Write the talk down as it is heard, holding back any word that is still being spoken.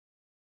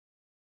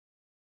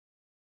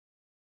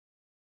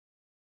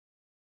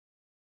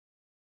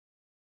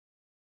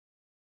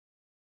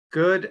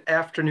Good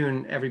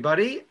afternoon,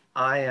 everybody.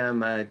 I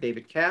am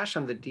David Cash.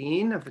 I'm the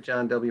Dean of the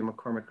John W.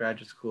 McCormack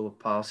Graduate School of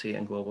Policy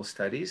and Global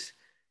Studies.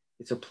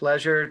 It's a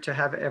pleasure to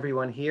have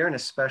everyone here, and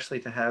especially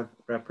to have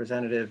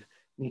Representative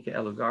Nika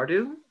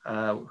Elugardu,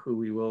 who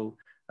we will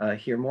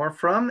hear more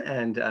from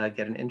and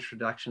get an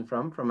introduction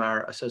from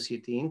our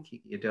Associate Dean,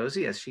 Kiki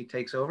Edozie, as she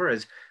takes over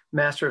as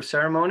Master of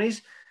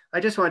Ceremonies. I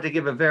just wanted to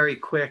give a very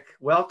quick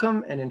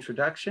welcome and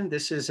introduction.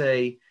 This is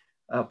a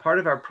part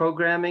of our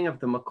programming of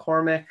the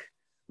McCormack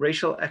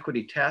Racial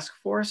Equity Task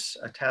Force,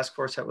 a task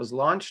force that was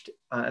launched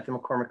at the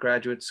McCormack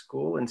Graduate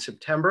School in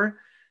September.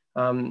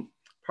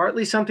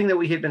 Partly something that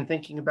we had been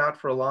thinking about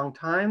for a long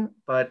time,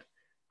 but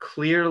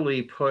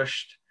clearly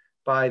pushed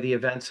by the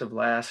events of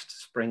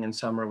last spring and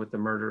summer with the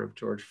murder of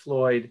George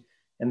Floyd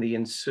and the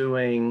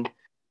ensuing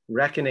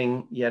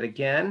reckoning yet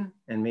again,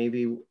 and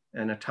maybe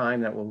in a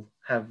time that will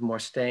have more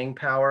staying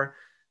power,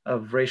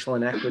 of racial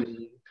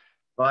inequity,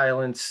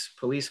 violence,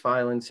 police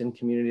violence in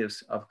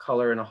communities of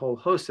color, and a whole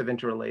host of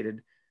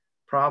interrelated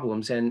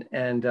problems. And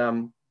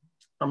I'm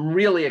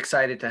really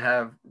excited to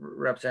have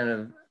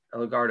Representative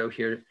Elugardu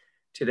here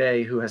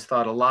today, who has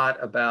thought a lot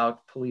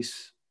about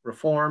police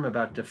reform,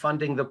 about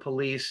defunding the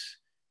police.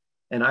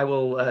 And I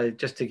will,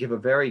 just to give a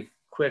very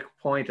quick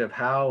point of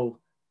how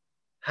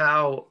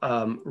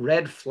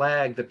red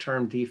flag the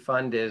term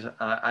defund is,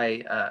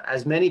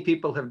 as many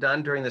people have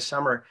done during the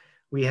summer,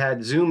 we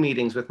had Zoom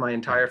meetings with my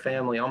entire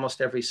family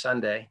almost every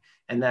Sunday,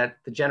 and that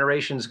the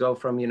generations go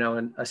from, a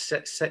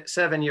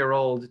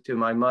 7-year-old to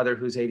my mother,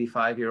 who's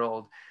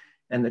 85-year-old.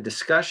 And the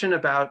discussion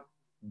about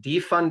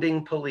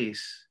defunding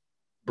police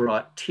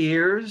brought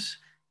tears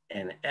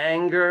and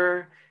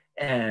anger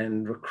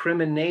and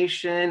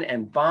recrimination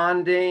and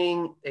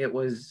bonding.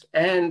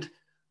 And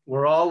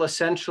we're all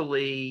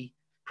essentially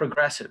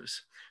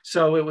progressives.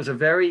 So it was a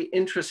very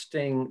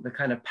interesting, the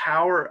kind of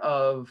power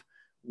of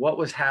what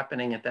was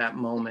happening at that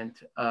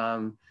moment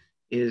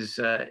is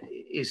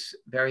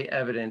very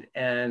evident.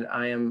 And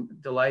I am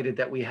delighted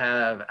that we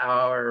have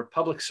our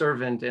public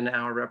servant and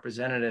our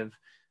representative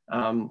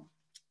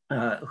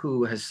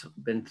who has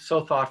been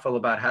so thoughtful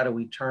about how do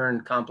we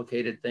turn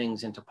complicated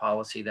things into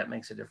policy that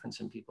makes a difference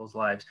in people's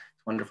lives.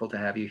 It's wonderful to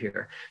have you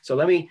here. So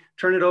let me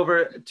turn it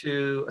over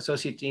to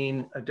Associate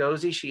Dean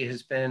Edozie. She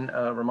has been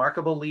a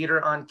remarkable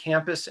leader on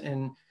campus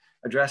in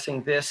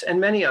addressing this and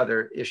many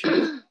other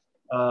issues,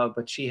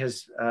 but she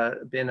has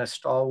been a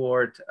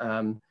stalwart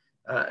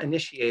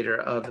initiator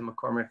of the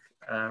McCormack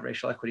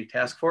Racial Equity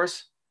Task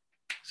Force.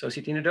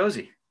 Associate Dean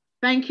Edozie.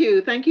 Thank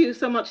you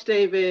so much,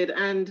 David.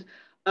 And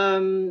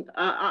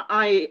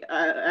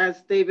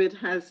as David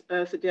has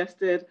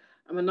suggested,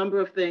 I'm a number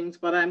of things,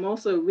 but I'm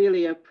also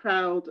really a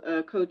proud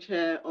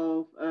co-chair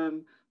of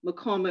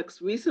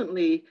McCormack's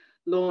recently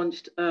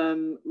launched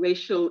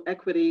Racial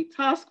Equity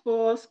Task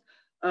Force,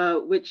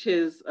 which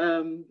is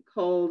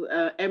called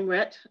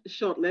MRET,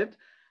 short-lived.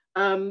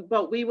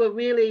 But we were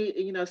really,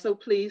 so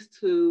pleased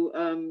to,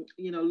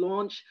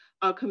 launch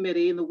our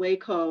committee in the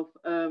wake of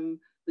the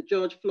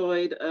George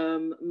Floyd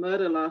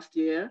murder last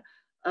year.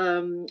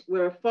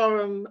 We're a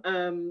forum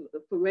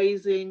for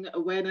raising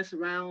awareness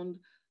around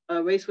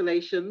race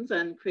relations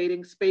and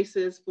creating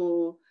spaces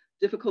for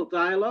difficult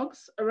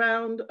dialogues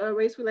around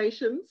race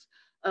relations.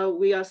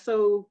 We are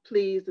so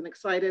pleased and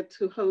excited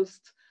to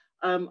host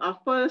our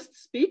first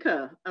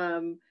speaker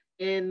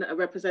in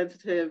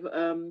Representative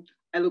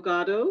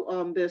Elugardu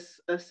on this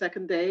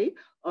second day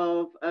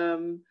of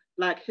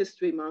Black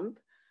History Month,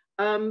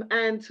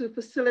 and to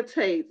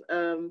facilitate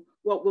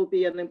what will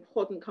be an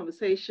important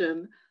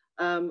conversation.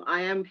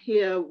 I am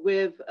here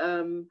with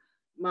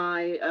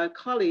my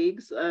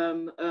colleagues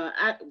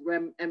at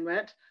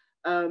MRET,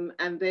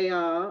 and they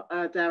are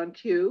Darren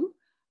Q,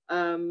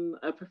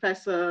 a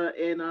professor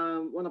in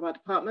one of our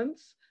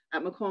departments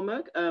at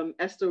McCormack,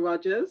 Esther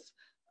Rogers,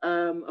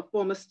 a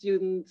former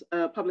student,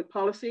 public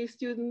policy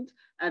student,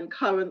 and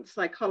current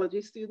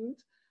psychology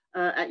student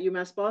at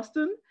UMass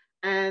Boston,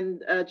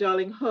 and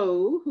Jarling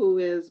Ho, who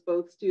is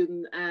both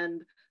student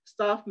and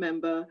staff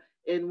member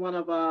in one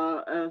of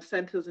our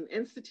centers and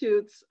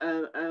institutes,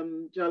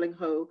 Jarling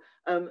Ho.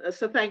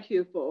 So thank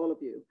you for all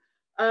of you.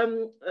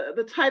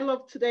 The title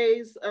of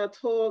today's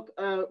talk,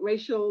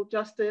 Racial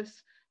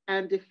Justice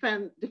and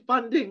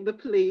Defunding the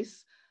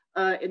Police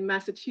in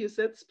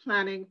Massachusetts,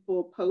 Planning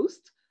for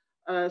Post,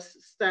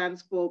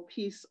 stands for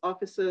Peace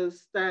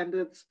Officers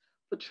Standards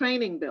for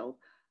Training Bill.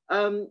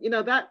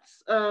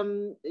 That's,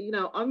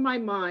 on my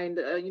mind,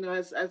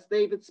 as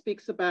David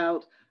speaks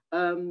about,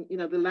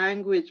 the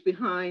language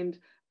behind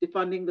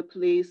defunding the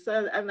police,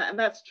 and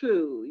that's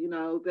true.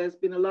 There's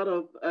been a lot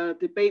of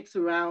debates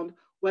around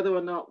whether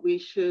or not we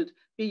should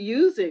be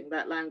using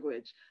that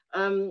language.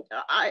 I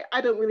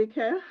don't really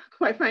care,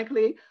 quite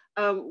frankly.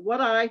 What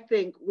I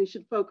think we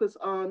should focus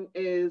on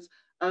is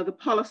the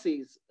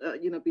policies,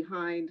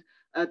 behind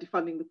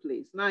defunding the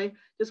police. And I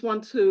just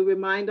want to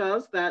remind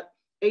us that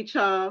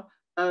HR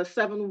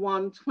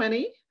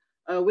 7120,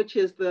 which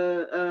is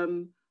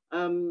the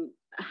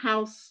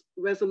House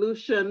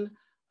resolution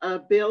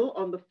bill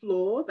on the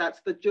floor, that's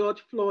the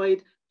George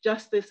Floyd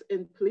Justice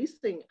in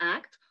Policing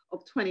Act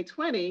of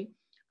 2020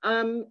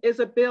 is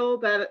a bill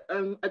that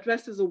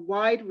addresses a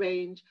wide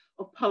range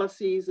of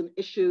policies and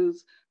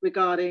issues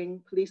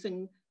regarding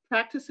policing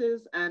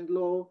practices and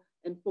law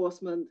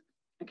enforcement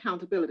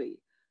accountability.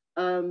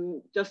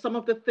 Just some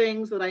of the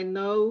things that I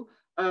know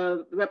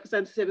the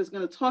representative is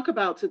going to talk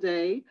about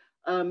today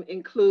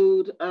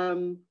include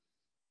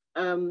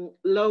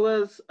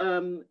lowers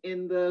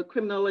in the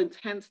criminal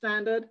intent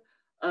standard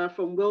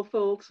from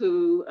willful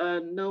to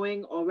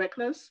knowing or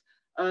reckless,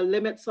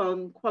 limits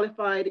on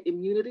qualified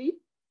immunity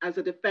as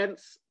a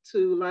defense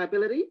to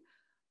liability,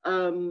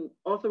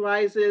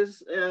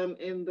 authorizes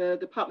in the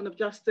Department of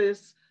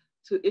Justice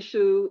to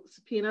issue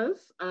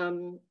subpoenas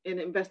in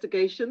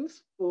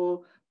investigations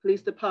for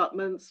police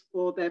departments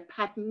for their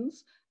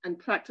patterns and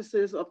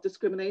practices of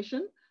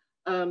discrimination.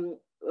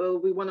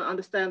 We want to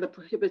understand the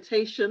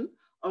prohibition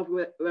of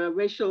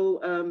racial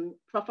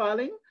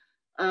profiling,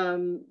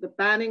 the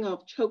banning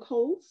of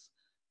chokeholds,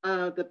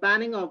 the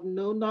banning of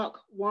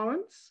no-knock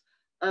warrants.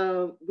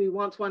 We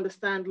want to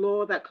understand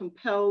law that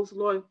compels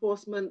law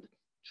enforcement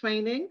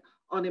training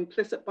on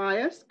implicit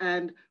bias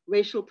and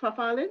racial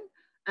profiling.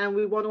 And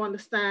we want to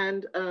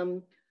understand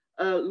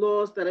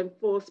laws that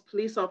enforce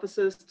police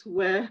officers to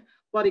wear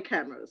body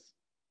cameras.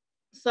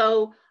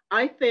 So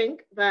I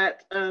think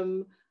that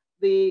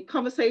the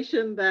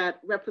conversation that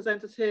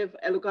Representative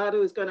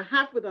Elugado is going to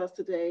have with us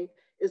today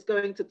is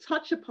going to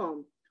touch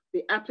upon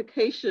the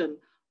application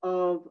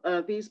of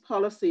these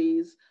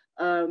policies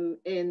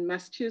in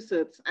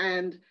Massachusetts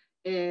and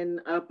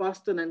in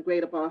Boston and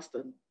Greater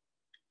Boston.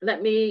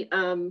 Let me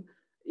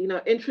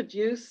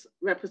introduce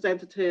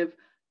Representative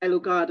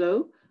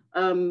Elugado.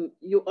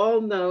 You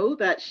all know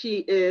that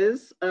she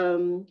is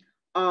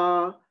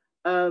our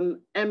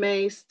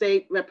MA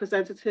State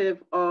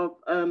Representative of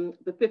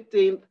the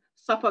 15th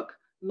Suffolk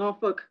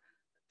Norfolk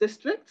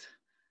District,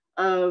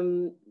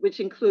 which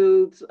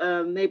includes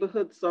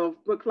neighborhoods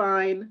of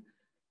Brookline,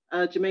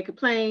 Jamaica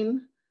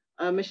Plain,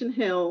 Mission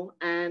Hill,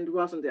 and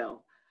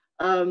Rosendale.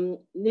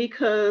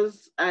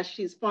 Nika's, as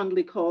she's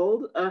fondly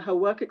called, her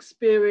work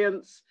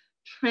experience,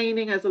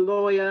 training as a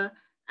lawyer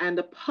and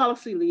a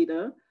policy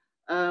leader,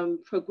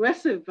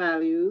 progressive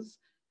values,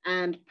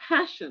 and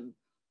passion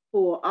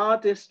for our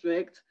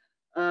district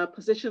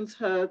positions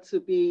her to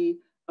be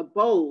a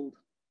bold,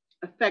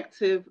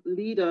 effective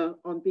leader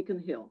on Beacon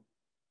Hill.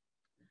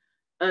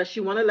 She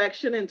won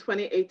election in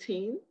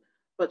 2018,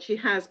 but she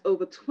has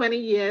over 20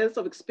 years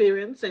of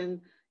experience in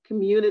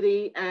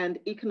community and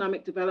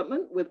economic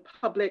development with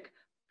public,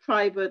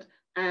 private,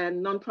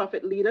 and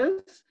nonprofit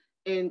leaders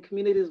in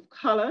communities of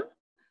color,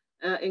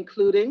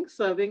 including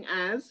serving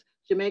as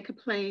Jamaica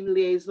Plain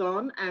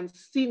liaison and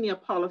senior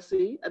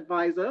policy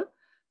advisor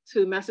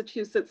to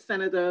Massachusetts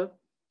Senator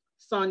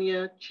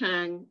Sonia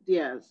Chang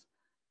Diaz.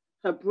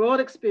 Her broad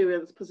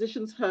experience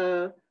positions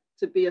her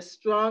to be a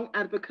strong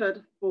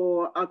advocate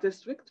for our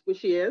district, which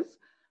she is.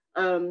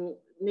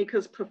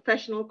 Nika's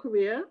professional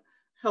career,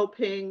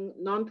 helping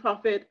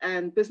nonprofit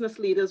and business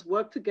leaders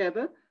work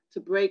together to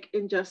break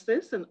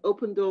injustice and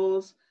open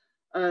doors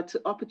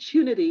to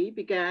opportunity,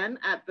 began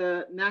at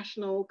the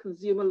National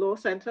Consumer Law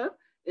Center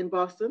in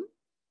Boston.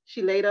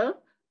 She later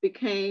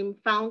became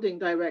founding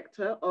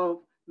director of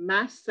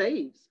Mass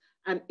Saves,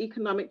 an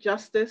economic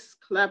justice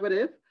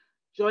collaborative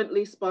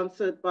jointly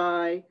sponsored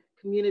by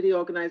community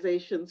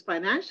organizations,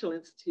 financial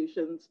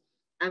institutions,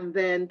 and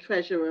then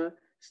Treasurer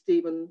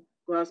Stephen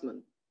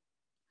Grossman.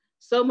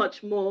 So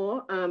much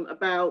more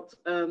about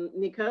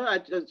Nika. I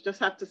just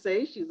have to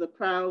say she's a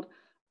proud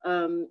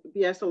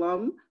BS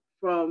alum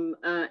from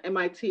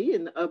MIT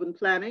in urban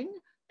planning,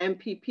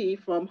 MPP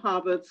from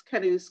Harvard's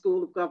Kennedy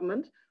School of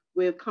Government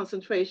with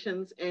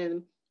concentrations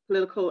in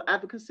political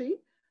advocacy,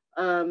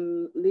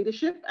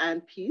 leadership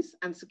and peace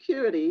and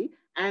security.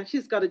 And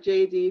she's got a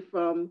JD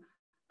from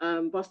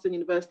Boston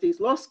University's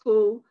Law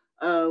School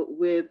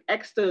with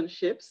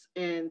externships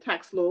in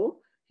tax law,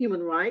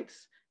 human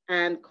rights,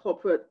 and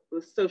corporate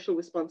social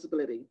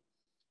responsibility.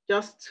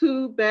 Just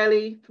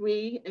barely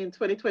three in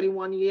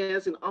 2021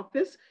 years in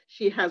office,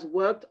 she has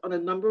worked on a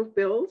number of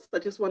bills. I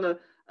just want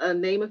to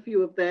name a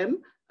few of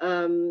them.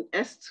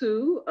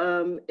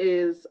 S2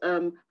 is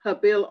her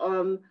bill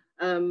on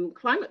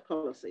climate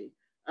policy.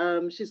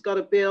 She's got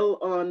a bill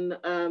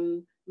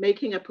on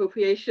making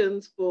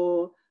appropriations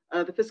for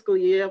the fiscal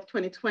year of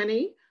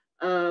 2020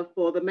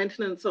 for the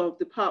maintenance of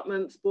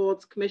departments,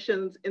 boards,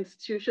 commissions,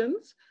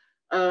 institutions.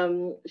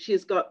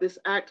 She's got this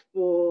act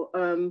for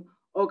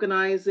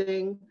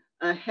organizing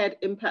lead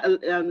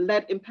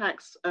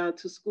impacts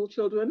to school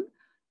children.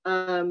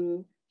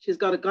 She's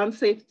got a gun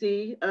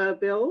safety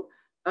bill,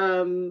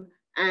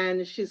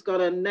 and she's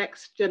got a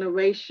next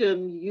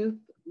generation youth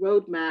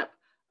roadmap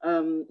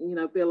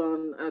bill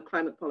on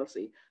climate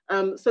policy.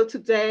 So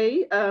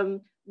today,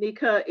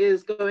 Nika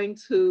is going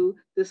to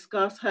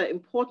discuss her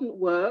important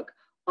work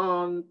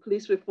on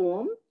police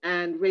reform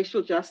and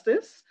racial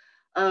justice.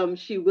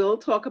 She will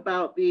talk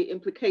about the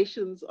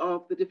implications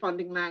of the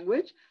defunding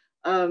language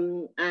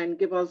and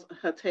give us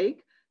her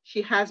take.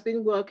 She has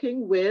been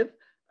working with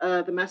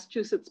the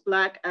Massachusetts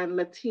Black and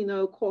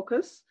Latino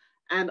Caucus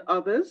and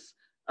others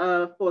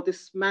for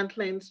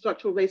dismantling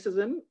structural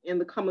racism in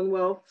the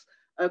Commonwealth's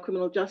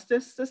criminal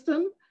justice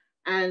system.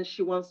 And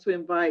she wants to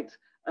invite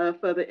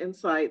further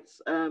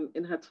insights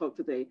in her talk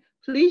today.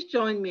 Please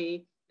join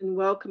me in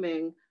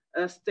welcoming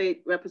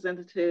State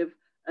Representative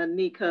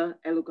Nika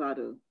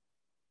Elugado.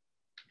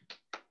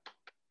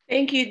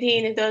 Thank you,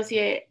 Dean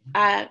Edozie.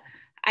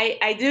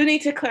 I do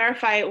need to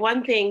clarify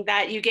one thing,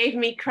 that you gave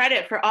me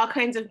credit for all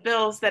kinds of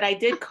bills that I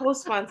did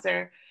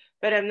co-sponsor,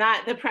 but I'm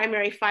not the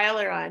primary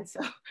filer on. So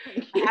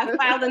I have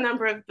filed a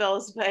number of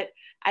bills, but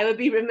I would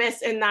be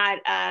remiss in not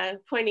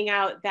pointing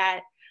out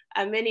that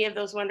many of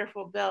those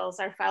wonderful bills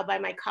are filed by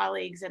my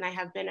colleagues, and I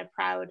have been a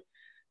proud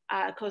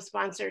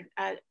co-sponsor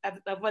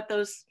of what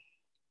those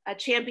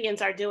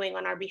champions are doing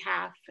on our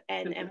behalf,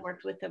 and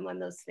worked with them on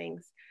those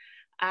things.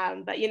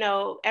 But you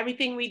know,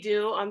 everything we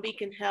do on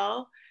Beacon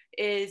Hill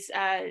is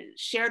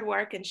shared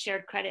work and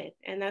shared credit.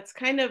 And that's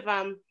kind of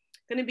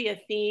gonna be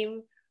a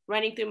theme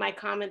running through my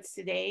comments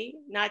today,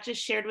 not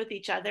just shared with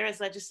each other as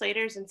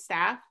legislators and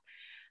staff,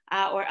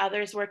 or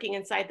others working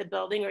inside the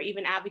building, or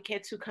even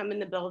advocates who come in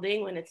the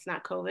building when it's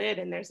not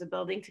COVID and there's a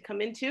building to come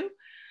into,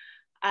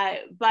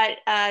 but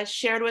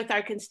shared with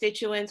our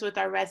constituents, with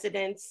our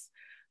residents,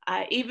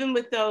 even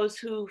with those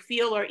who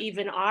feel or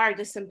even are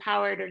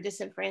disempowered or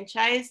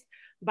disenfranchised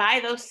by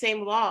those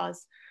same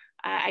laws.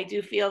 I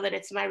do feel that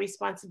it's my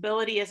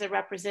responsibility as a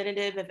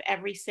representative of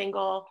every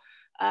single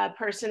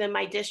person in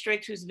my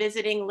district who's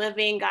visiting,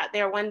 living, got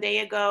there one day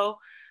ago,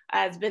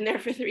 has been there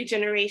for 3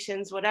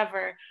 generations,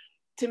 whatever,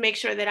 to make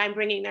sure that I'm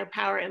bringing their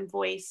power and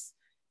voice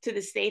to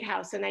the State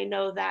House. And I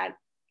know that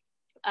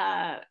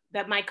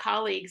that my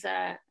colleagues,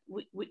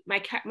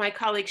 my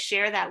colleagues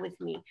share that with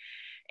me.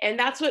 And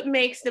that's what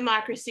makes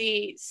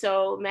democracy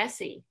so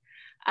messy.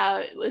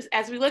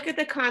 As we look at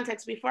the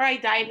context, before I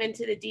dive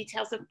into the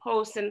details of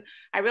posts, and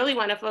I really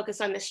want to focus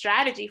on the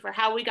strategy for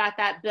how we got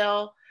that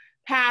bill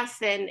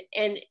passed, and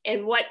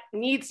what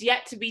needs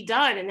yet to be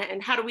done,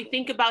 and how do we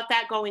think about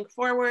that going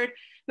forward,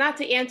 not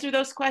to answer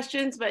those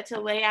questions, but to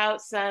lay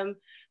out some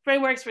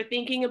frameworks for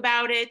thinking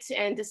about it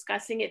and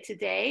discussing it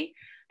today.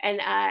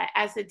 And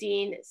as the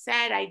Dean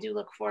said, I do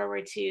look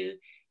forward to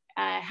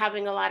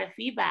having a lot of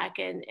feedback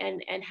and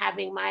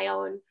having my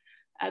own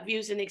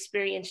views and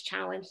experience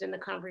challenged in the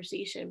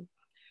conversation.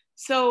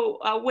 So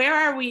where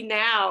are we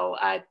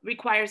now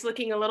requires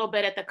looking a little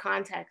bit at the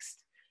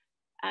context.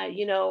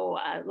 You know,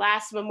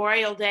 last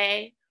Memorial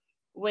Day,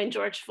 when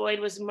George Floyd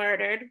was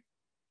murdered,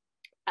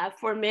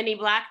 for many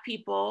Black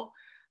people,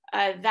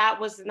 that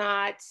was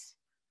not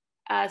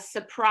a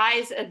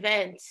surprise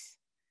event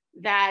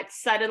that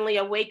suddenly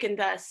awakened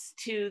us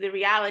to the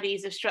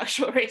realities of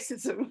structural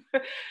racism.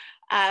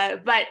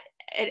 But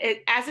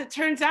as it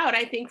turns out,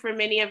 I think for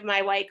many of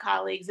my white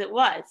colleagues, it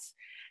was.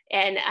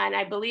 And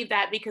I believe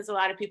that because a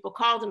lot of people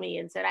called me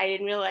and said, I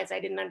didn't realize,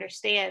 I didn't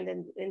understand,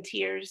 and in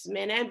tears,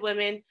 men and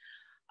women,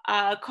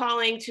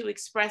 calling to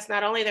express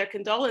not only their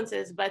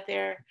condolences, but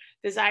their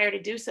desire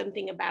to do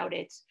something about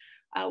it.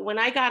 When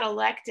I got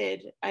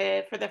elected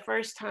for the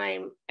first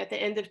time at the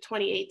end of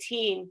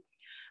 2018,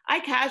 I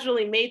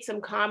casually made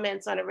some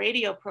comments on a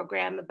radio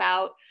program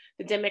about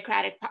the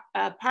Democratic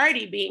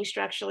Party being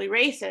structurally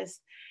racist.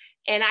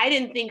 And I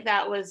didn't think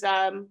that was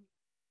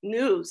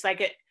news.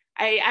 Like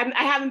I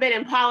haven't been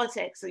in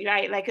politics,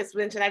 right? Like as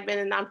mentioned, I've been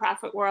in the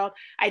nonprofit world.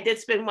 I did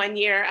spend 1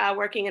 year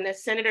working in a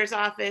senator's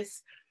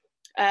office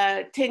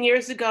 10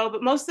 years ago,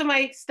 but most of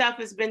my stuff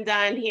has been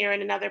done here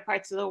and in other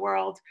parts of the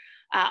world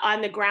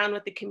on the ground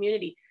with the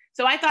community.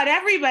 So I thought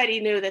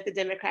everybody knew that the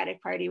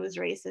Democratic Party was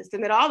racist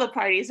and that all the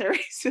parties are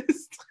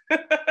racist,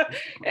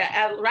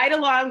 right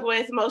along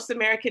with most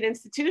American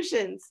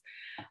institutions.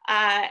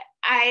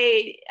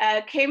 I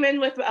came in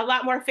with a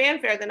lot more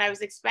fanfare than I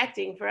was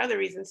expecting for other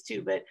reasons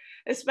too, but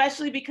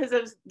especially because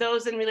of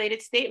those and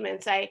related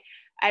statements. I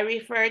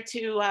referred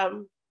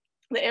to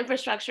the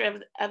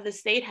infrastructure of the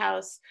State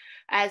House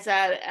as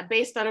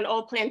based on an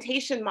old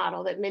plantation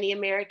model that many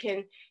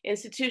American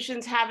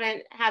institutions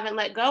haven't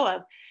let go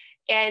of.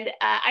 And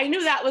I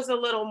knew that was a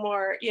little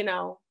more, you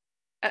know,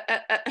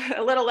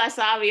 a little less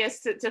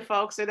obvious to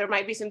folks, or there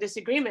might be some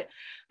disagreement,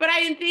 but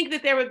I didn't think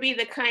that there would be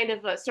the kind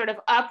of a sort of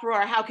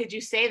uproar, how could you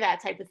say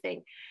that type of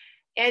thing?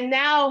 And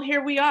now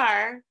here we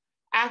are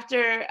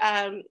after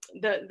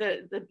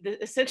the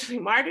essentially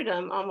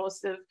martyrdom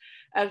almost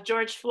of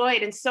George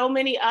Floyd and so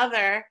many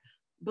other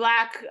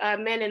Black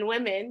men and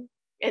women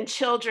and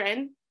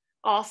children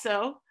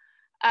also.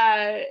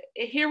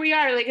 Here we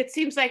are, like it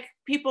seems like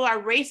people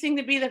are racing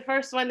to be the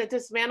first one to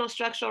dismantle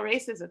structural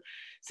racism.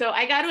 So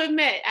I got to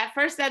admit, at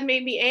first that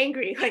made me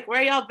angry, like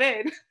where y'all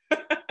been?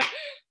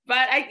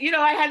 But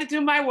I had to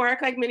do my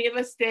work like many of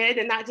us did,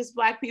 and not just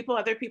Black people,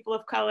 other people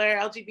of color,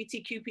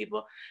 LGBTQ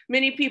people,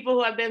 many people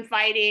who have been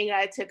fighting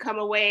to come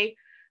away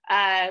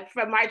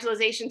from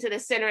marginalization to the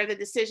center of the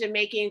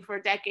decision-making for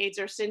decades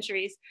or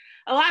centuries.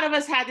 A lot of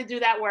us had to do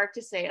that work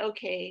to say,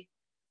 okay,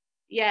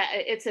 yeah,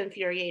 it's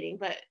infuriating,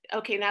 but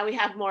okay, now we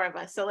have more of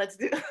us. So let's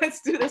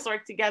do this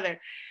work together.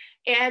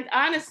 And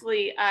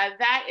honestly,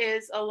 that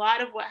is a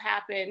lot of what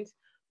happened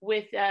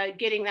with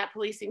getting that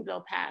policing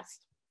bill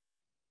passed.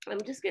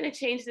 I'm just gonna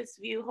change this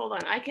view. Hold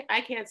on,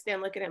 I can't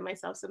stand looking at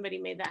myself. Somebody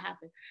made that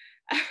happen.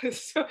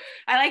 So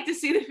I like to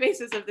see the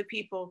faces of the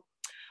people.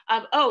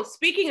 Oh,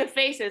 speaking of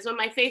faces, when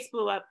my face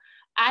blew up,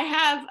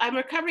 I'm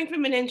recovering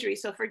from an injury,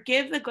 so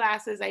forgive the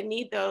glasses. I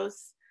need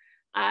those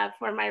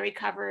for my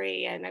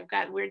recovery, and I've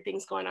got weird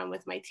things going on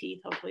with my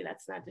teeth. Hopefully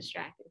that's not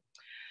distracting.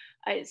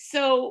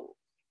 So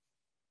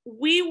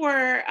we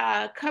were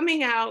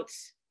coming out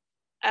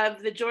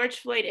of the George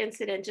Floyd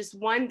incident just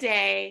one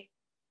day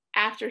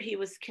after he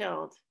was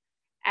killed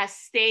as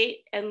state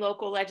and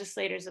local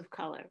legislators of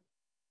color.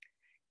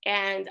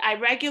 And I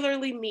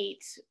regularly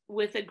meet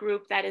with a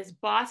group that is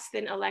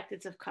Boston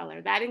electeds of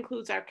color. That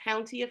includes our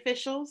county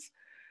officials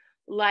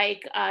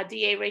like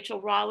DA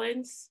Rachel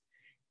Rollins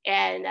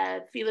and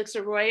Felix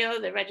Arroyo,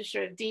 the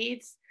Register of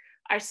Deeds,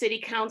 our city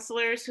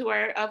councilors who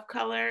are of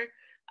color,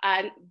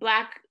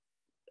 Black,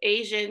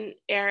 Asian,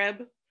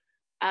 Arab,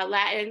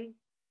 Latin,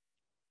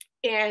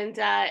 and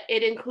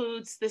it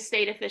includes the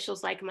state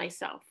officials like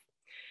myself.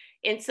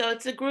 And so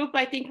it's a group,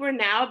 I think we're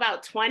now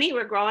about 20,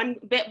 we're growing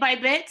bit by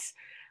bit,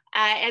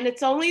 and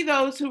it's only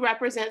those who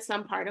represent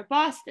some part of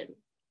Boston.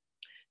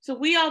 So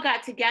we all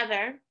got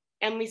together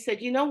and we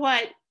said, you know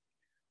what,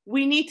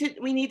 we need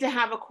to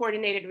have a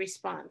coordinated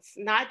response,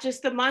 not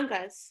just among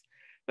us,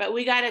 but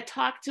we got to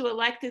talk to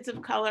electeds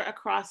of color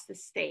across the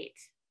state.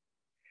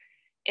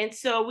 And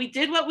so we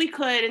did what we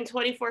could in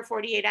 24,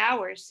 48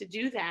 hours to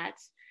do that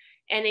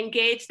and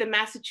engage the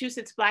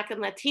Massachusetts Black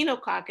and Latino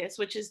Caucus,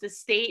 which is the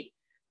state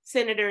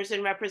senators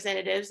and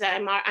representatives.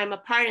 I'm a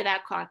part of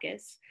that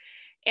caucus.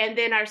 And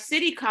then our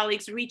city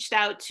colleagues reached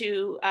out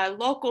to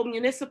local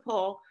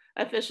municipal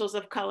officials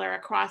of color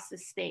across the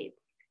state.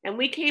 And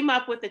we came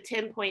up with a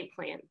 10-point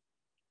plan.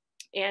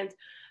 And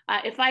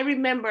if I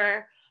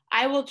remember,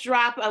 I will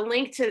drop a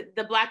link to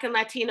the Black and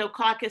Latino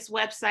Caucus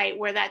website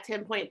where that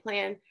 10-point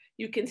plan,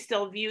 you can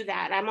still view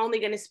that. I'm only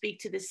going to speak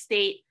to the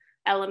state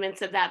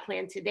elements of that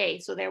plan today.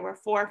 So there were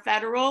 4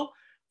 federal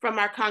from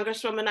our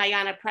Congresswoman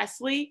Ayanna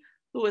Pressley,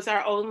 who was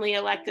our only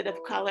elected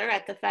of color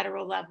at the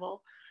federal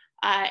level.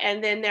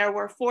 And then there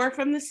were 4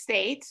 from the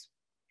state,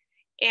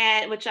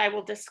 and which I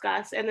will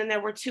discuss. And then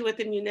there were 2 at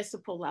the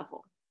municipal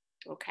level,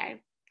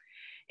 okay?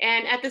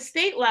 And at the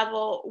state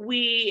level,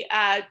 we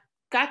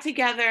got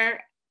together,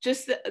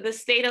 just the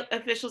state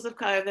officials of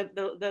color,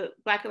 the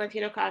Black and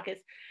Latino Caucus,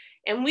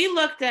 and we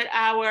looked at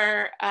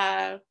our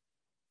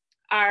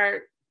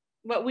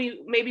what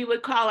we maybe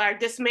would call our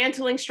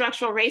dismantling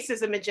structural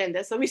racism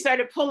agenda. So we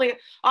started pulling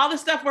all the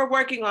stuff we're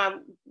working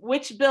on,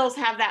 which bills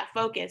have that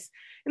focus.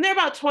 And there are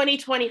about 20,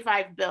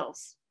 25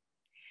 bills.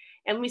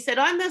 And we said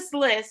on this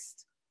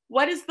list,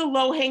 what is the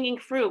low-hanging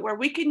fruit where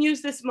we can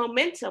use this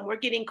momentum? We're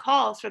getting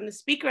calls from the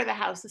Speaker of the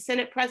House, the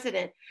Senate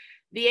President,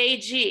 the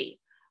AG.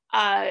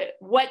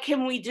 What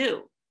can we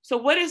do? So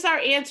what is our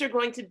answer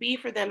going to be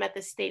for them at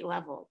the state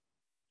level?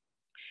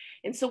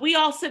 And so we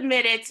all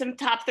submitted some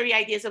top 3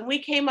 ideas, and we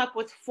came up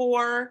with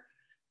 4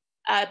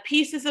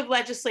 pieces of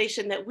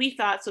legislation that we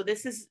thought, so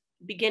this is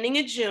beginning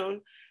of June,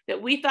 that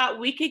we thought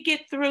we could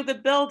get through the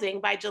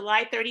building by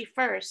July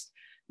 31st,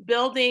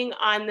 building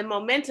on the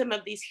momentum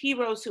of these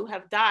heroes who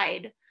have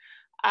died,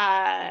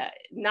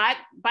 not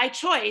by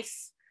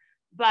choice,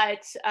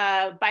 but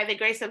by the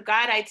grace of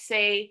God, I'd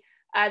say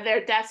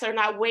their deaths are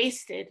not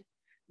wasted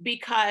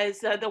because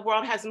the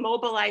world has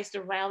mobilized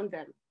around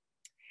them.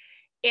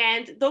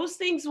 And those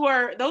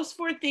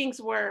 4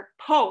 things were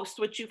post,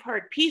 which you've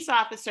heard, peace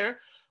officer,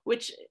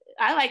 which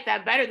I like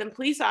that better than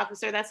police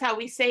officer. That's how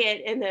we say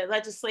it in the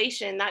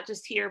legislation, not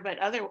just here, but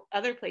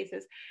other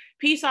places.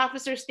 Peace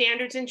officer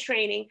standards and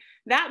training.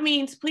 That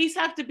means police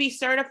have to be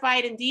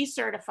certified and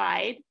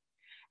decertified,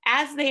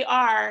 as they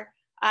are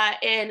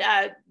in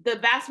the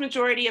vast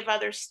majority of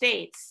other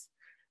states.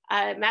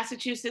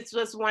 Massachusetts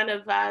was one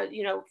of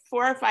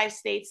 4 or 5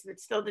 states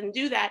that still didn't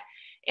do that.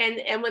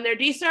 And when they're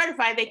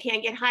decertified, they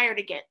can't get hired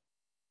again,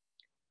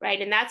 right?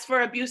 And that's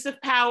for abuse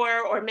of power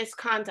or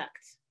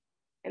misconduct.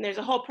 And there's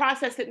a whole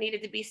process that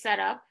needed to be set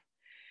up.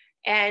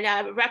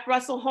 And Rep.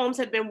 Russell Holmes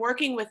had been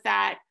working on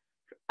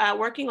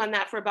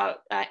that for about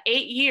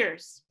 8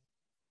 years.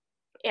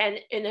 And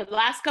in the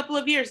last couple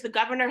of years, the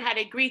governor had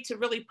agreed to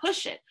really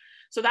push it.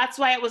 So that's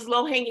why it was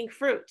low-hanging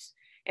fruit.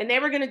 And they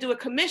were going to do a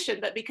commission,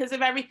 but because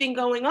of everything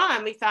going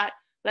on, we thought,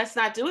 let's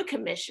not do a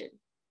commission.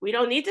 We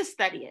don't need to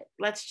study it.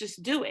 Let's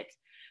just do it.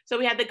 So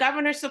we had the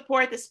governor's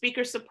support, the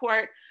speaker's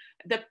support,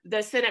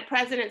 the Senate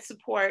president's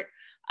support.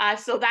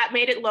 So that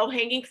made it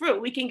low-hanging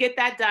fruit. We can get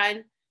that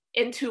done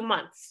in 2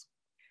 months.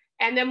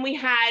 And then we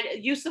had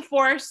use of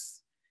force.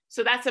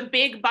 So that's a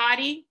big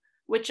body,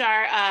 which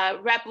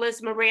our Rep.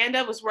 Liz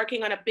Miranda was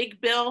working on a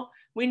big bill.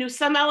 We knew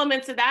some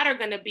elements of that are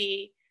going to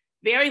be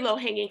very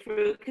low-hanging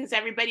fruit because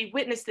everybody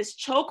witnessed this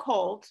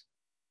chokehold,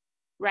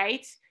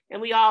 right?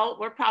 And we all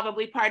were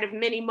probably part of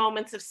many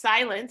moments of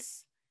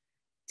silence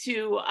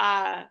to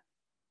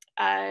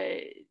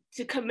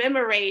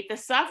commemorate the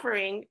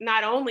suffering,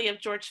 not only of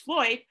George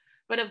Floyd,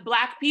 but of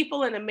Black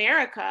people in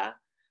America,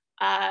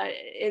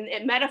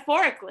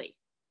 metaphorically,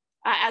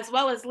 as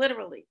well as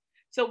literally.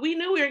 So we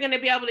knew we were going to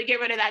be able to get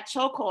rid of that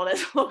chokehold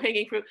as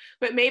low-hanging fruit,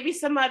 but maybe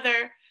some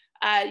other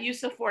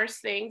use of force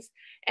things.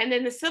 And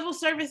then the civil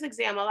service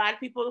exam, a lot of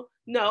people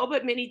know,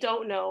 but many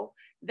don't know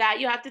that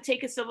you have to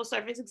take a civil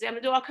service exam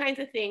and do all kinds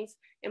of things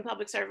in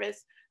public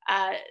service,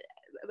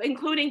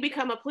 including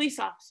become a police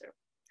officer.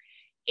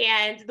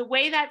 And the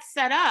way that's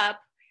set up,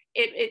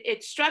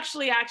 it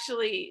structurally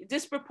actually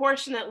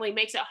disproportionately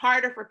makes it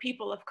harder for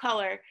people of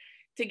color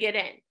to get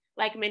in,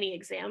 like many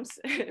exams,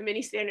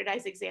 many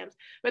standardized exams.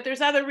 But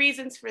there's other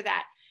reasons for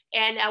that.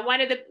 And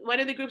one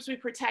of the groups we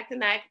protect in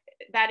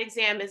that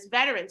exam is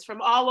veterans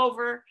from all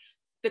over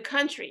the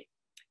country.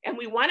 And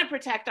we want to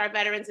protect our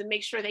veterans and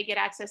make sure they get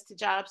access to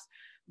jobs.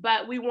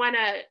 But we want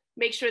to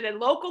make sure that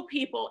local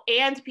people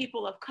and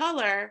people of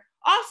color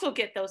also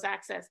get those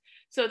access,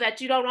 so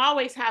that you don't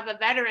always have a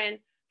veteran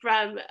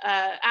from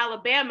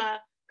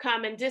Alabama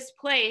come and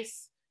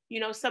displace,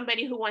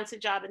 somebody who wants a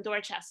job in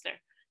Dorchester,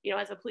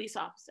 as a police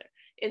officer.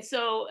 And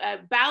so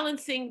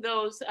balancing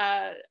those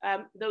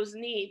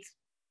needs,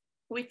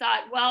 we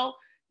thought, well,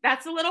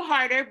 that's a little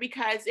harder,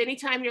 because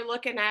anytime you're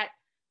looking at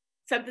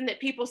something that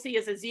people see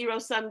as a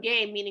zero-sum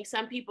game, meaning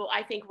some people,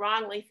 I think,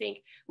 wrongly think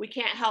we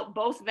can't help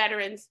both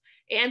veterans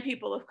and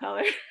people of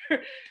color,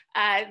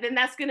 then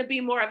that's going to be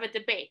more of a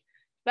debate.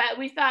 But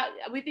we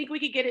think we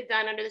could get it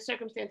done under the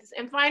circumstances.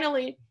 And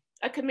finally,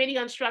 a committee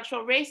on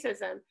structural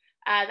racism.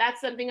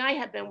 That's something I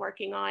have been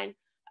working on,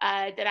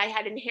 that I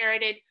had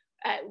inherited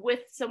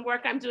with some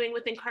work I'm doing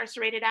with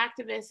incarcerated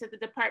activists at the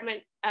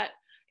Department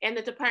and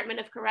the Department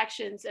of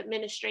Corrections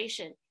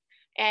Administration.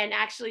 And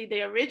actually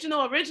the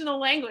original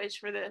language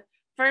for the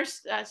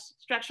first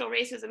Structural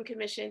Racism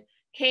Commission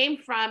came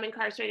from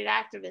incarcerated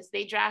activists.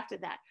 They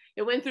drafted that.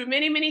 It went through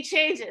many, many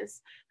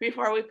changes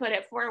before we put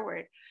it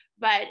forward.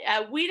 But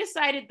we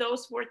decided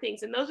those 4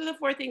 things, and those are the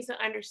 4 things to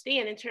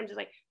understand in terms of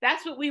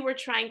that's what we were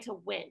trying to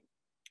win.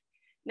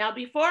 Now,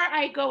 before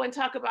I go and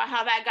talk about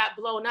how that got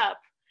blown up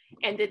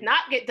and did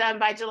not get done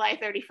by July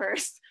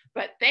 31st,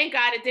 but thank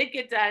God it did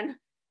get done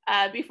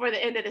before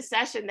the end of the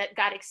session, that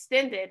got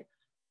extended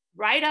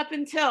right up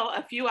until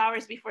a few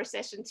hours before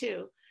session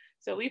 2.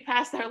 So we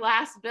passed our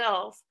last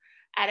bills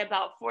at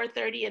about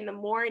 4:30 in the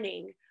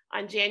morning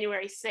on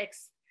January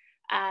 6th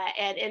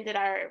and ended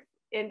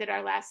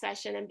our last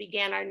session and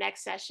began our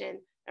next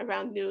session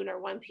around noon or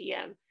 1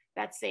 p.m.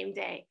 that same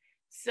day.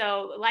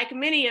 So like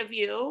many of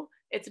you,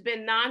 it's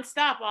been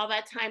nonstop all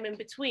that time in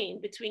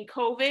between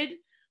COVID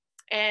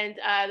and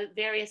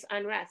various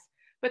unrest.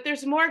 But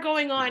there's more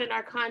going on in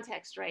our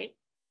context, right?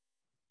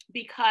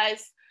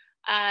 Because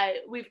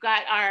we've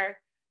got our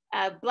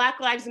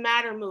Black Lives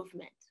Matter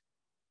movement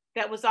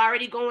that was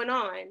already going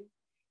on.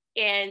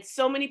 And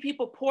so many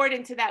people poured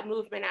into that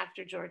movement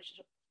after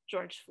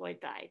George Floyd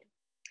died.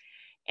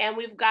 And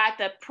we've got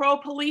the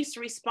pro-police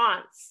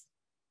response,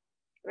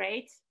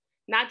 right?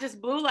 Not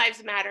just Blue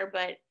Lives Matter,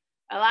 but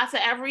lots of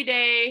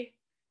everyday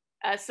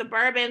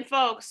suburban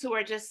folks who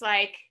are just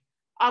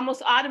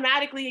almost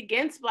automatically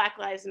against Black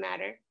Lives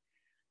Matter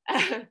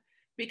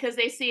because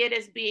they see it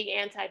as being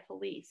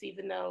anti-police,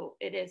 even though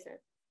it isn't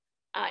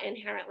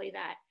inherently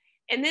that.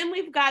 And then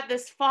we've got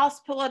this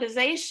false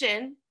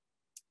politicization.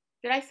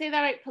 Did I say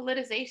that right?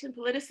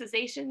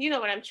 Politicization? You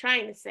know what I'm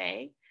trying to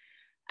say.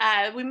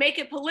 We make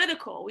it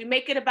political. We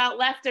make it about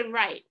left and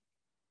right.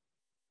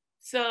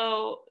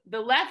 So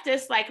the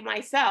leftists, like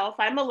myself,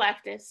 I'm a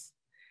leftist,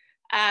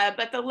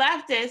 but the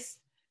leftists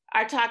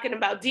are talking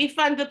about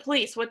defund the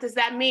police. What does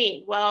that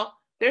mean? Well,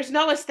 there's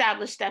no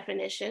established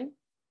definition.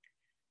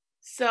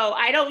 So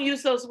I don't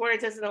use those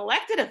words as an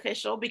elected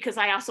official, because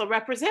I also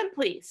represent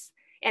police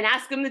and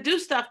ask them to do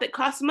stuff that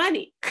costs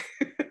money.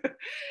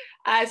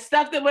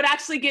 Stuff that would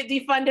actually get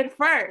defunded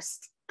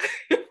first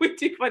if we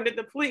defunded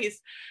the police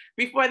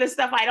before the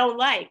stuff I don't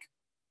like.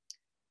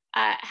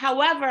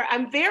 However,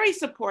 I'm very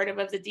supportive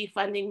of the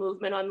defunding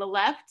movement on the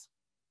left,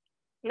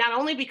 not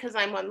only because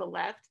I'm on the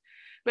left,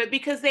 but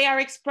because they are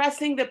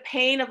expressing the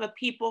pain of a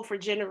people for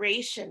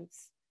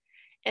generations.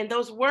 And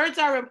those words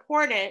are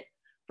important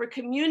for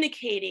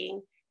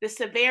communicating the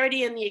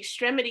severity and the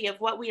extremity of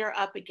what we are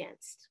up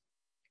against.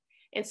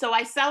 And so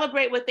I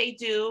celebrate what they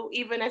do,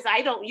 even as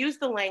I don't use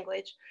the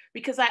language,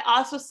 because I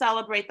also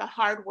celebrate the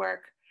hard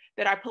work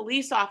that our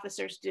police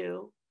officers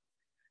do,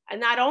 and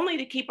not only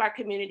to keep our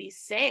communities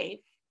safe,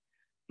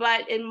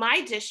 but in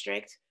my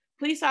district,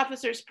 police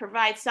officers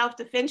provide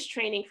self-defense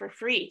training for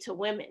free to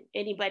women,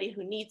 anybody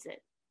who needs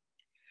it.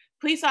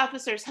 Police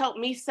officers help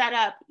me set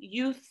up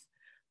youth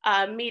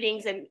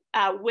meetings and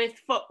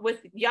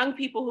with young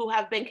people who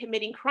have been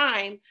committing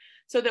crime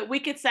so that we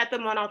could set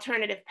them on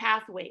alternative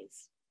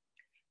pathways.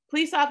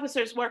 Police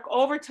officers work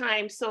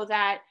overtime so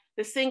that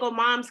the single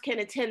moms can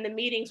attend the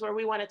meetings where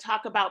we want to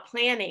talk about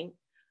planning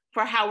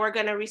for how we're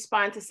going to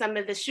respond to some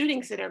of the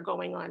shootings that are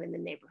going on in the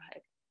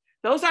neighborhood.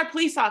 Those are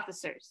police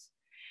officers.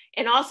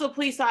 And also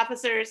police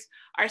officers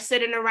are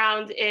sitting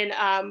around in,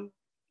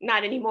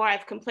 not anymore,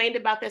 I've complained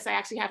about this, I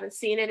actually haven't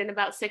seen it in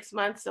about 6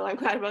 months, so I'm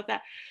glad about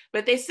that.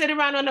 But they sit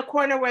around on a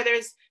corner where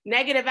there's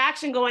negative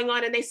action going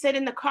on, and they sit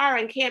in the car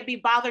and can't be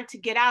bothered to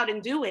get out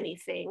and do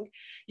anything.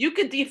 You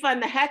could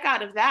defund the heck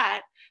out of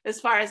that, as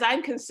far as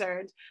I'm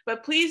concerned.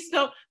 But please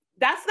don't,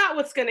 that's not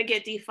what's going to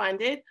get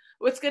defunded.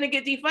 What's going to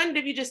get defunded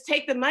if you just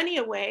take the money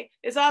away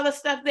is all the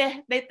stuff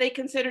that they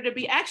consider to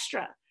be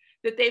extra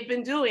that they've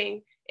been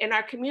doing in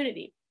our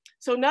community.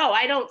 So no,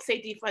 I don't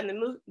say defund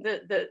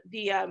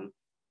the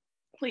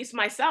police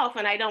myself,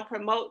 and I don't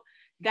promote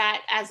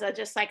that as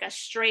just like a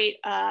straight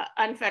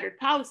unfettered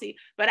policy,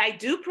 but I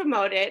do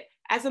promote it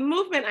as a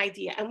movement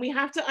idea, and we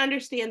have to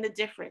understand the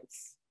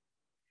difference.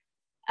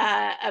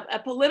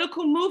 A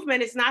political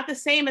movement is not the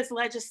same as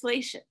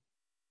legislation,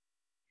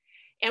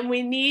 and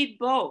we need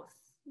both.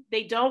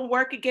 They don't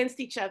work against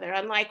each other,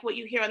 unlike what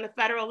you hear on the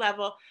federal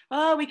level.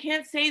 Oh, we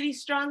can't say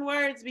these strong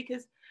words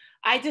because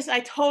I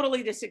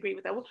totally disagree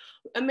with that.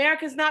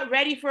 America's not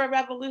ready for a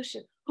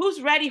revolution.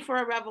 Who's ready for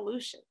a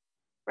revolution,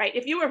 right?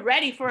 If you were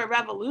ready for a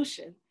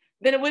revolution,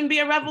 then it wouldn't be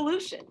a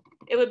revolution.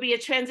 It would be a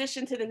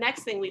transition to the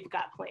next thing we've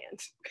got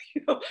planned.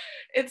 You know?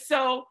 It's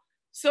so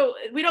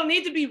we don't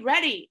need to be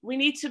ready. We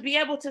need to be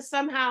able to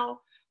somehow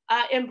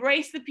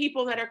embrace the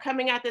people that are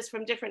coming at this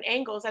from different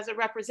angles. As a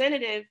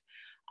representative,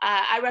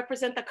 I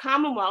represent the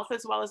Commonwealth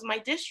as well as my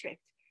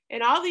district,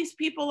 and all these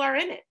people are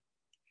in it.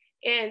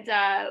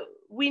 And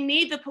we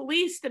need the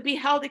police to be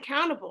held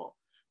accountable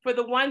for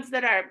the ones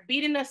that are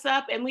beating us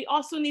up. And we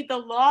also need the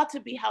law to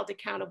be held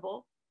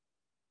accountable,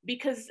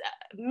 because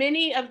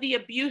many of the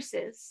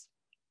abuses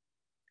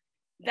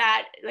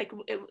that, like,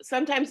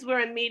 sometimes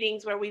we're in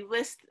meetings where we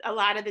list a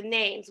lot of the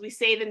names. We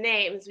say the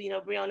names, you know,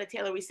 Breonna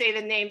Taylor, we say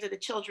the names of the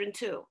children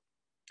too.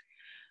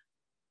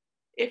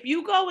 If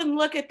you go and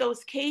look at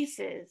those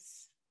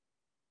cases,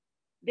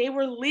 they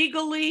were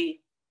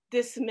legally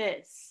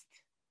dismissed,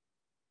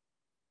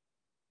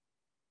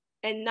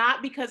 and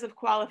not because of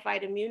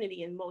qualified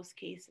immunity in most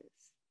cases,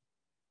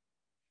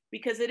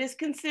 because it is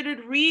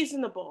considered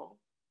reasonable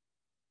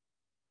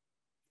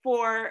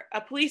for a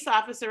police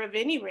officer of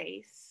any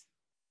race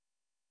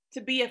to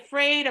be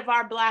afraid of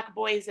our Black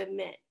boys and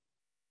men,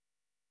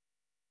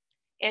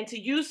 and to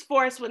use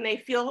force when they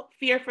feel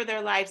fear for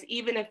their lives,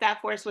 even if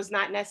that force was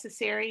not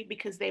necessary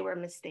because they were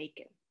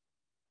mistaken.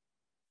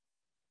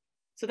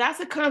 So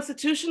that's a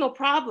constitutional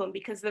problem,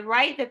 because the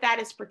right that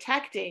is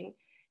protecting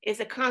is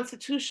a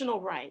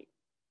constitutional right.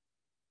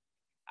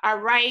 Our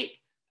right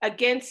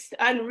against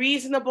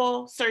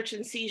unreasonable search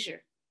and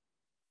seizure.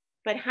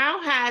 But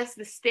how has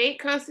the state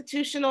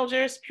constitutional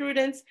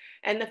jurisprudence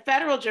and the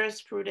federal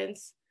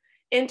jurisprudence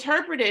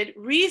interpreted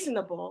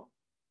reasonable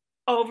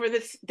over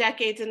the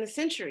decades and the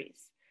centuries?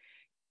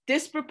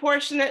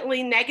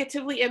 Disproportionately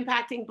negatively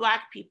impacting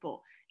Black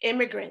people,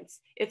 immigrants.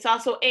 It's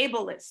also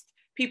ableist.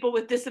 People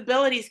with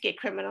disabilities get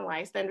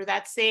criminalized under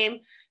that same,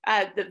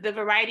 the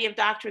variety of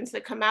doctrines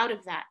that come out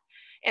of that.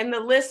 And the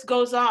list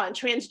goes on,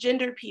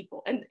 transgender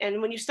people.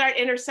 And when you start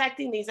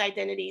intersecting these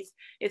identities,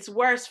 it's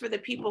worse for the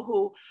people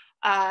who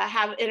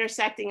have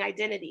intersecting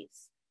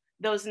identities,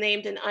 those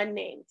named and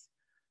unnamed.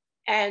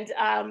 And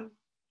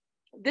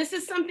this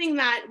is something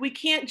that we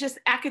can't just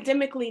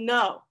academically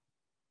know.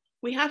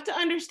 We have to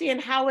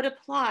understand how it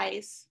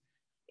applies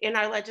in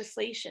our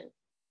legislation.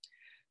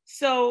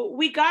 So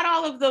we got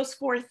all of those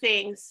four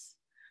things.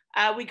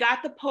 We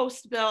got the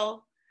post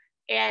bill.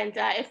 And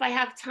if I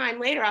have time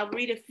later, I'll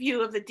read a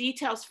few of the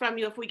details from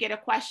you if we get a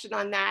question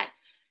on that,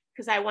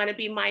 because I want to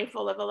be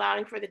mindful of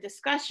allowing for the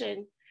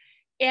discussion.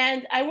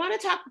 And I want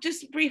to talk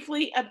just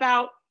briefly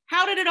about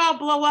how did it all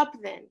blow up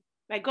then?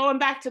 Like going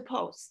back to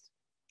post.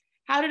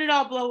 How did it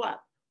all blow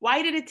up?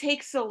 Why did it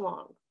take so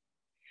long?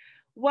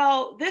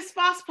 Well, this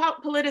false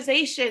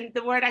politicization,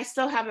 the word I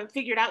still haven't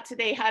figured out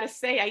today how to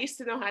say, I used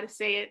to know how to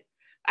say it.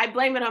 I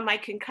blame it on my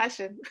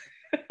concussion.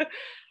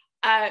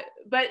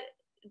 But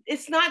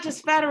it's not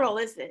just federal,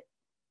 is it?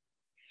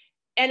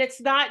 And it's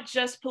not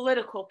just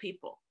political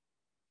people.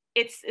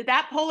 It's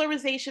that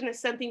polarization is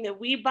something that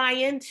we buy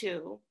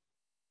into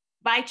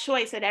by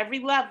choice at every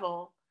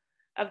level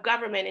of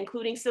government,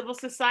 including civil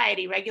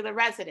society, regular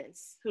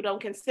residents who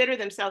don't consider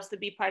themselves to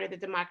be part of the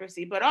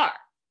democracy, but are.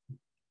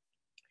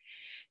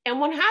 And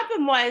what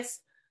happened was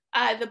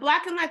the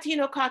Black and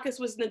Latino caucus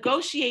was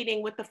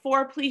negotiating with the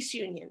 4 police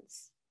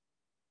unions.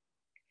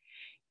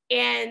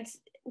 And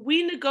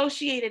we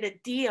negotiated a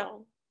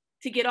deal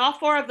to get all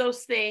 4 of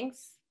those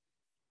things,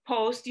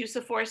 post, use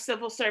of force,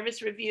 civil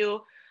service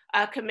review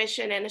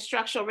commission, and a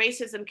structural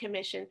racism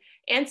commission,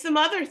 and some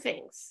other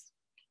things.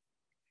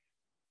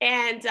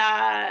 And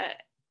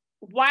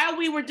while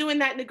we were doing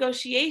that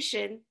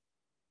negotiation,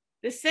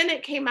 the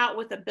Senate came out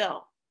with a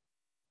bill.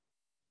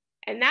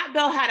 And that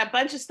bill had a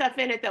bunch of stuff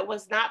in it that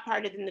was not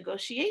part of the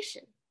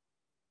negotiation.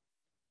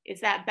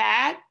 Is that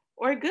bad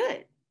or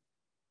good?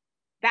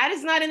 That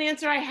is not an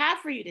answer I have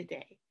for you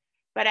today.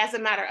 But as a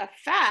matter of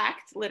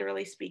fact,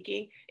 literally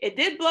speaking, it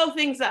did blow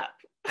things up.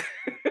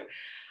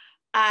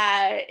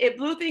 It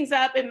blew things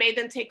up, it made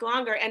them take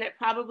longer, and it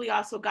probably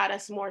also got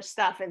us more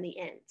stuff in the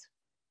end.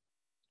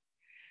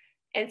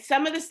 And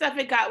some of the stuff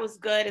it got was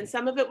good, and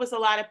some of it was a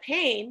lot of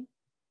pain,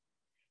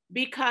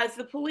 because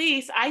the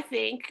police, I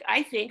think,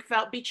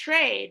 felt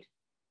betrayed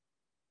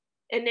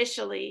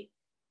initially.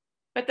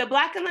 But the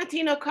Black and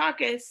Latino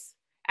caucus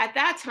at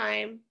that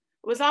time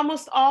was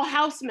almost all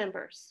House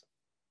members.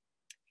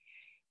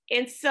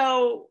 And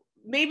so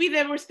maybe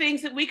there were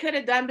things that we could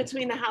have done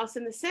between the House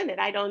and the Senate,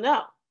 I don't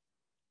know.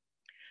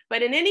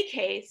 But in any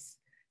case,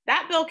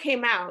 that bill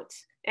came out,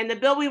 and the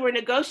bill we were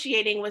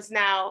negotiating was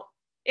now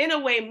in a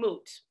way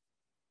moot,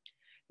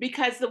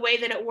 because the way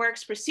that it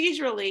works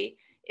procedurally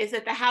is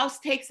that the House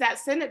takes that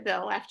Senate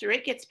bill after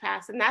it gets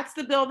passed, and that's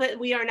the bill that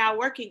we are now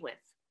working with.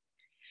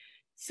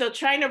 So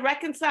trying to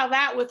reconcile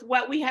that with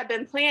what we had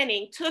been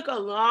planning took a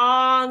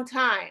long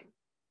time.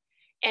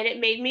 And it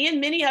made me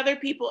and many other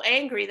people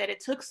angry that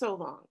it took so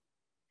long.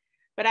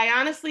 But I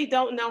honestly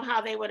don't know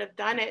how they would have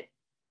done it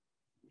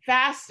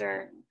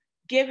faster,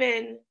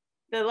 given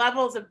the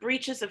levels of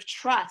breaches of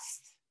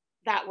trust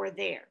that were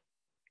there.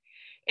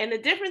 And the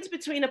difference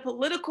between a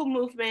political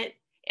movement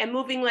and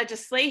moving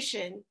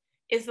legislation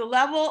is the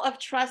level of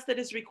trust that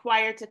is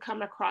required to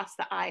come across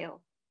the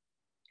aisle.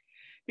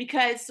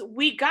 Because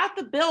we got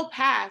the bill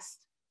passed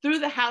through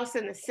the House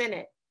and the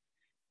Senate,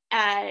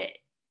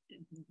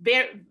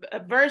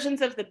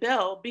 versions of the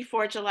bill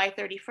before July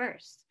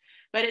 31st.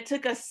 But it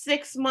took us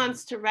 6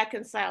 months to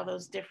reconcile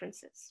those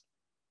differences,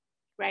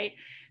 right?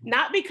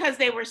 Not because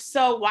they were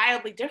so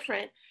wildly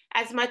different,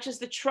 as much as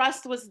the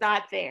trust was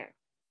not there.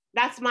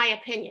 That's my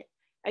opinion.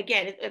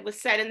 Again, it was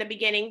said in the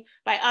beginning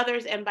by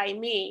others and by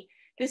me.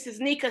 This is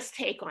Nika's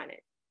take on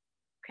it,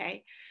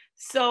 okay?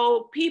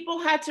 So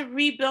people had to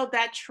rebuild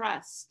that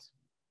trust.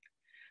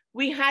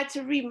 We had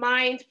to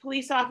remind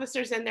police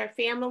officers and their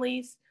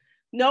families,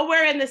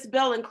 nowhere in this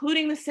bill,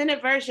 including the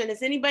Senate version,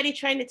 is anybody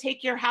trying to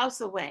take your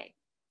house away.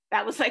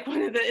 That was like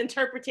one of the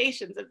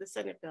interpretations of the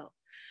Senate bill.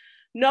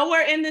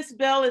 Nowhere in this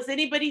bill is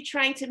anybody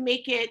trying to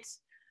make it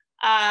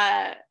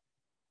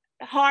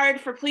hard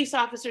for police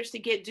officers to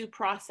get due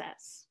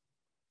process.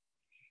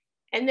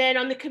 And then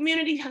on the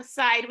community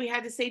side, we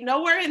had to say,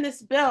 nowhere in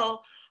this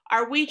bill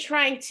are we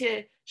trying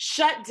to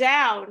shut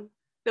down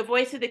the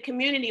voice of the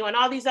community on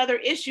all these other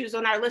issues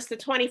on our list of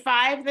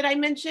 25 that I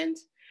mentioned.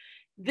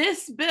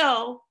 This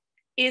bill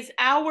is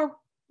our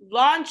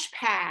launch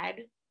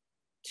pad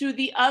to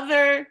the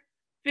other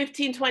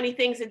 15, 20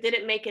 things that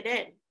didn't make it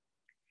in.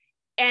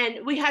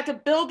 And we had to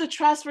build the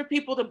trust for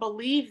people to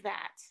believe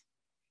that.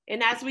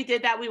 And as we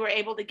did that, we were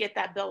able to get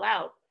that bill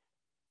out.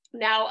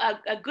 Now,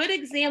 a good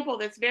example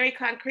that's very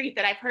concrete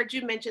that I've heard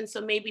you mention,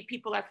 so maybe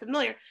people are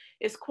familiar,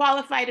 is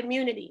qualified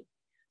immunity.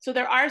 So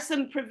there are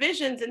some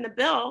provisions in the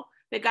bill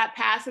that got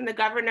passed, and the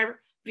governor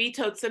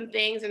vetoed some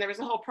things, and there was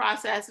a whole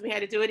process, and we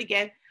had to do it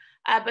again.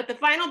 But the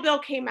final bill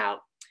came out,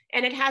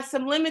 and it has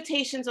some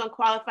limitations on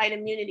qualified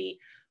immunity,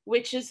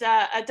 which is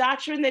a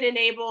doctrine that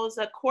enables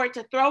a court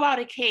to throw out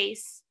a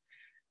case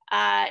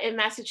in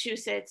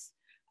Massachusetts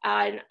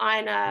on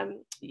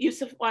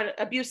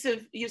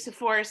abusive use of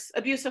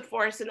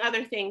force and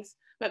other things,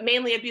 but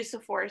mainly abuse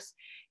of force,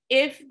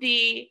 if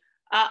the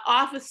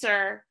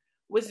officer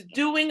was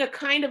doing a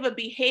kind of a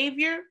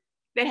behavior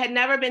that had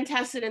never been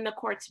tested in the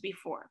courts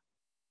before.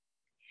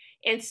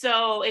 And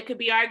so it could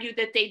be argued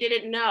that they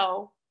didn't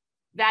know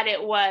that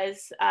it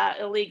was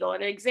illegal.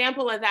 And an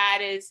example of that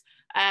is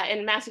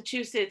in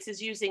Massachusetts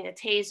is using a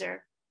taser.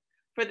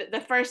 For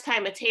the first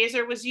time a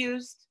taser was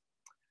used,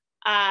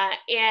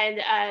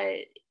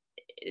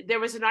 there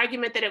was an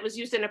argument that it was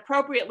used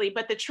inappropriately,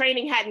 but the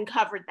training hadn't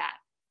covered that.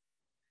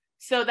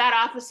 So that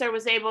officer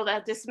was able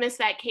to dismiss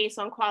that case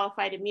on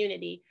qualified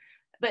immunity,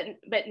 but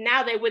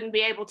now they wouldn't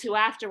be able to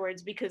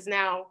afterwards, because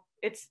now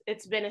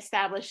it's been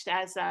established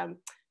as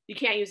you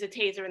can't use a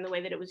taser in the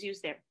way that it was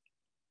used there.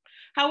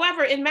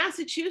 However, in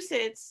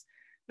Massachusetts,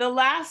 the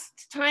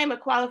last time a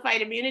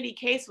qualified immunity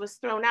case was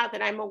thrown out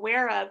that I'm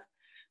aware of,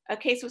 a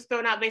case was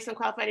thrown out based on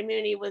qualified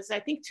immunity was, I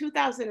think,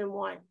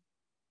 2001.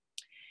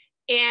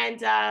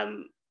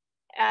 And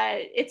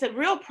it's a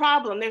real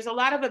problem. There's a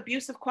lot of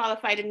abuse of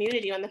qualified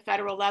immunity on the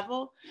federal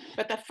level,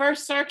 but the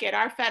First Circuit,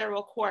 our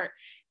federal court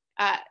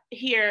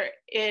here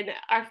in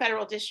our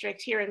federal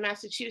district here in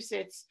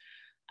Massachusetts,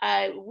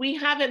 we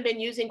haven't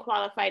been using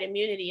qualified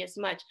immunity as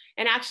much.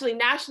 And actually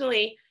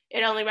nationally,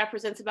 it only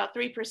represents about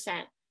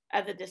 3%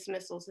 of the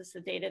dismissals is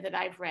the data that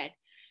I've read.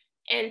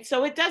 And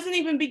so it doesn't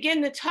even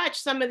begin to touch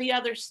some of the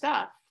other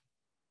stuff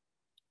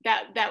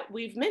that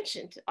we've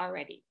mentioned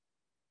already.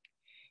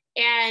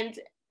 And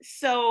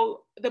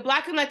so the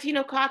Black and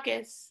Latino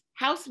Caucus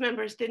House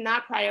members did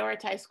not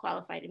prioritize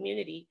qualified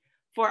immunity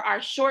for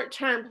our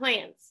short-term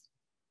plans,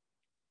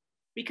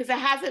 because it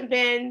hasn't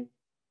been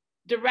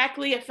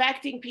directly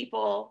affecting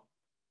people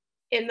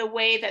in the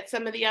way that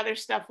some of the other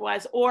stuff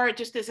was, or it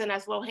just isn't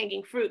as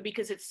low-hanging fruit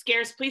because it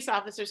scares police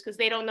officers because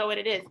they don't know what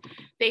it is.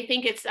 They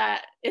think it's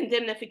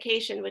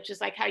indemnification, which is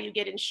like how you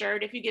get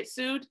insured if you get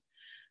sued.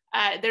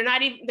 They're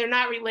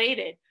not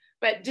related,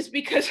 but just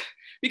because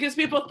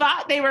people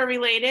thought they were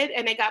related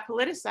and they got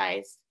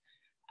politicized,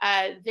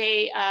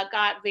 they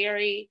got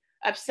very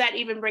upset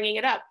even bringing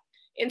it up.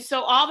 And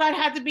so all that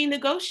had to be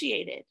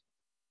negotiated.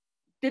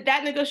 Did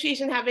that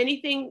negotiation have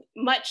anything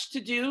much to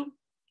do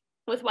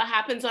with what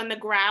happens on the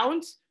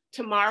ground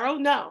tomorrow?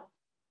 No.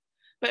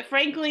 But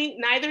frankly,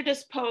 neither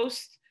does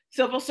post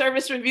civil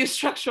service review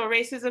structural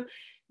racism.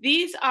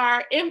 These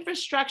are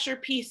infrastructure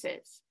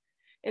pieces.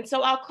 And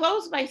so I'll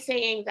close by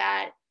saying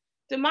that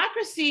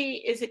democracy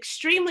is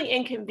extremely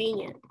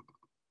inconvenient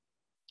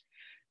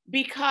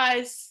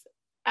because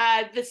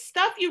the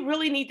stuff you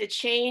really need to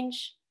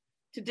change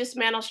to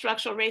dismantle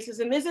structural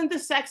racism isn't the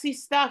sexy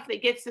stuff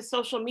that gets the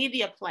social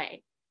media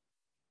play.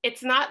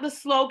 It's not the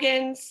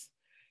slogans.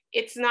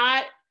 It's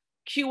not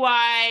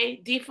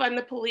QI, defund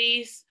the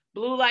police,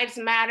 Blue Lives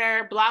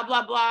Matter, blah,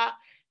 blah, blah.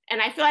 And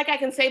I feel like I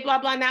can say blah,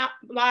 blah, now,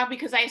 blah,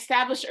 because I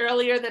established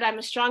earlier that I'm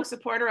a strong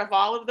supporter of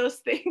all of those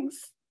things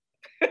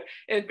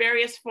in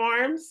various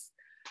forms.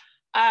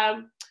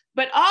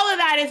 But all of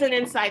that isn't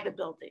inside the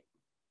building.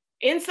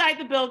 Inside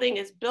the building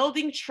is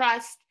building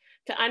trust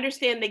to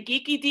understand the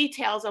geeky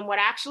details on what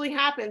actually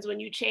happens when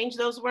you change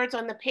those words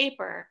on the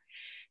paper.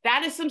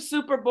 That is some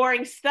super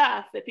boring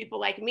stuff that people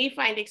like me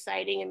find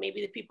exciting, and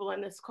maybe the people on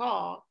this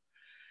call.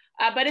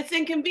 But it's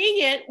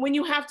inconvenient when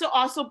you have to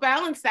also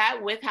balance that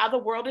with how the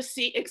world is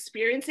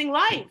experiencing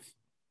life.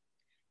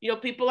 You know,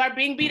 people are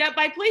being beat up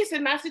by police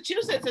in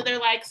Massachusetts, and they're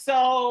like,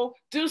 so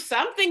do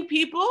something,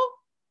 people,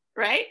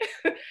 right?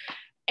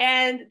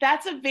 And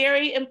that's a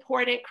very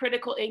important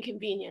critical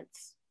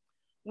inconvenience.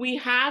 We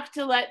have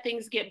to let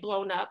things get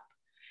blown up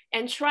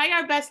and try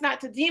our best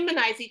not to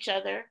demonize each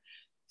other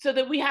so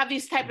that we have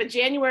these type of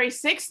January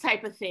 6th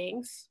type of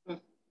things,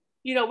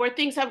 you know, where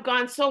things have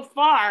gone so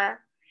far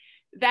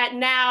that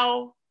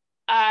now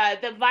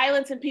the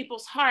violence in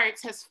people's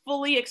hearts has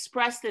fully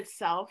expressed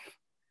itself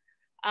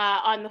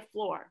on the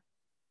floor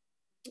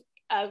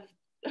of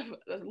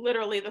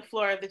literally the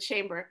floor of the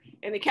chamber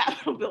in the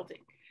Capitol building.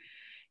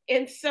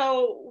 And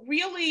so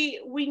really,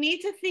 we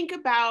need to think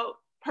about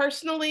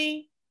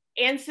personally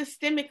and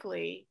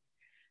systemically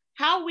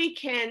how we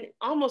can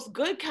almost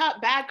good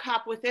cop, bad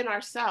cop within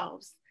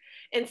ourselves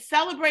and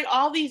celebrate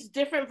all these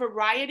different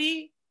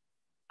variety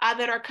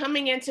that are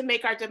coming in to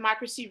make our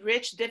democracy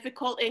rich,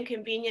 difficult,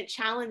 inconvenient,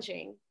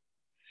 challenging,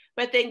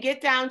 but then get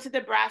down to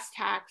the brass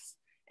tacks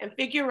and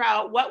figure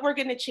out what we're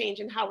going to change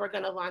and how we're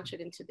going to launch it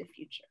into the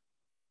future.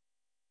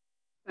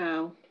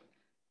 Wow.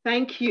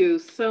 Thank you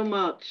so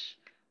much,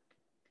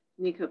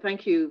 Nika.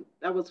 Thank you.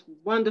 That was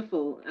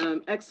wonderful.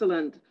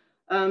 Excellent.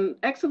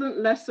 Excellent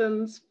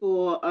lessons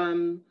for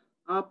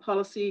our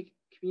policy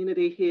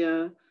community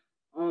here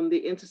on the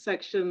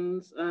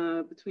intersections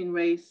between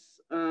race,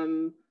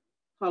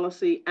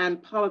 policy,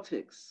 and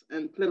politics,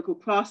 and political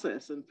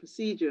process and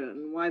procedure,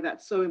 and why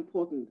that's so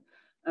important.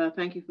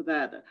 Thank you for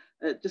that.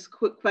 Just a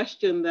quick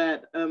question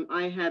that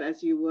I had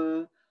as you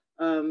were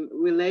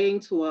relaying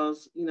to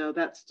us, you know,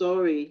 that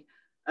story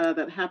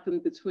that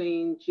happened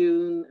between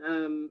June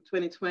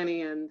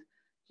 2020 and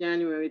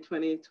January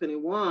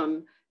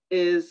 2021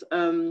 is,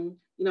 you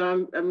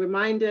know, I'm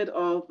reminded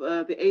of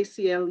the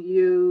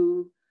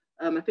ACLU,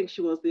 I think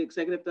she was the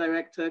executive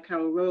director,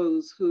 Carol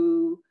Rose,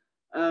 who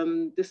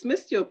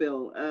dismissed your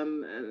bill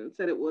and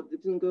said it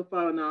didn't go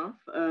far enough,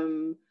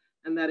 and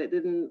that it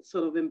didn't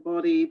sort of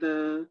embody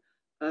the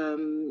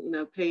you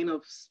know, pain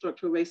of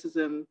structural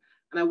racism.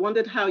 And I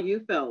wondered how you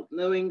felt,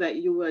 knowing that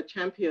you were a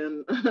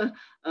champion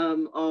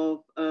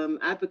of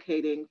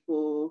advocating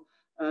for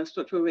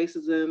structural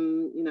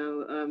racism. You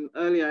know,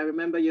 earlier I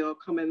remember your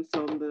comments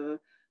on the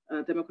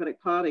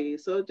Democratic Party.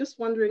 So just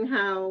wondering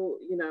how,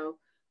 you know,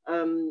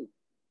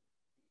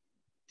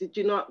 did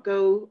you not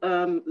go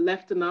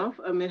left enough?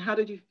 I mean, how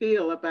did you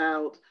feel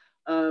about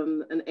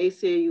an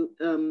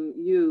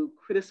ACLU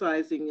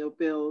criticizing your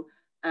bill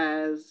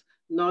as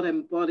not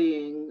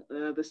embodying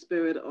the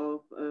spirit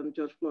of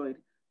George Floyd,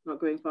 not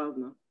going far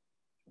enough?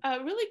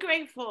 Really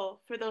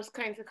grateful for those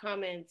kinds of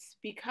comments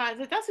because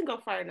it doesn't go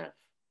far enough.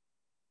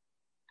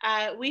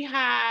 We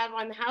have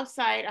on the House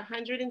side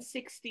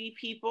 160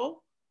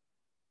 people.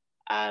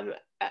 A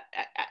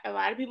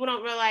lot of people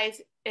don't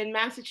realize in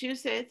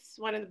Massachusetts,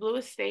 one of the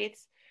bluest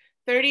states,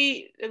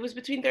 it was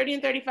between 30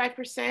 and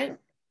 35%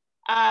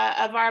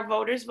 of our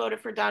voters voted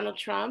for Donald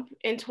Trump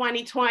in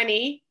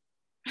 2020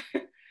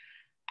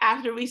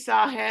 after we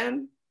saw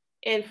him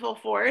in full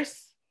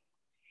force.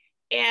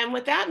 And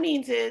what that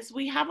means is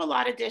we have a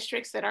lot of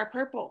districts that are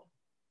purple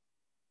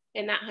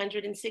in that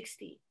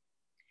 160.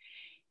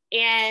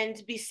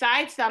 And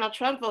besides Donald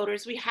Trump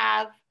voters, we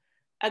have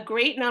a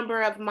great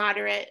number of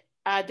moderate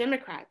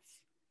Democrats.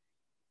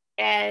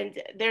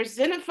 And there's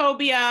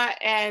xenophobia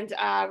and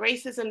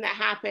racism that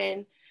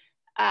happen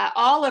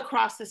all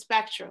across the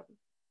spectrum,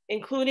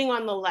 including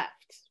on the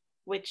left,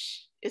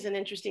 which is an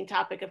interesting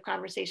topic of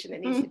conversation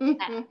that needs to be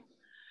had.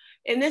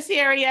 In this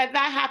area,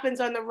 that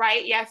happens on the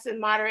right, yes, and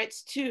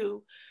moderates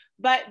too.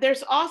 But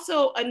there's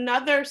also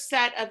another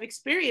set of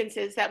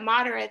experiences that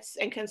moderates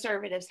and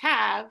conservatives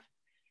have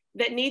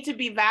that need to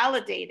be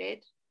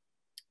validated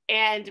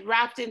and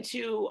wrapped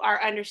into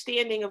our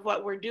understanding of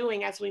what we're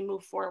doing as we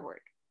move forward.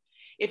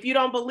 If you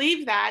don't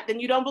believe that, then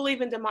you don't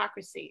believe in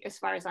democracy, as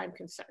far as I'm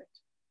concerned.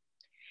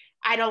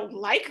 I don't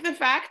like the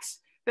fact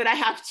that I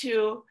have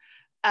to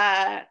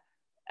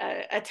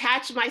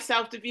attach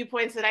myself to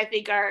viewpoints that I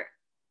think are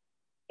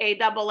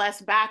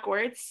ASS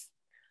backwards.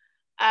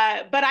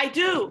 But I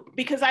do,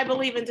 because I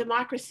believe in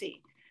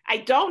democracy. I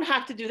don't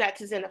have to do that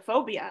to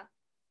xenophobia.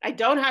 I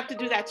don't have to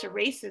do that to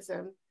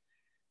racism,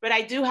 but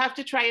I do have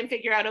to try and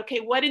figure out, okay,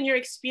 what in your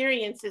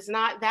experience is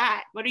not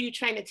that? What are you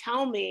trying to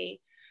tell me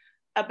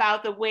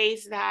about the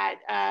ways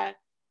that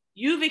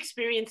you've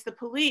experienced the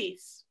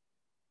police?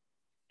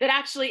 That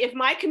actually, if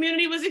my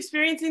community was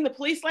experiencing the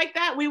police like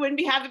that, we wouldn't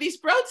be having these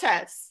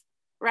protests,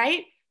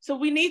 right? So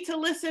we need to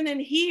listen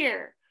and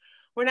hear.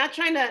 We're not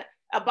trying to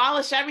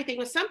abolish everything.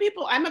 With some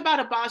people, I'm about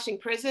abolishing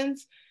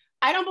prisons.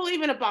 I don't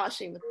believe in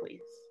abolishing the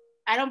police.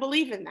 I don't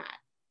believe in that.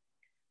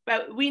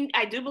 But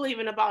I do believe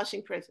in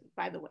abolishing prison,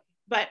 by the way.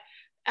 But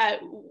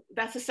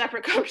that's a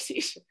separate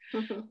conversation.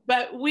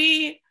 But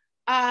we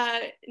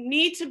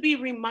need to be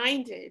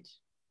reminded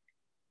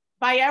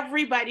by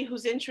everybody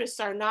whose interests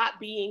are not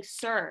being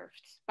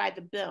served by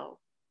the bill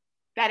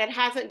that it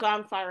hasn't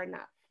gone far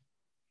enough.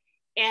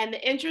 And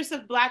the interests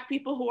of Black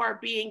people who are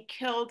being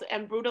killed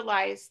and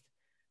brutalized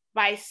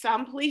by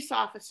some police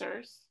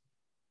officers,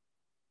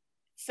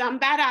 some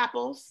bad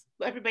apples.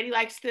 Everybody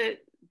likes to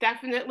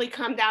definitely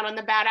come down on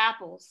the bad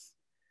apples,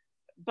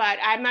 but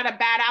I'm not a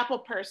bad apple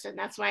person.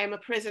 That's why I'm a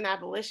prison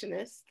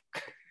abolitionist.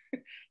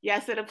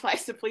 Yes, it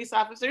applies to police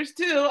officers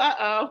too.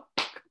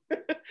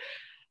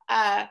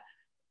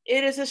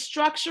 It is a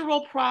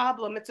structural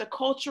problem. It's a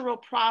cultural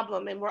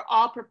problem, and we're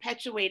all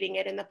perpetuating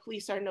it, and the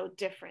police are no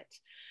different.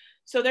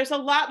 So there's a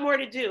lot more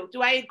to do.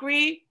 Do I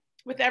agree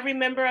with every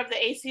member of the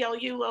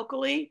ACLU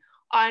locally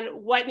on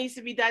what needs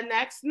to be done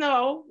next?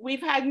 No,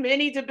 we've had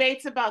many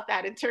debates about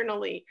that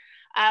internally,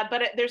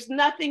 but there's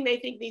nothing they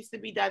think needs to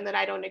be done that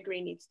I don't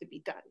agree needs to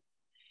be done.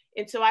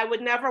 And so I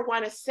would never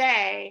want to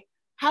say,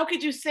 how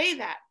could you say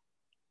that?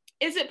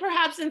 Is it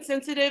perhaps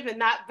insensitive and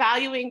not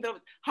valuing the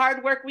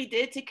hard work we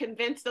did to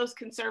convince those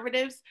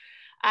conservatives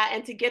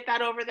and to get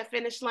that over the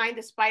finish line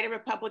despite a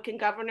Republican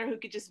governor who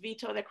could just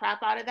veto the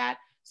crap out of that?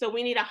 So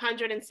we need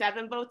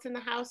 107 votes in the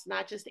House,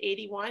 not just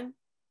 81.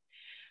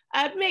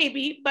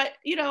 Maybe, but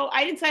you know,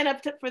 I didn't sign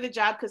up for the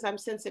job because I'm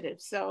sensitive.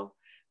 So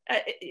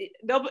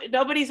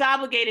nobody's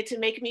obligated to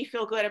make me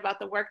feel good about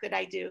the work that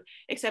I do,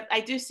 except I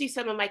do see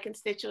some of my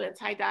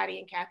constituents. Hi, Dottie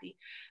and Kathy.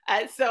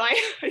 So I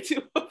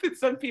do hope that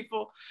some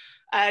people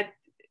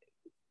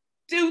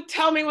do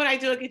tell me when I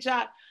do a good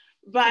job,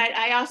 but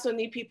I also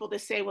need people to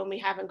say when we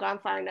haven't gone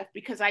far enough,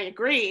 because I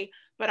agree,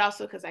 but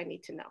also because I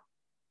need to know.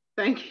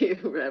 Thank you,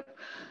 Rep.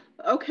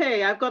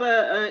 Okay, I've got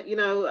a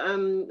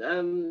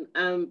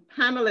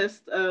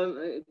panelist,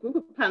 a group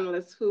of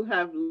panelists who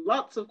have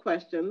lots of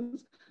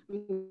questions.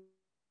 I'm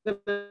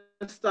going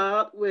to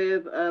start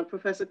with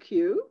Professor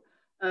Q,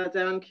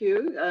 Darren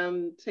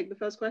Q. Take the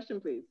first question,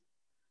 please.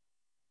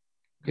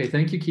 Okay,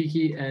 thank you,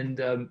 Kiki, and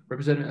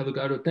Representative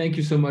Elugado. Thank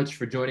you so much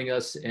for joining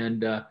us.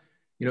 And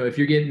you know, if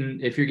you're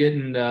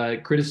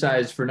getting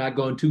criticized for not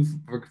going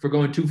for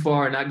going too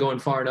far and not going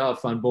far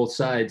enough on both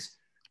sides,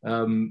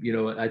 you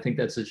know, I think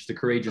that's just a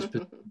courageous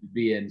position to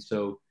be in.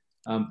 So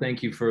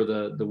thank you for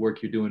the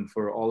work you're doing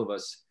for all of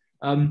us.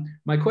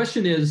 My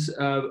question is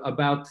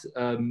about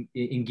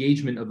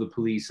engagement of the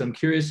police. I'm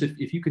curious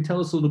if you could tell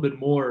us a little bit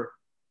more.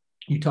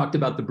 You talked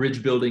about the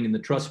bridge building and the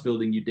trust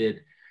building you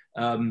did.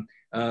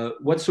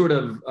 What sort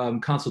of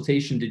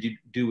consultation did you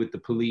do with the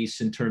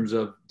police in terms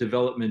of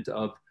development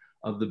of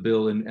the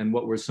bill, and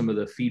what were some of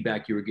the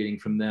feedback you were getting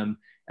from them?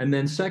 And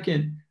then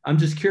second, I'm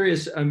just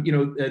curious, you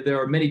know,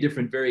 there are many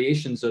different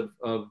variations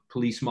of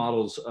police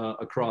models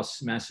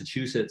across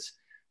Massachusetts.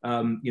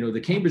 You know,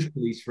 the Cambridge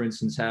police, for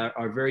instance,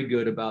 are very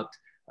good about,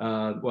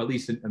 well, at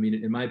least, I mean,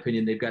 in my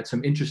opinion, they've got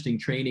some interesting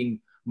training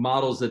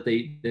models that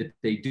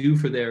they do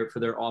for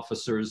their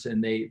officers,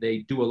 and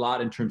they do a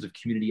lot in terms of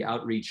community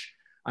outreach.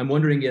 I'm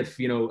wondering if,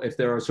 you know, if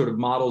there are sort of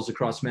models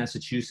across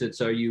Massachusetts.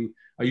 Are you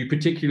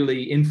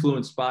particularly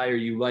influenced by, or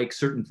you like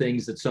certain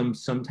things that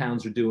some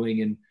towns are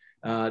doing, and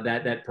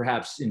that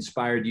perhaps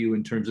inspired you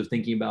in terms of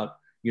thinking about,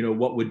 you know,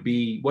 what would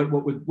be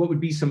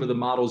some of the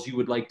models you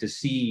would like to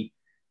see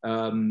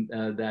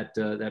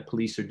that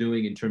police are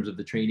doing in terms of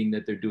the training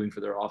that they're doing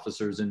for their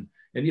officers, and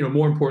you know,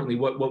 more importantly,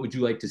 what would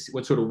you like to see?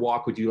 What sort of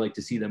walk would you like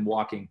to see them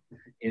walking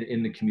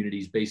in the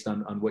communities based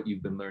on what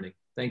you've been learning?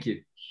 Thank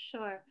you.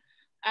 Sure.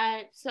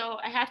 So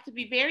I have to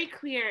be very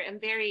clear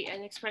and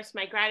express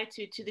my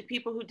gratitude to the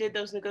people who did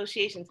those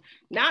negotiations.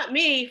 Not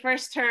me,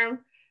 first term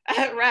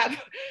rep.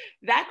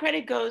 That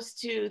credit goes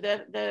to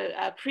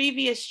the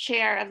previous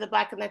chair of the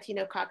Black and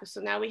Latino caucus. So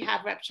now we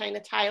have Rep.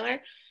 China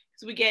Tyler.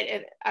 So we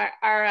get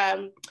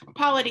our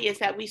polity is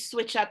that we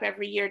switch up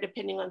every year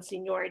depending on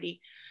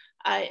seniority.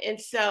 And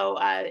so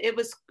it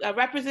was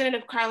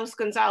Representative Carlos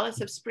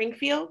Gonzalez of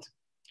Springfield,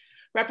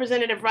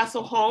 Representative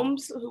Russell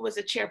Holmes, who was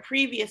a chair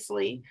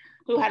previously,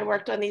 who had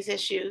worked on these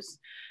issues,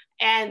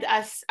 and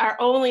our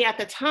only at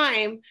the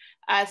time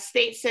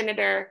State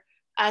Senator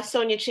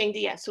Sonia Cheng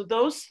Diaz. So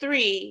those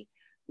three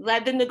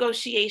led the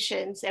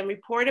negotiations and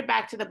reported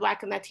back to the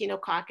Black and Latino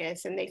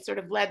caucus, and they sort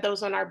of led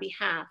those on our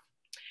behalf.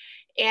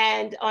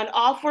 And on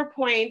all 4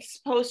 points,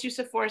 post-use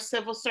of force,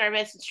 civil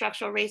service, and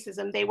structural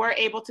racism, they were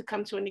able to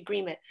come to an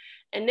agreement.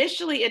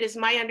 Initially, it is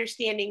my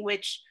understanding,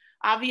 which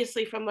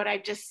obviously from what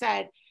I've just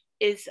said,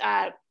 is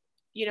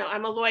you know,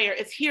 I'm a lawyer,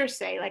 it's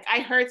hearsay. Like I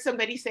heard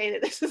somebody say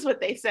that this is what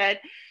they said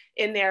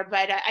in there,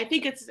 but I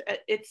think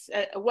it's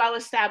well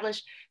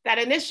established that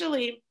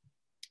initially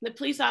the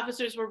police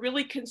officers were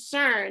really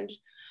concerned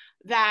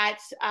that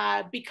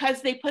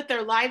because they put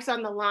their lives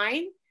on the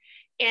line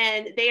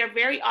and they are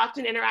very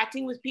often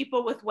interacting with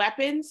people with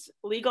weapons,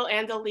 legal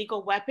and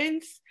illegal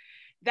weapons,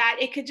 that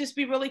it could just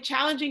be really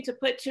challenging to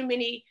put too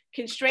many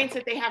constraints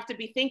that they have to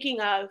be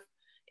thinking of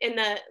in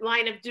the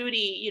line of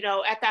duty, you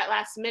know, at that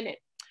last minute.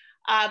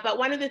 But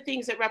one of the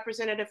things that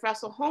Representative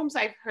Russell Holmes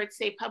I've heard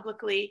say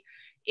publicly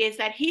is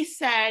that he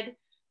said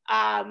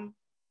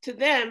to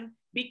them,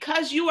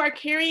 because you are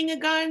carrying a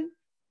gun,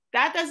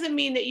 that doesn't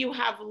mean that you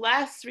have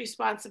less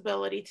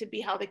responsibility to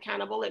be held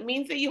accountable. It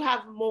means that you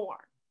have more.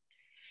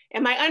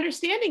 And my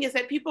understanding is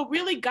that people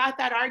really got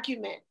that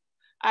argument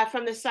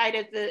from the side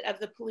of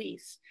the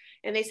police.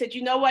 And they said,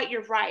 you know what,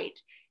 you're right.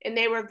 And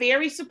they were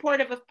very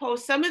supportive of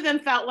Post. Some of them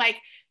felt like,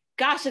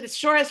 gosh, it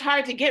sure is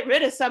hard to get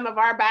rid of some of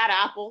our bad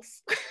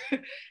apples.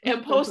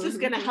 And Post is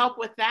gonna help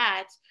with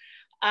that.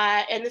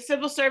 And the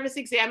civil service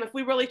exam, if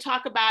we really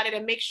talk about it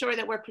and make sure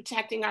that we're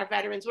protecting our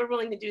veterans, we're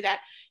willing to do that.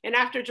 And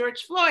after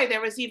George Floyd,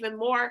 there was even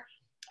more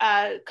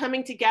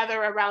coming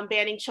together around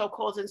banning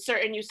chokeholds and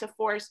certain use of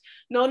force.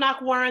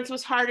 No-knock warrants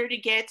was harder to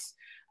get,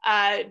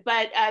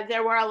 but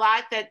there were a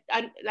lot that,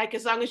 like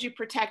as long as you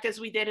protect, as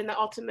we did in the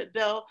ultimate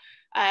bill,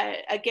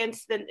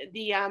 against the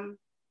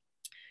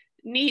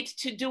need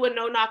to do a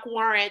no-knock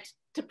warrant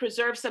to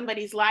preserve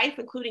somebody's life,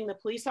 including the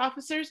police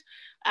officers,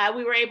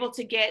 we were able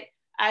to get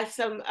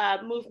some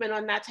movement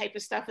on that type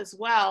of stuff as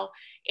well.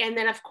 And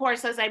then of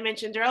course, as I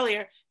mentioned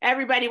earlier,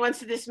 everybody wants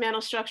to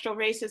dismantle structural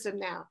racism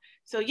now.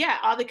 So yeah,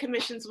 all the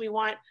commissions we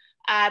want,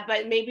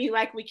 but maybe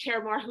like we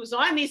care more who's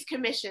on these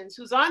commissions,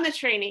 who's on the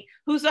training,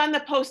 who's on the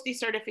post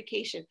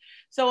decertification.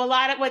 So a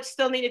lot of what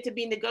still needed to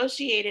be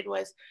negotiated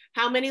was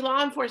how many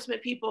law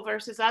enforcement people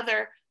versus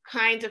other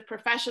kinds of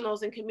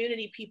professionals and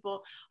community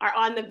people are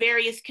on the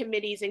various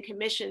committees and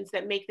commissions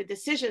that make the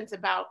decisions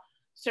about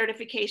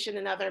certification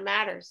and other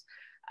matters.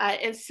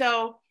 And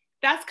so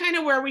that's kind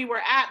of where we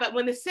were at. But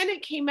when the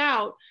Senate came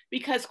out,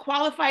 because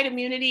qualified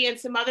immunity and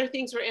some other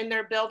things were in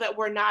their bill that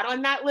were not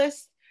on that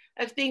list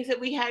of things that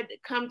we had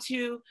come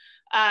to,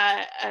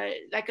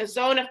 like a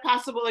zone of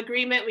possible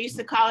agreement, we used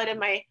to call it in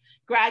my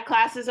grad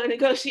classes on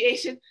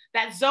negotiation,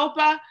 that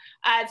ZOPA,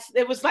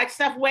 it was like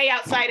stuff way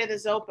outside of the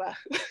ZOPA.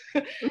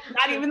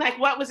 Not even like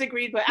what was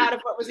agreed, but out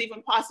of what was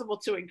even possible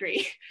to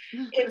agree.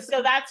 And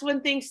so that's when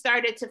things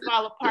started to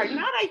fall apart.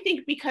 Not, I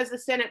think, because the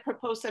Senate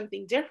proposed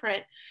something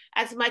different,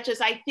 as much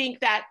as I think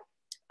that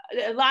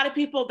a lot of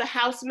people, the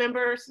House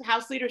members,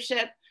 House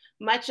leadership,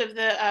 much of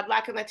the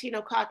Black and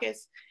Latino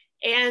caucus,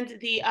 and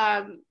the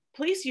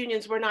police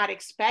unions were not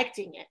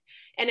expecting it.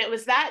 And it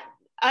was that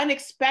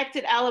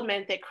unexpected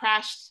element that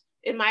crashed,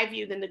 in my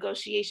view, the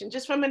negotiation,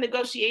 just from a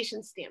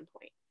negotiation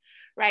standpoint,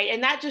 right?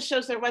 And that just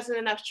shows there wasn't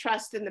enough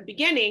trust in the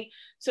beginning.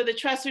 So the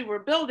trust we were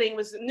building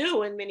was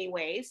new in many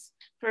ways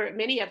for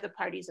many of the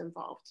parties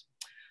involved.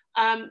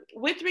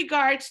 With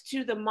regards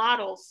to the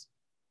models,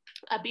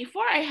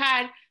 before I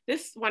had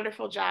this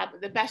wonderful job,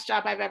 the best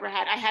job I've ever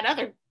had, I had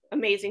other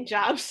amazing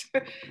jobs.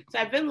 So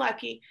I've been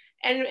lucky.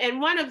 And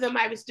one of them,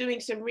 I was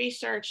doing some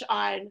research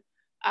on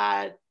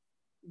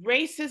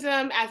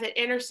racism as it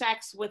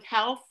intersects with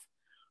health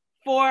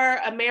for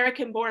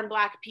American-born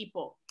Black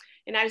people.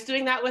 And I was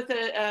doing that with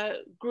a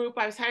group,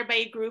 I was hired by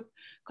a group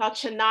called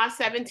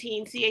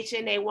CHNA17,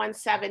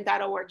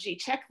 CHNA17.org.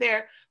 Check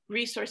their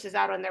resources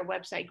out on their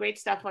website, great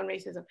stuff on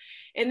racism.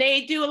 And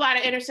they do a lot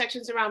of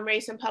intersections around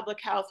race and public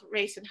health,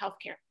 race and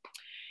healthcare.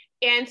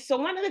 And so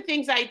one of the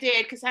things I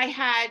did, because I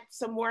had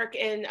some work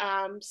in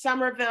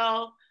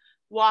Somerville,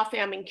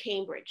 Waltham, and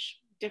Cambridge,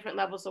 different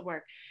levels of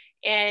work.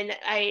 And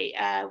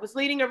I was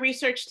leading a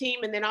research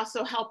team and then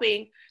also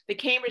helping the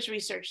Cambridge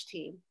research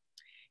team.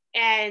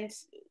 And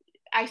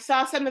I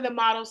saw some of the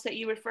models that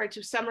you referred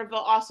to. Somerville,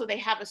 also they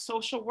have a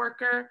social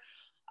worker,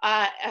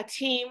 a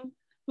team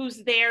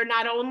who's there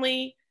not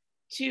only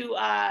to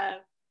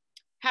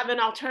have an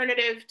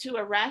alternative to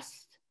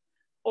arrest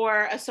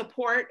or a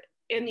support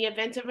in the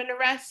event of an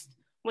arrest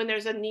when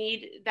there's a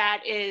need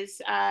that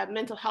is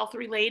mental health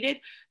related,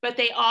 but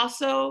they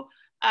also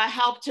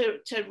help to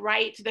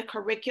write the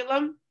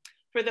curriculum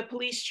for the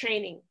police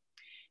training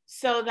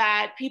so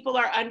that people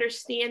are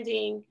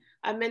understanding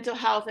mental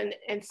health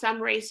and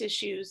some race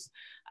issues.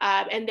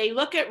 And they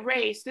look at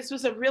race. This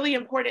was a really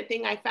important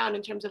thing I found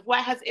in terms of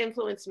what has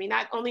influenced me,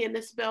 not only in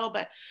this bill,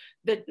 but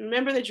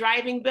remember the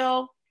driving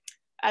bill,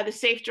 the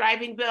safe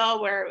driving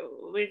bill, where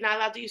we're not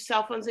allowed to use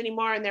cell phones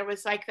anymore. And there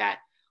was like that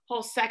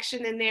whole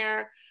section in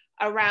there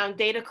around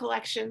data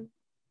collection.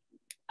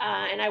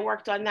 And I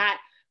worked on that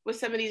with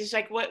some of these,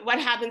 like what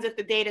happens if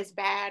the data is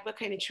bad? What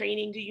kind of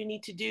training do you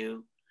need to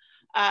do?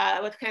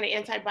 What kind of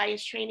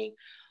anti-bias training?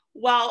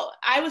 Well,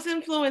 I was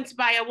influenced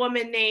by a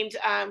woman named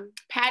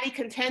Patty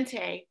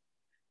Contente,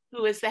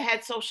 who is the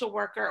head social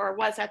worker, or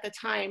was at the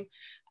time.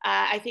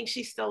 I think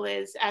she still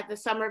is, at the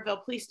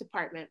Somerville Police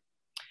Department,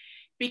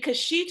 because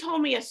she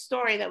told me a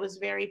story that was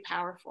very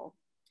powerful.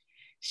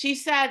 She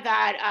said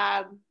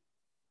that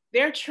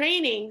their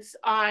trainings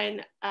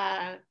on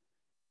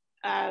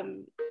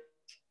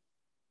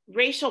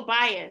racial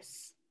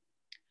bias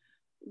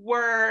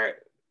were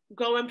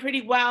going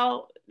pretty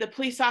well. The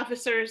police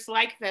officers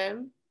like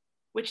them,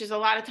 which is a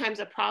lot of times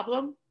a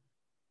problem.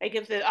 Like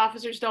if the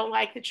officers don't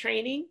like the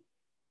training,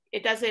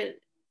 it doesn't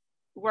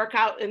work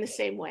out in the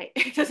same way.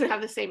 It doesn't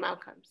have the same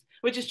outcomes,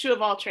 which is true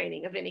of all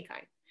training of any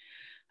kind.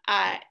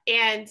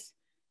 And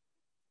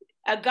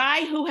a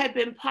guy who had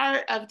been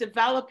part of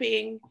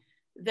developing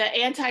the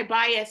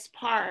anti-bias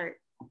part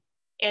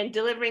and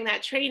delivering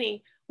that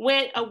training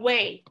went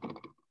away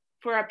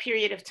for a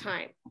period of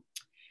time.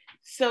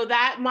 So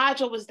that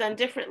module was done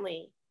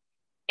differently,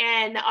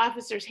 and the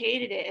officers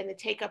hated it, and the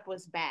take-up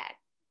was bad.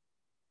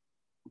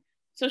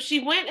 So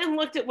she went and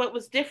looked at what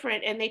was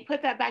different, and they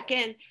put that back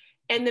in.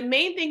 And the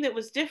main thing that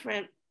was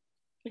different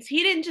is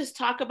he didn't just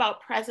talk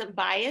about present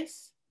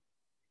bias,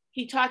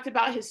 he talked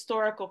about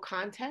historical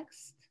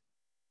context.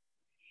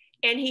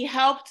 And he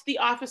helped the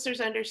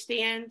officers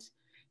understand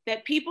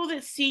that people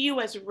that see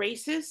you as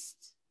racist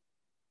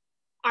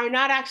are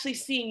not actually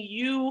seeing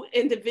you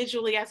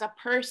individually as a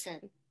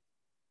person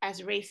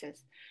as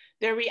racist.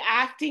 They're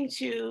reacting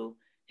to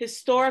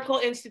historical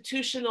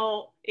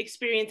institutional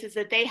experiences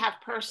that they have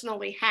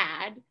personally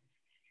had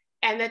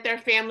and that their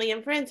family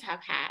and friends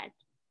have had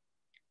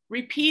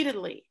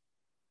repeatedly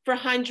for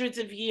hundreds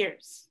of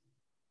years.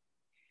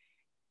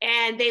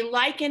 And they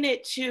liken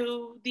it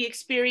to the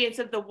experience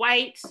of the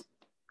white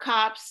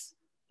cops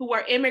who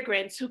are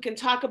immigrants who can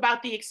talk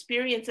about the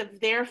experience of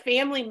their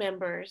family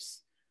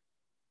members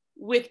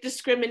with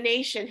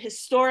discrimination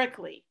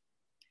historically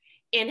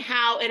in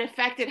how it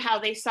affected how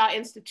they saw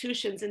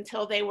institutions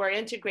until they were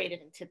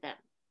integrated into them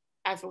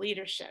as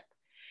leadership.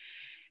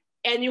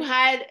 And you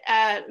had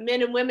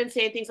men and women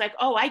saying things like,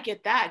 oh, I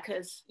get that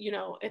because, you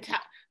know,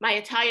 my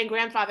Italian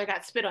grandfather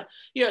got spit on.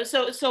 You know,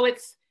 so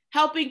it's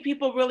helping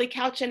people really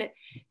couch in it.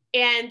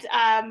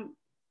 And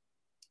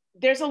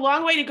there's a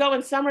long way to go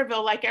in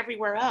Somerville like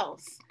everywhere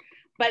else.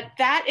 But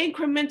that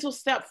incremental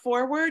step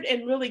forward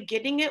and really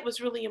getting it was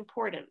really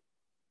important.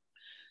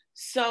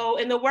 So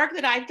in the work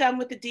that I've done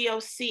with the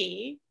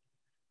DOC,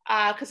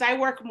 because I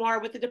work more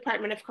with the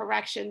Department of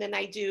Correction than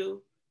I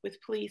do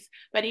with police,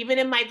 but even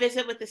in my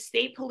visit with the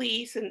state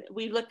police, and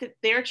we looked at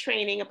their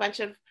training, a bunch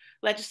of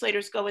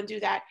legislators go and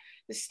do that.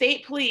 The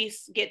state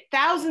police get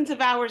thousands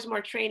of hours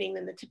more training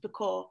than the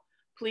typical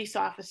police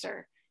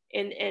officer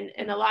in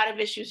a lot of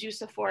issues,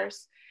 use of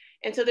force.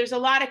 And so there's a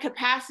lot of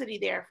capacity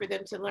there for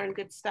them to learn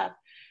good stuff.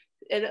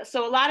 And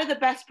so a lot of the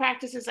best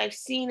practices I've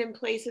seen in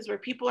places where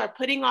people are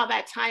putting all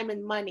that time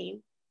and money,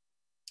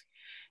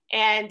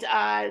 and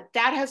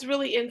that has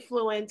really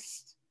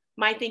influenced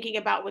my thinking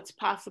about what's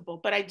possible.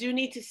 But I do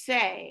need to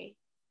say,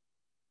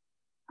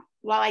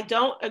 while I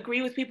don't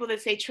agree with people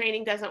that say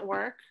training doesn't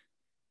work,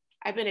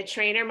 I've been a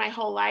trainer my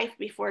whole life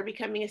before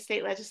becoming a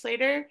state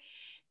legislator.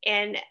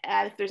 And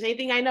if there's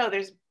anything I know,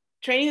 there's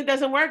training that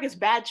doesn't work is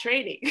bad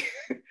training.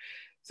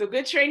 So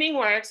good training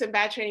works and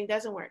bad training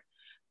doesn't work.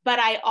 But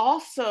I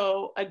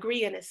also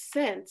agree in a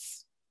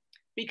sense,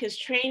 because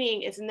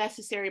training is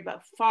necessary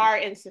but far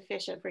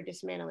insufficient for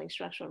dismantling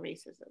structural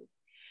racism.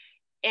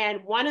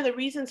 And one of the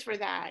reasons for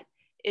that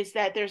is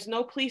that there's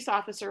no police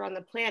officer on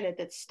the planet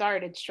that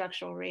started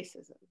structural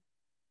racism.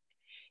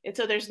 And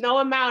so there's no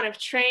amount of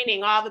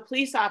training all the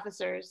police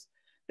officers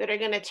that are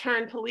going to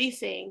turn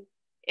policing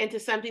into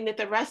something that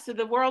the rest of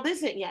the world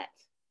isn't yet.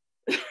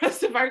 The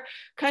rest of our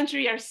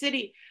country, our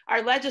city,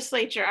 our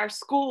legislature, our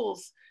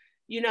schools,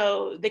 you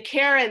know, the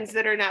Karens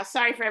that are now,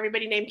 sorry for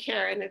everybody named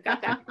Karen that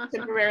got that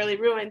temporarily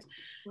ruined,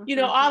 you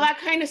know, all that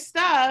kind of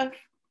stuff.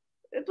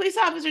 The police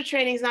officer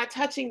training is not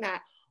touching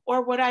that.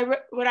 Or what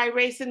I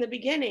raised in the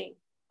beginning,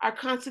 our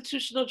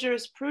constitutional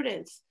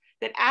jurisprudence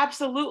that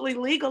absolutely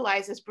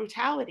legalizes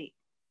brutality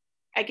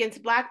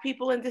against Black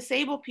people and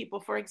disabled people,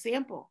 for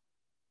example,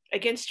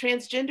 against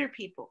transgender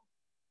people.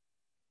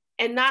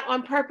 And not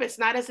on purpose,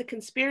 not as a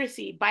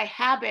conspiracy, by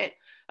habit,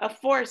 a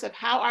force of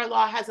how our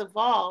law has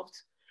evolved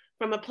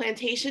from a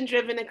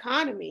plantation-driven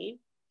economy,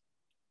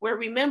 where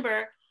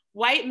remember,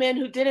 white men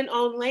who didn't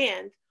own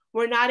land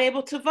were not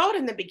able to vote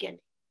in the beginning.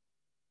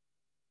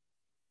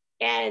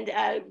 And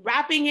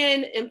wrapping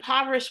in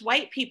impoverished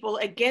white people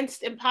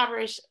against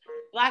impoverished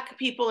Black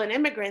people and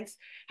immigrants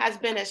has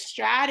been a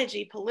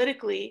strategy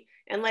politically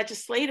and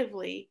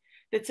legislatively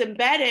that's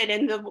embedded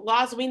in the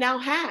laws we now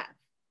have,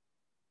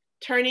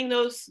 turning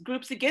those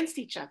groups against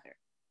each other.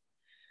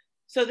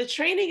 So the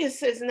training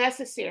is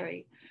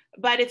necessary,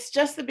 but it's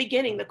just the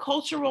beginning. The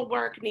cultural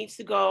work needs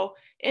to go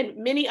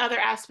in many other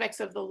aspects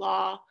of the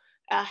law,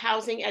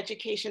 housing,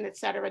 education, et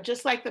cetera,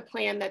 just like the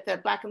plan that the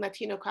Black and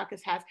Latino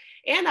Caucus has.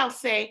 And I'll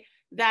say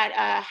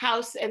that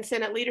House and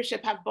Senate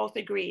leadership have both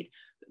agreed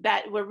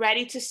that we're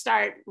ready to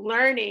start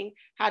learning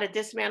how to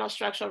dismantle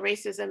structural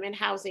racism in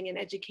housing and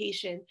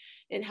education,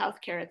 in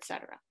healthcare, et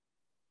cetera.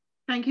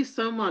 Thank you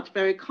so much.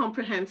 Very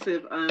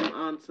comprehensive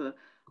answer.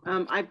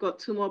 I've got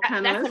two more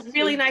panelists. That's a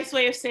really nice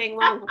way of saying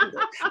long-winded.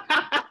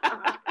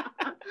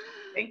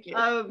 Thank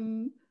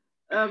you.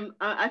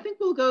 I think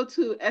we'll go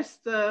to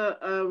Esther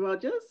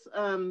Rogers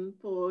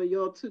for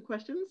your 2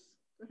 questions.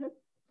 Go ahead.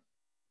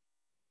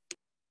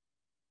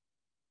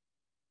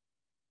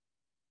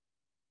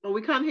 Oh,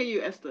 we can't hear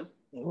you, Esther.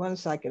 1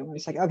 second, 1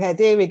 second. Okay,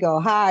 there we go.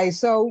 Hi.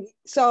 So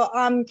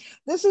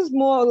this is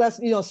more or less,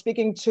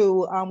 speaking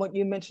to what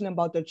you mentioned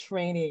about the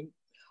training.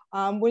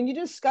 When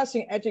you're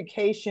discussing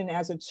education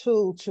as a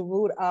tool to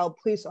root out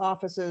police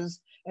officers'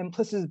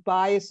 implicit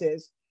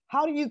biases,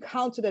 how do you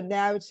counter the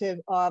narrative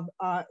of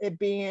it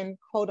being,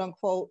 quote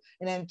unquote,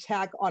 an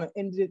attack on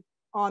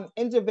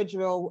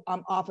individual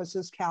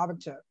officers'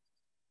 character?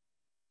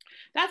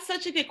 That's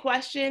such a good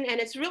question.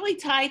 And it's really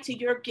tied to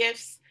your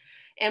gifts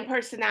and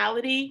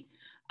personality,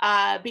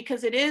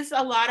 because it is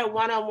a lot of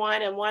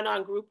one-on-one and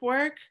one-on-group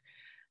work.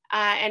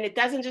 And it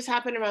doesn't just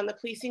happen around the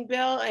policing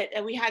bill.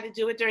 We had to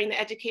do it during the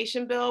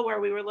education bill,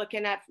 where we were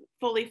looking at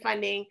fully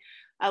funding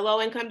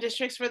low-income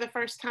districts for the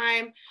first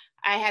time.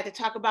 I had to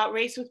talk about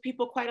race with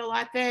people quite a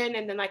lot then.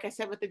 And then, like I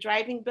said, with the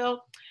driving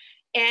bill.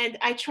 And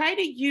I try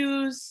to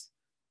use,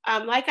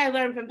 like I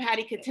learned from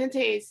Patty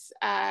Contente's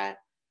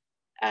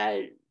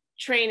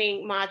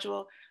training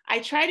module, I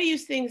try to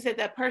use things that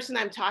the person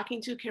I'm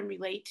talking to can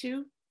relate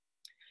to.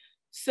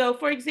 So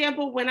for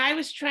example, when I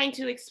was trying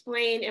to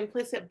explain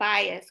implicit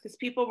bias, because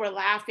people were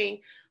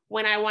laughing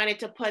when I wanted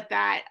to put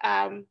that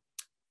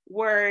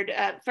word,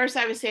 first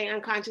I was saying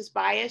unconscious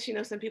bias,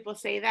 some people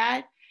say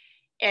that.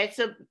 And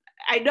so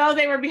I know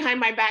they were behind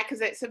my back,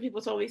 because some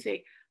people told me,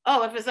 say,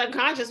 oh, if it's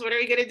unconscious, what are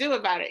we gonna do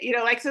about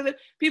it? So that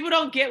people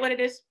don't get what it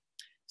is.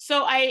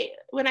 So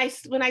when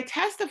I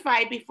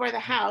testified before the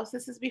House,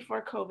 this is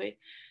before COVID,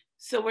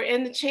 so we're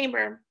in the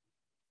chamber,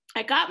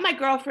 I got my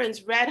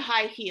girlfriend's red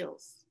high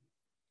heels.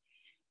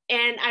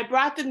 And I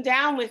brought them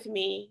down with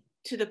me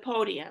to the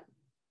podium,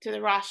 to the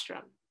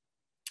rostrum.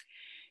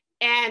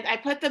 And I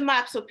put them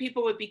up so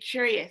people would be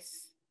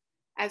curious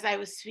as I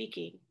was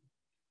speaking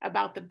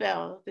about the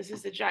bill. This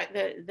is the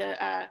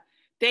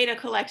data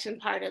collection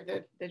part of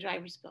the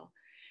driver's bill.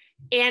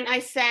 And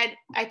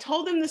I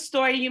told them the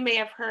story you may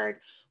have heard,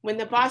 when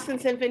the Boston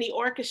Symphony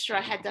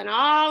Orchestra had done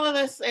all of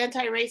this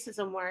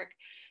anti-racism work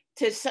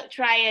to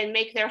try and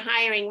make their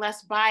hiring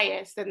less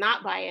biased than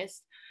not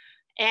biased,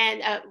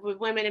 and with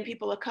women and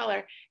people of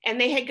color. And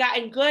they had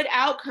gotten good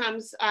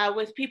outcomes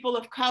with people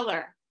of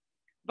color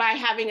by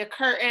having a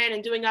curtain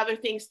and doing other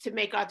things to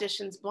make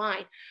auditions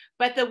blind.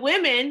 But the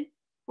women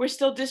were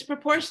still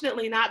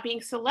disproportionately not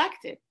being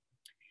selected.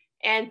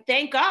 And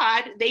thank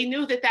God they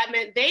knew that that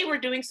meant they were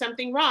doing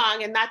something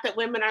wrong, and not that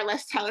women are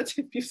less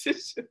talented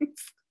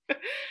musicians.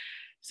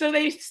 So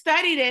they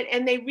studied it,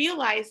 and they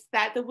realized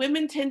that the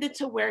women tended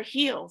to wear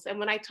heels. And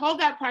when I told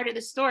that part of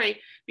the story,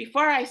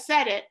 before I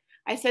said it,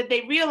 I said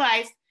they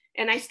realized,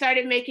 and I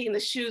started making the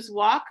shoes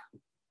walk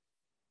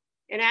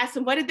and asked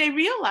them, what did they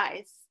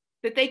realize?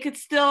 That they could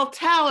still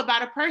tell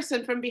about a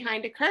person from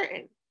behind a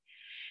curtain.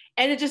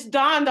 And it just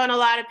dawned on a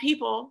lot of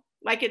people,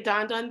 like it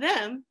dawned on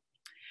them.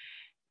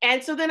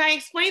 And so then I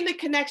explained the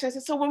connection. I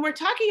said, so when we're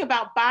talking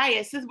about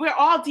bias, we're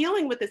all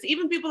dealing with this,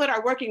 even people that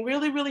are working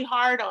really, really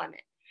hard on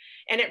it.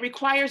 And it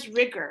requires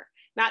rigor,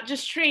 not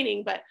just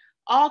training, but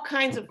all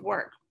kinds of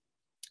work.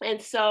 And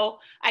so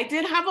I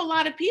did have a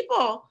lot of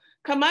people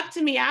come up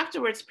to me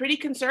afterwards, pretty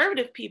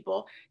conservative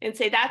people, and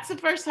say, that's the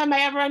first time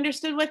I ever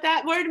understood what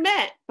that word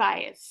meant,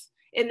 bias,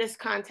 in this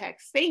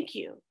context. Thank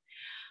you.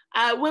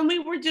 When we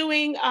were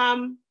doing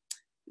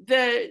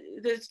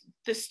the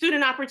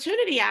Student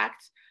Opportunity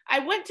Act, I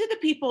went to the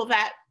people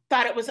that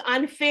thought it was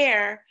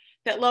unfair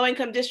that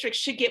low-income districts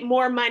should get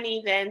more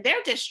money than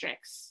their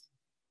districts.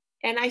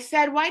 And I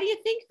said, why do you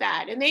think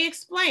that? And they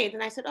explained,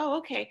 and I said, oh,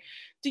 okay.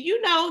 Do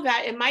you know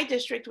that in my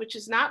district, which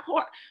is not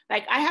poor,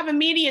 like I have a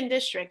median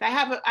district.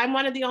 I'm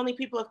one of the only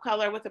people of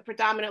color with a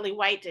predominantly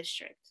white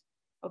district,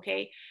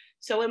 okay?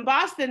 So in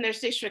Boston,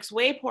 there's districts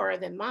way poorer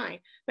than mine.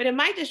 But in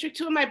my district,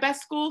 2 of my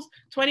best schools,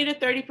 20 to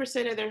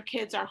 30% of their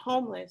kids are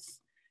homeless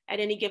at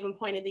any given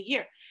point of the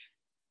year.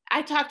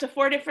 I talked to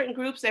 4 different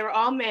groups. They were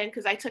all men,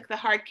 because I took the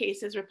hard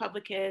cases,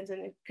 Republicans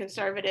and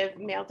conservative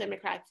male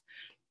Democrats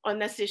on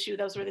this issue.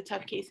 Those were the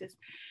tough cases.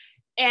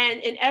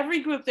 And in every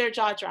group, their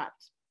jaw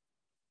dropped.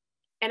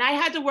 And I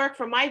had to work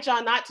for my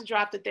jaw not to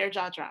drop, that their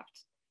jaw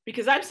dropped,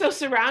 because I'm so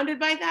surrounded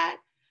by that.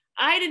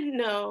 I didn't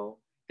know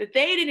that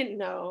they didn't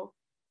know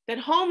that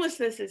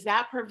homelessness is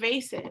that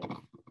pervasive,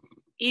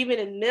 even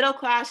in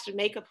middle-class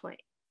Jamaica Plain.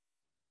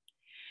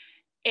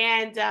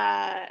 And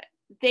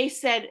they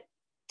said,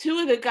 2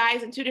 of the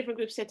guys in 2 different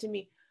groups said to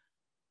me,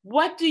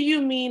 what do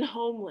you mean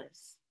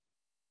homeless?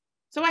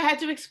 So I had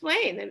to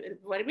explain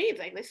what it means.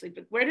 Like, they sleep,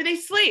 where do they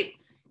sleep?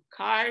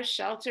 Cars,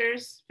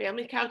 shelters,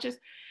 family couches.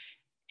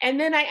 And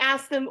then I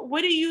asked them,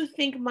 what do you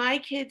think my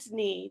kids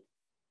need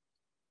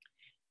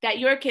that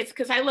your kids,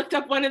 because I looked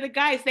up one of the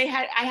guys, I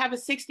have a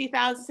 $60,000,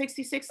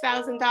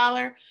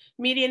 $66,000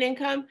 median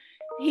income.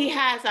 He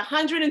has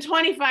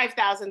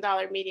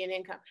 $125,000 median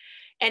income.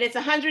 And it's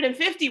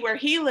 $150 where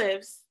he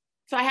lives.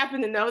 So I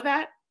happen to know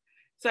that.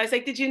 So I was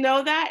like, did you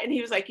know that? And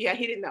he was like, yeah,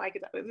 he didn't know.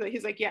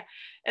 He's like, yeah.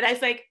 And I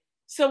was like,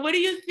 So what do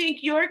you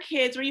think your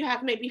kids, where you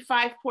have maybe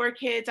 5 poor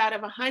kids out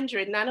of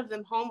 100, none of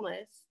them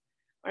homeless,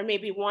 or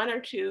maybe 1 or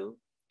 2,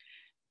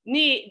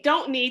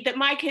 don't need that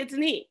my kids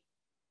need?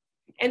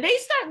 And they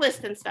start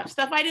listing stuff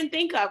I didn't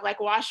think of, like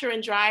washer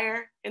and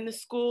dryer in the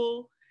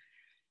school.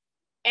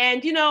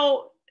 And, you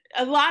know,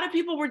 a lot of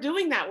people were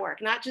doing that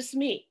work, not just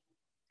me.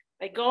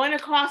 Like going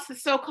across the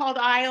so-called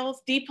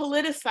aisles,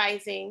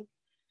 depoliticizing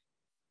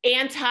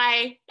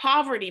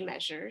anti-poverty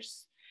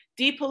measures,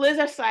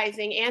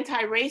 depoliticizing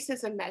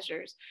anti-racism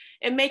measures,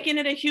 and making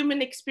it a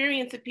human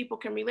experience that people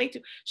can relate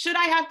to. Should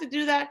I have to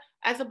do that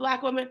as a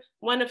Black woman,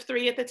 1 of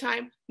 3 at the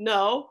time?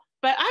 No,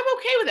 but I'm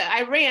okay with it.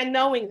 I ran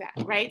knowing that,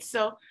 right?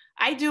 So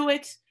I do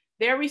it,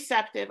 they're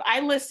receptive.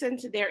 I listen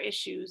to their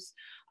issues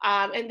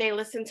and they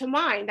listen to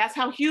mine. That's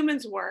how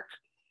humans work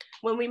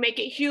when we make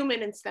it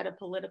human instead of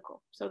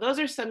political. So those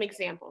are some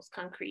examples,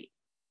 concrete.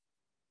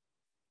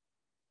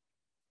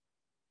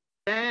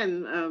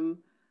 And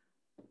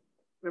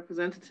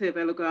Representative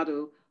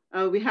Elugado,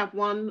 we have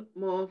one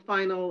more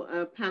final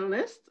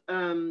panelist,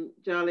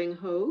 Jarling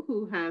Ho,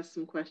 who has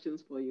some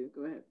questions for you.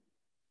 Go ahead.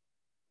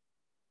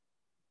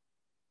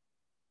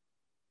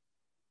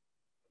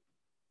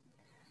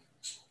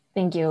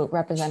 Thank you,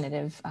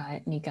 Representative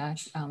Nika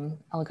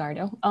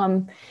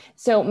Elugado.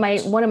 So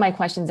one of my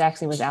questions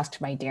actually was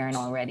asked by Darren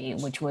already,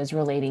 which was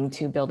relating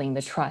to building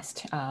the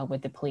trust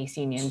with the police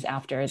unions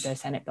after the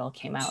Senate bill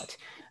came out.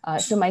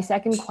 So my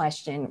second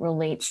question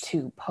relates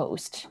to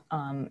post.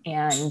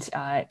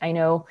 I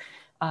know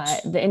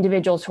the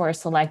individuals who are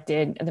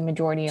selected, the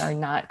majority are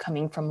not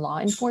coming from law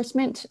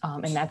enforcement.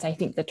 And that's, I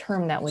think, the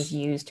term that was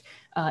used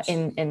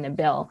in the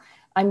bill.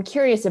 I'm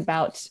curious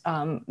about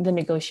the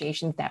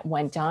negotiations that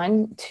went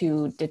on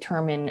to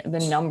determine the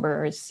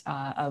numbers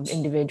of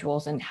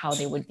individuals and how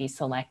they would be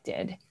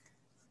selected.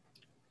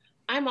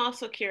 I'm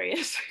also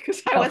curious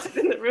because I wasn't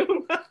in the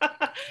room.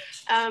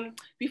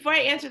 Before I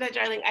answer that,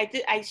 Jarling,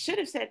 I should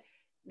have said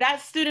that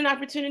Student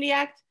Opportunity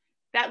Act,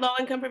 that low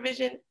income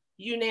provision,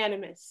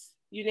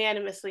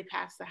 unanimously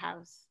passed the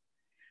House.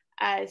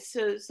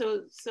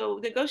 So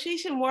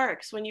negotiation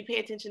works when you pay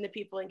attention to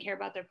people and care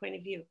about their point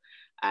of view,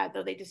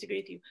 though they disagree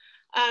with you.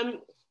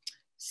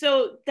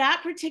 So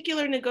that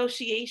particular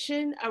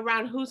negotiation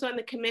around who's on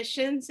the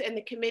commissions and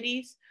the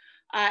committees,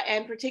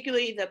 and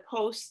particularly the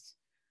post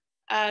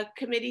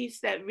committees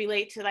that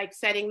relate to like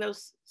setting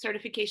those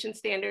certification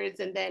standards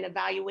and then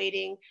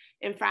evaluating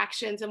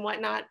infractions and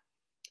whatnot,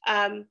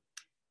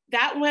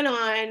 that went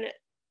on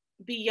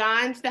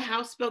beyond the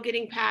House bill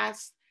getting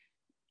passed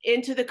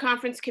into the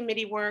conference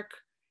committee work.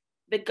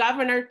 The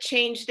governor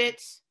changed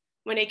it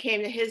when it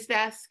came to his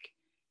desk,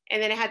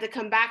 and then it had to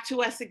come back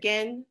to us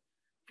again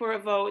for a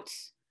vote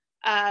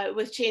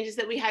with changes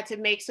that we had to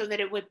make so that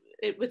it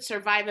would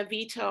survive a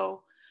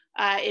veto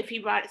if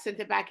he sent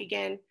it back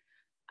again.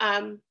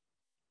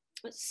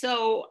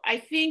 So I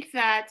think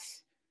that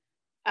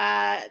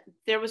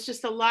there was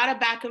just a lot of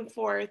back and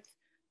forth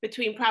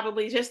between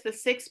probably just the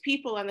 6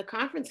 people on the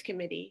conference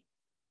committee.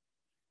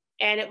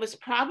 And it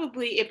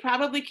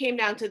probably came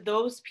down to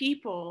those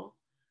people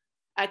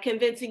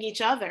convincing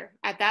each other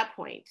at that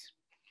point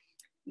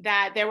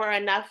that there were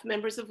enough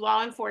members of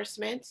law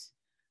enforcement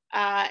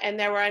and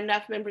there were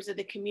enough members of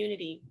the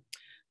community.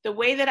 The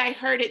way that I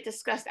heard it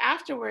discussed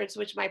afterwards,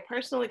 which my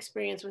personal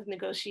experience with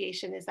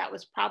negotiation is that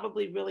was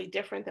probably really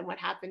different than what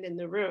happened in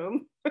the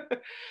room.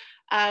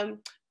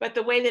 But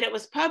the way that it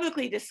was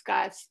publicly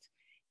discussed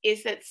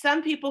is that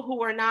some people who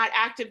were not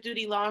active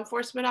duty law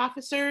enforcement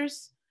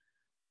officers,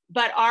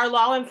 but are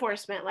law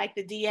enforcement, like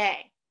the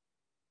DA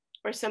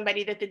or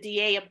somebody that the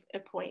DA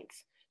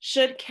appoints,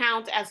 should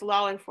count as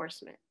law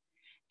enforcement.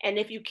 And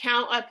if you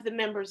count up the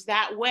members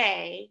that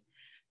way,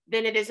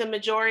 then it is a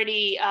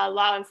majority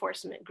law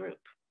enforcement group.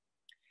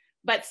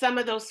 But some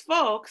of those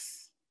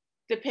folks,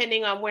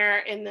 depending on where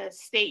in the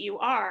state you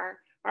are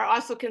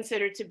also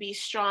considered to be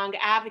strong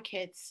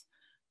advocates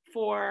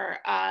for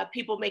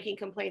people making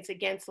complaints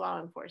against law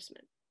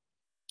enforcement.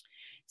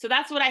 So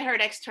that's what I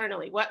heard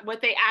externally.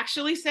 What they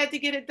actually said to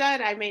get it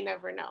done, I may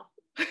never know.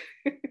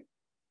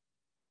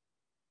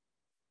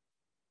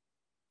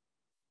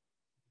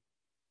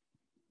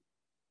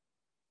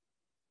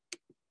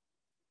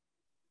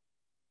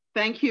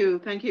 Thank you,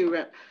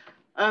 Rep.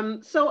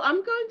 So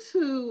I'm going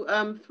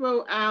to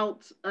throw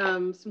out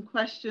some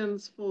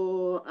questions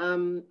for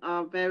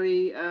our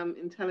very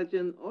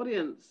intelligent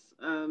audience.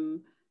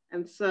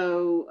 And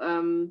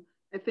so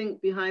I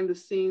think behind the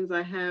scenes,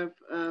 I have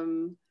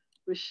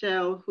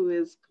Rochelle, who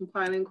is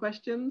compiling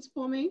questions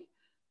for me.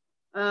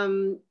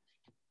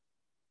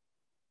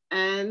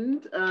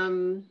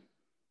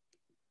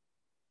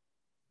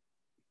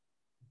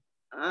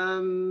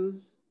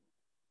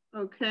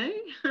 Okay.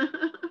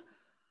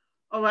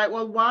 All right,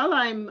 well, while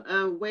I'm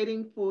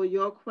waiting for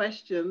your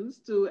questions,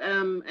 do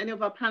any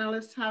of our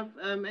panelists have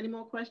any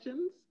more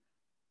questions?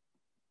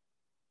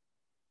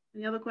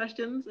 Any other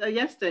questions?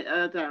 Yes,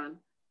 Darren.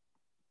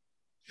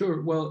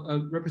 Sure.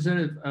 Well,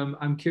 Representative,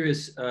 I'm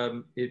curious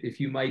if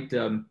you might,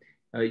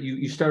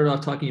 you started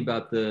off talking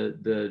about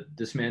the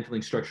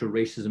dismantling structural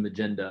racism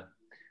agenda.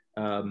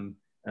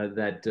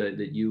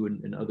 that you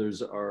and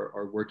others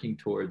are working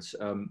towards.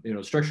 You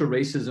know, structural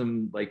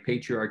racism, like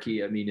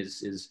patriarchy, I mean,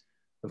 is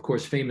of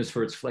course famous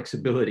for its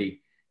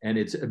flexibility and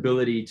its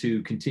ability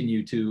to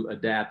continue to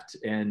adapt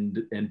and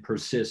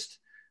persist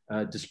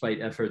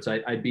despite efforts.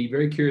 I'd be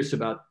very curious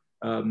about,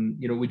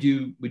 you know, would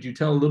you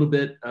tell a little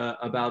bit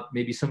about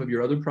maybe some of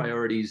your other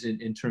priorities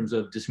in terms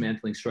of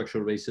dismantling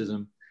structural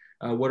racism?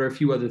 What are a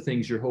few other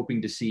things you're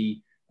hoping to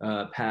see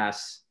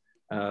pass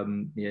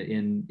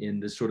in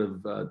this sort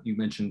of, you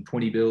mentioned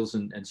 20 bills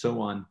and so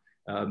on,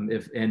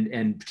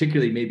 and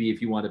particularly maybe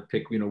if you want to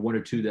pick, you know, one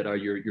or two that are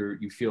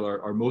you feel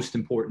are most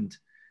important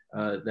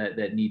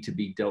that need to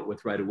be dealt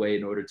with right away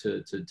in order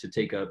to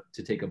take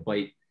a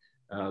bite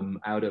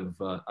out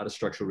of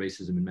structural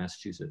racism in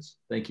Massachusetts.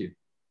 Thank you.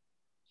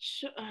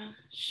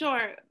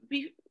 Sure.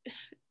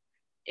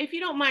 If you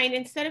don't mind,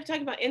 instead of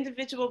talking about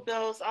individual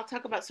bills, I'll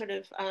talk about sort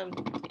of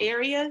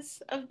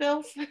areas of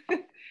bills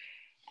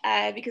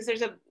because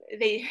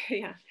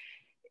yeah.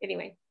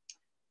 Anyway,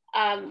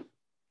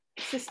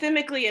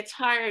 systemically, it's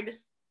hard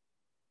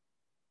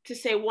to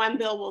say one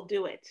bill will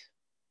do it.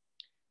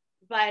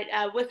 But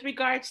with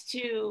regards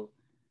to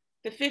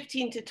the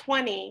 15 to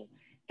 20,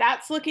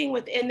 that's looking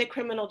within the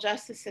criminal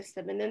justice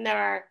system. And then there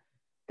are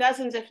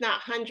dozens, if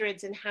not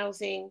hundreds, in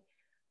housing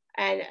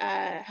and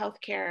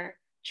healthcare,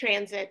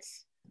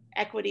 transits,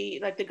 equity.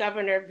 Like the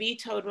governor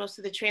vetoed most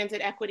of the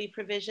transit equity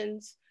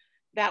provisions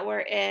that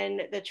were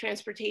in the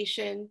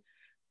transportation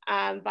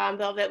bond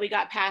bill that we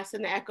got passed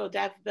in the Eco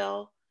Dev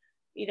bill,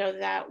 you know,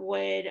 that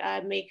would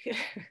make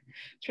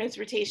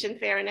transportation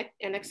fair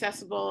and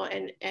accessible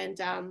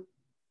and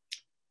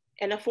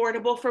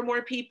affordable for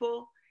more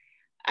people.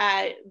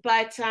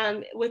 But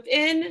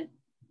within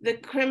the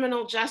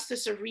criminal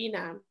justice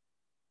arena,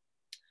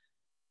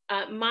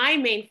 my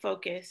main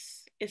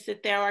focus is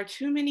that there are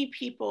too many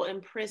people in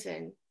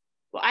prison.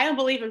 Well, I don't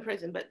believe in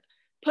prison, but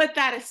put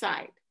that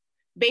aside.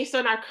 Based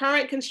on our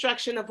current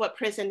construction of what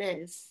prison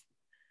is,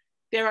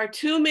 there are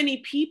too many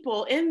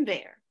people in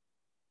there.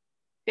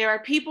 There are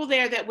people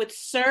there that would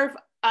serve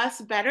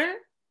us better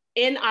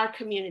in our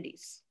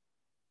communities.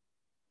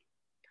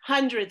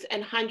 Hundreds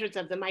and hundreds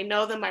of them. I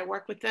know them, I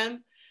work with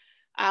them.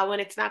 When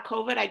it's not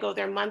COVID, I go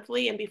there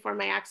monthly, and before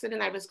my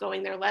accident, I was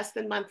going there less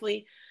than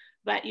monthly,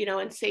 but you know,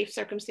 in safe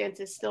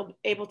circumstances, still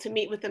able to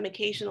meet with them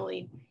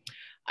occasionally.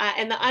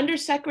 And the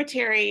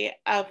Undersecretary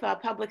of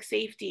Public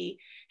Safety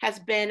has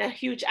been a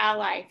huge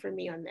ally for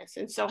me on this,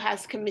 and so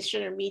has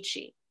Commissioner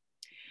Michi.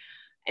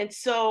 And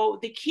so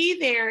the key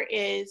there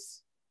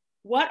is,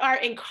 what are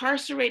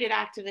incarcerated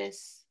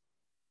activists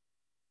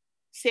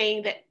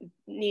saying that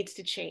needs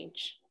to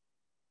change?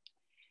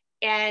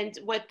 And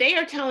what they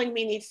are telling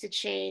me needs to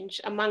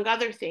change, among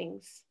other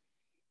things,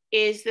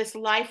 is this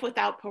life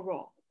without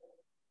parole.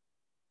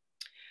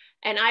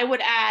 And I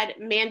would add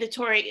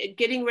mandatory,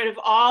 getting rid of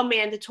all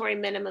mandatory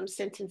minimum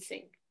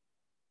sentencing.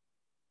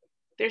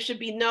 There should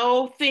be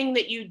no thing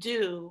that you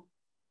do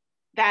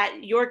that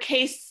your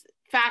case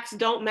facts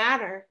don't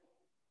matter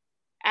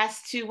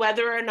as to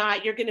whether or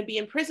not you're going to be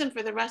in prison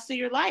for the rest of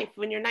your life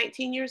when you're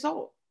 19 years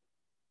old.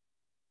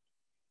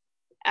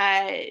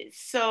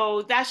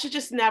 So that should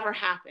just never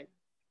happen.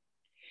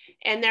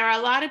 And there are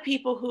a lot of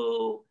people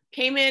who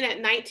came in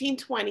at 19,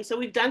 20. So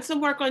we've done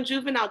some work on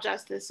juvenile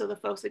justice. So the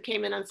folks that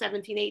came in on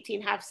 17,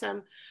 18 have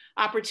some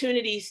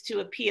opportunities to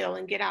appeal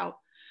and get out.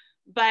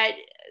 But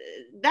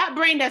that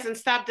brain doesn't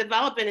stop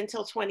developing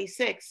until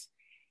 26.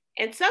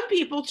 And some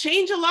people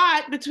change a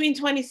lot between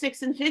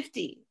 26 and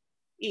 50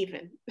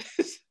 even.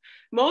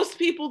 Most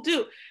people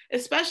do,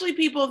 especially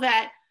people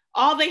that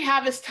all they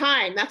have is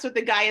time. That's what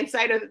the guy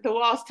inside of the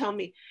walls tell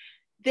me.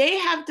 They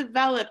have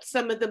developed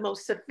some of the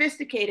most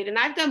sophisticated, and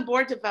I've done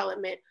board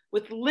development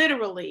with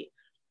literally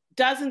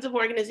dozens of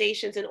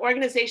organizations and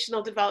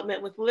organizational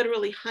development with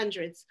literally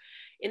hundreds.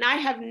 And I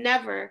have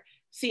never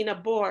seen a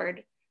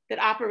board that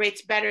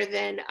operates better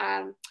than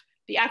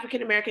the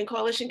African American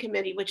Coalition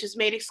Committee, which is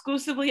made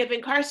exclusively of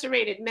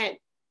incarcerated men.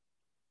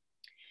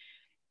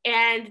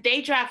 And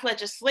they draft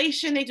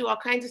legislation, they do all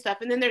kinds of stuff.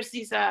 And then there's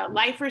these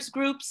lifers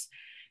groups.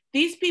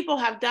 These people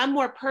have done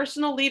more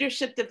personal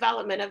leadership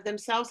development of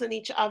themselves and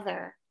each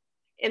other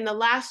in the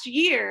last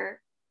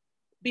year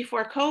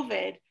before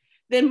COVID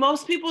than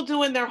most people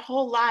do in their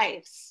whole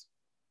lives.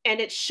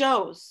 And it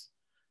shows.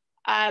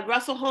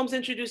 Russell Holmes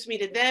introduced me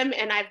to them,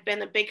 and I've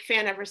been a big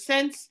fan ever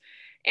since.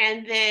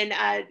 And then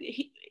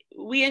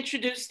we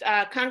introduced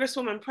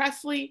Congresswoman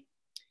Presley,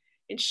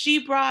 and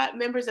she brought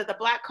members of the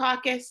Black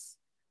Caucus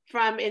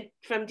from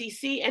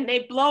DC, and they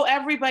blow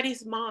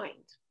everybody's mind.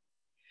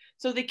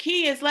 So the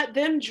key is let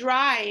them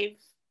drive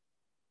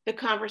the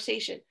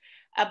conversation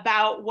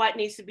about what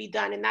needs to be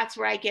done. And that's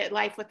where I get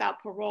life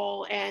without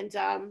parole and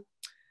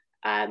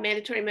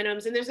mandatory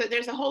minimums. And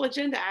there's a whole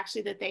agenda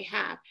actually that they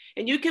have.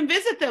 And you can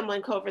visit them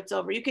when COVID's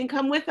over. You can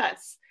come with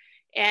us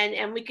and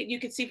you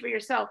can see for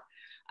yourself.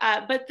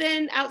 But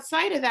then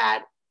outside of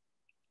that,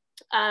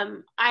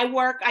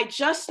 I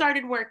just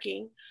started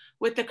working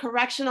with the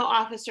correctional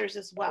officers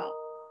as well.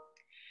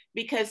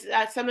 Because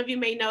some of you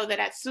may know that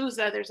at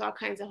Sousa, there's all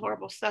kinds of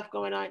horrible stuff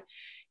going on.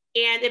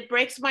 And it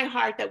breaks my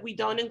heart that we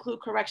don't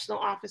include correctional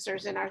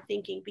officers in our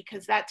thinking,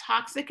 because that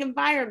toxic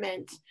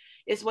environment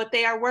is what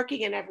they are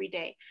working in every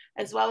day,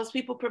 as well as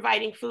people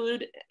providing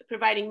food,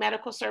 providing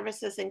medical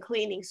services and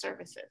cleaning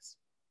services.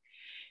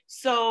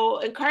 So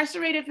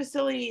incarcerated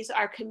facilities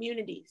are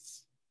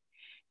communities.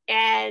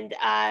 And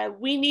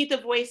we need the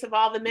voice of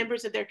all the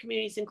members of their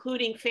communities,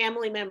 including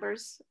family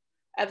members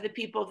of the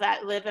people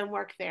that live and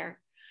work there,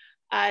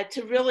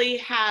 to really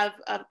have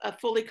a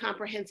fully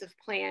comprehensive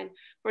plan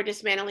for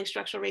dismantling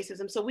structural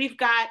racism. So we've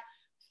got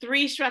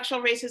 3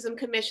 structural racism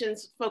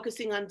commissions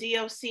focusing on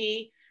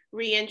DOC,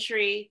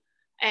 reentry,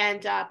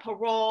 and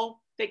parole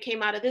that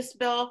came out of this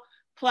bill,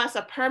 plus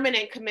a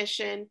permanent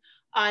commission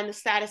on the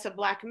status of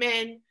Black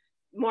men,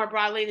 more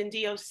broadly than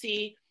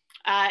DOC.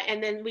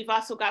 And then we've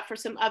also got for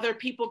some other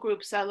people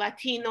groups,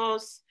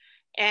 Latinos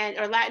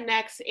or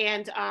Latinx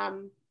and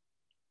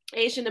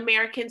Asian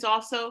Americans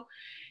also.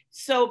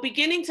 So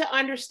beginning to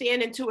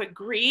understand and to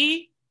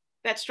agree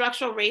that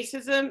structural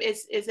racism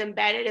is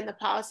embedded in the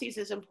policies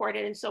is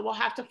important. And so we'll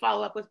have to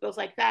follow up with bills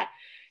like that.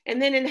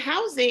 And then in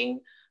housing,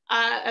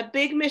 a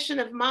big mission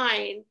of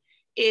mine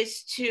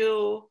is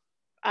to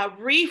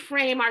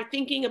reframe our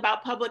thinking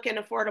about public and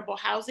affordable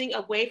housing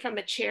away from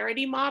a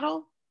charity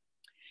model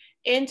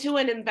into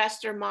an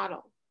investor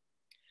model.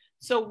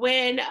 So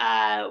when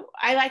I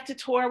like to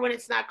tour when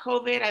it's not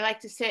COVID, I like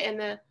to sit in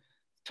the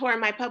tour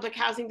my public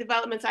housing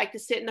developments. I like to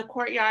sit in the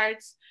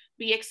courtyards,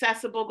 be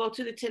accessible, go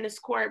to the tennis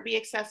court, be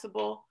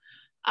accessible,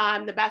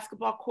 the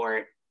basketball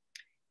court.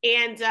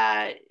 And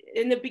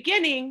in the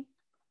beginning,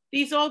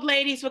 these old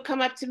ladies would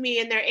come up to me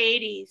in their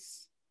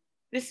 80s.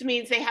 This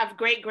means they have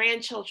great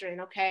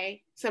grandchildren,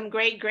 okay? Some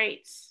great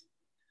greats.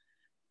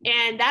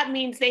 And that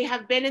means they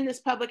have been in this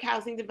public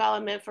housing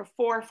development for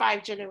 4 or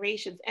 5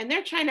 generations. And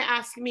they're trying to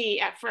ask me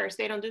at first,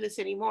 they don't do this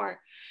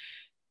anymore,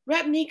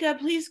 Rep Nika,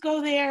 please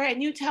go there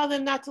and you tell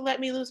them not to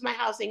let me lose my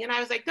housing. And I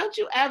was like, don't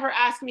you ever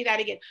ask me that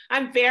again.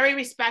 I'm very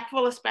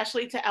respectful,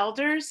 especially to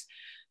elders.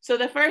 So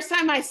the first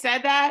time I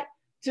said that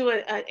to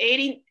an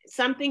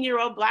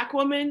 80-something-year-old Black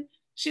woman,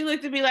 she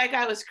looked at me like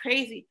I was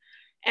crazy.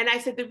 And I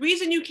said, the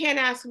reason you can't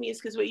ask me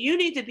is because what you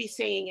need to be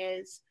saying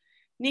is,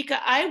 Nika,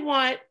 I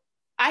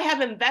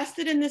have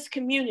invested in this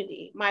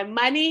community, my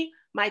money,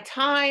 my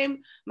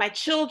time, my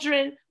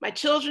children, my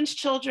children's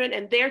children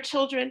and their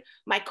children,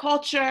 my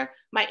culture,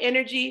 my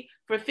energy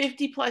for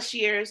 50+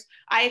 years.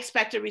 I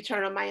expect a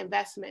return on my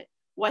investment.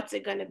 What's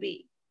it gonna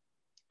be?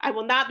 I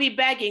will not be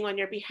begging on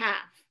your behalf.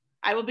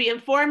 I will be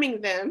informing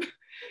them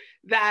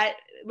that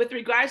with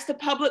regards to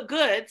public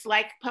goods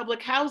like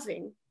public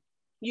housing,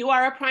 you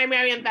are a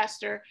primary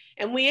investor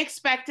and we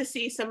expect to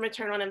see some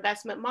return on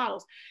investment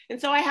models. And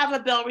so I have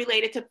a bill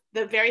related to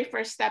the very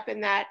first step in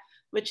that,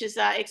 which is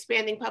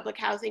expanding public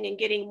housing and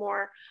getting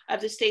more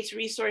of the state's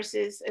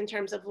resources in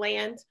terms of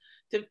land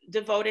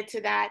devoted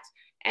to that.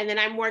 And then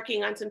I'm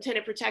working on some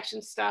tenant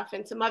protection stuff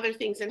and some other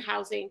things in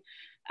housing,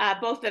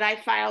 both that I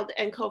filed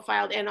and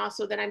co-filed, and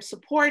also that I'm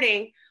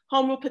supporting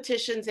home rule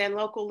petitions and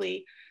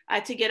locally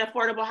to get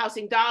affordable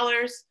housing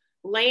dollars,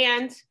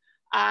 land,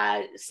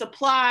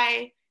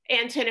 supply,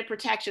 and tenant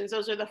protections.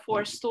 Those are the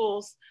 4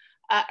 stools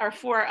or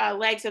 4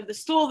 legs of the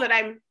stool that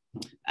I'm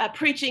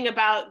preaching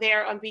about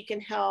there on Beacon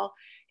Hill.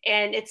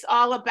 And it's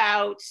all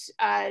about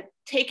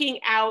taking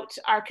out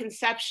our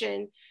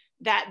conception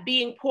that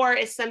being poor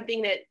is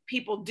something that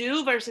people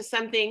do versus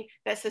something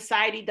that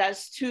society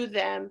does to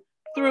them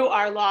through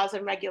our laws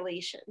and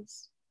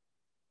regulations.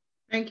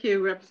 Thank you,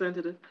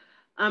 Representative.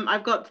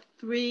 I've got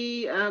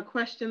 3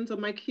 questions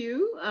on my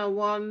queue.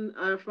 One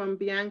from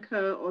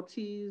Bianca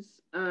Ortiz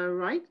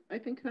Wright, I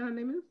think her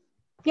name is.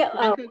 Yeah.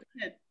 Bianca, go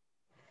ahead.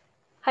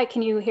 Hi,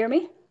 can you hear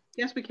me?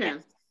 Yes, we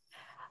can.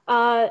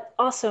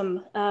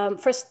 Awesome.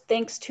 First,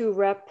 thanks to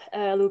Rep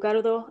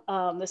Lugardo.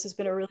 This has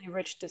been a really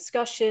rich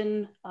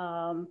discussion.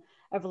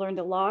 I've learned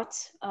a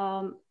lot.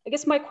 I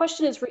guess my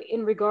question is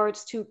in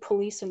regards to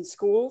police and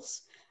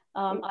schools.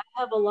 I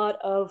have a lot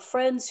of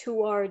friends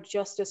who are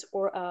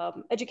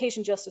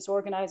education justice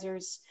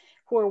organizers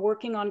who are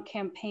working on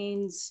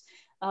campaigns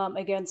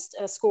against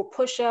a school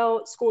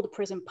pushout, school to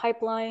prison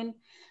pipeline.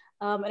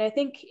 And I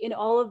think in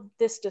all of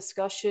this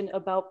discussion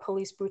about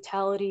police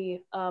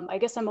brutality, I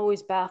guess I'm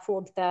always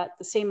baffled that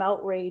the same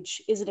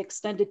outrage isn't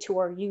extended to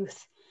our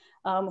youth,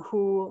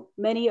 who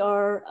many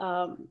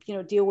are,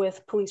 deal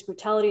with police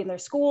brutality in their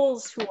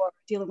schools, who are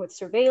dealing with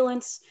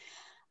surveillance.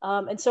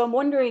 And so I'm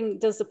wondering,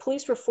 does the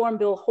police reform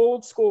bill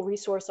hold school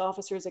resource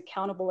officers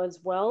accountable as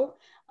well?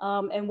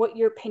 And what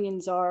your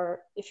opinions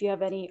are, if you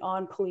have any,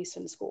 on police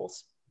in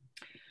schools?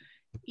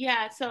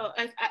 Yeah, so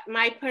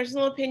my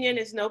personal opinion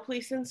is no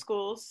police in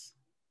schools,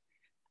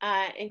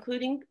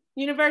 including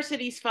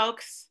universities,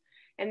 folks.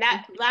 And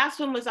that last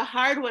one was a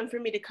hard one for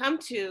me to come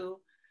to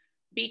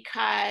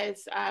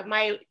because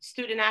my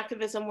student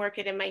activism work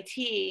at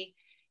MIT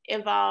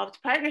involved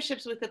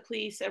partnerships with the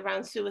police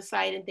around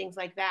suicide and things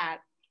like that.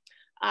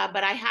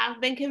 But I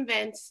have been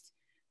convinced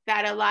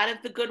that a lot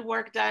of the good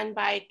work done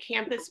by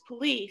campus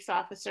police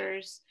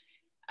officers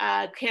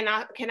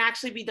can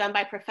actually be done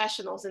by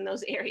professionals in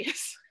those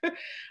areas.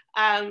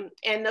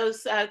 And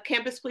those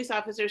campus police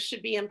officers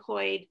should be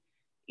employed,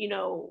 you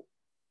know,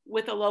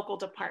 with a local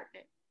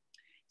department,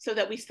 so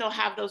that we still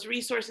have those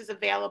resources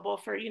available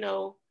for, you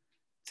know,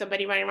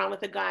 somebody running around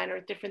with a gun or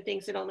different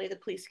things that only the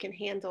police can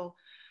handle.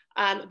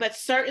 But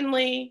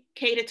certainly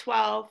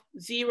K-12,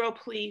 0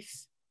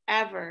 police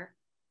ever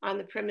on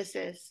the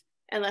premises,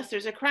 unless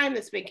there's a crime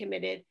that's been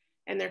committed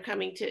and they're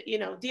coming to, you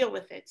know, deal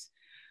with it.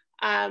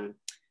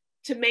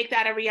 To make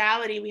that a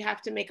reality, we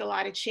have to make a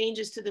lot of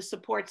changes to the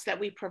supports that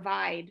we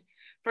provide.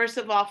 First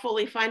of all,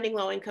 fully funding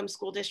low-income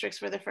school districts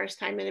for the first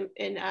time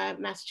in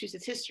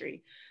Massachusetts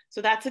history.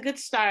 So that's a good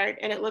start.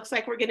 And it looks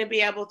like we're going to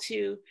be able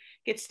to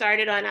get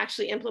started on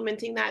actually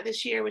implementing that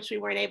this year, which we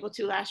weren't able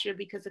to last year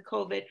because of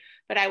COVID.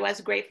 But I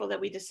was grateful that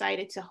we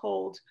decided to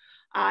hold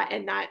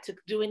and not to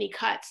do any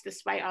cuts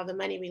despite all the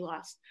money we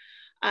lost.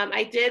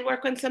 I did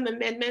work on some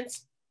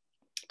amendments.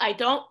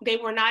 They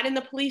were not in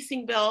the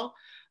policing bill.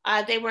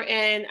 They were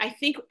in, I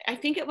think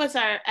it was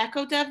our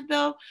ECO-Dev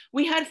bill.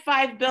 We had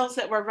 5 bills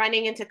that were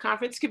running into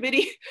conference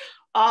committee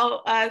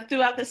all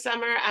throughout the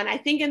summer. And I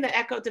think in the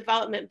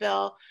eco-development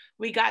bill,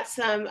 we got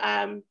some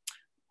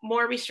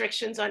more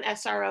restrictions on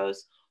SROs.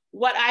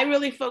 What I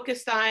really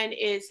focused on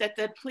is that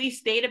the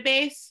police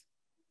database,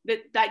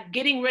 that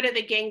getting rid of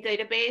the gang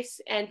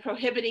database and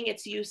prohibiting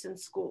its use in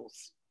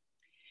schools.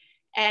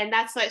 And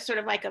that's like sort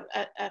of like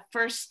a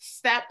first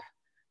step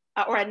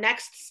or a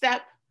next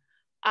step.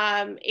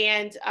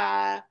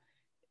 That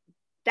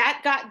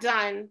got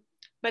done,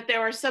 but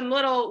there were some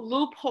little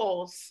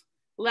loopholes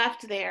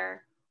left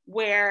there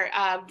where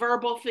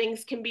verbal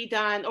things can be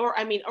done, or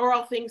I mean,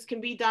 oral things can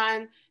be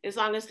done as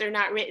long as they're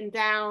not written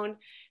down,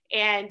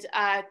 and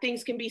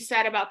things can be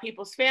said about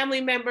people's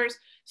family members.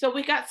 So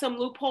we got some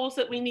loopholes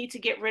that we need to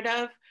get rid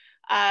of,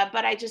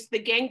 but the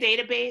gang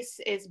database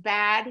is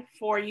bad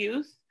for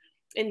youth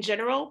in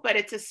general, but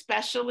it's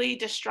especially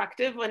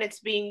destructive when it's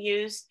being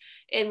used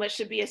in what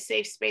should be a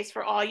safe space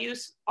for all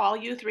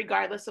youth,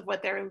 regardless of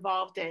what they're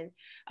involved in,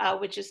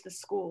 which is the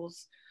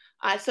schools.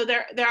 So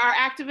there are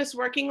activists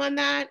working on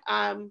that.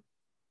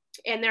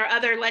 And there are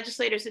other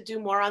legislators that do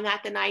more on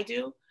that than I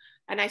do.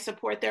 And I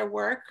support their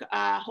work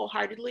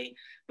wholeheartedly.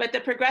 But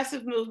the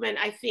progressive movement,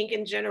 I think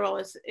in general,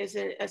 is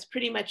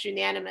pretty much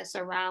unanimous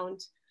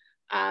around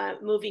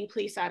moving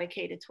police out of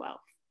K-12.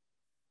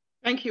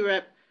 Thank you,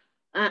 Rep.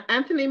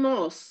 Anthony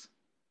Morse.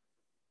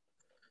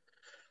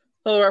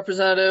 Hello,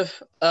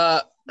 Representative.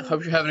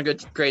 Hope you're having a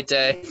great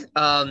day.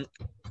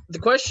 The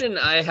question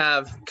I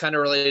have kind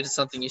of related to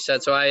something you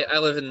said. So I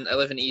live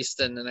in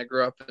Easton, and I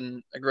grew up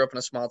in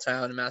a small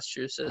town in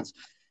Massachusetts.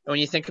 And when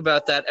you think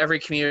about that, every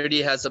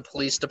community has a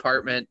police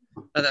department,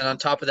 and then on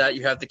top of that,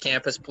 you have the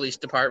campus police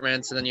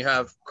departments, and then you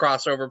have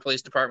crossover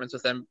police departments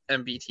with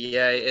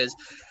MBTA. Is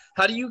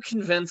how do you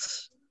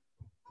convince?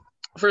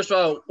 First of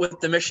all, with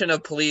the mission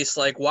of police,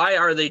 like, why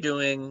are they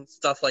doing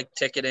stuff like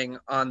ticketing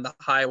on the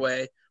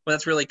highway when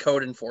that's really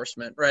code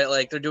enforcement, right?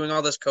 Like, they're doing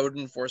all this code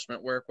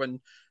enforcement work. When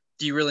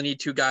do you really need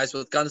 2 guys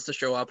with guns to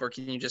show up, or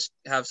can you just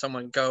have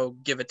someone go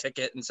give a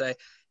ticket and say,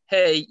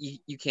 hey,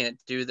 you can't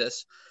do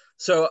this?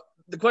 So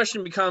the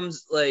question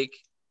becomes, like,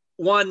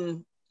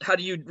 one, how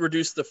do you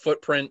reduce the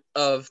footprint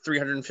of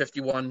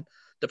 351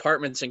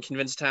 departments and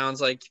convince towns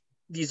like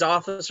these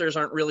officers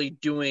aren't really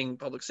doing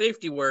public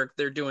safety work?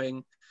 They're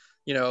doing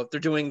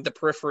the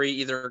periphery,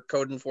 either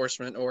code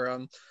enforcement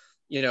or,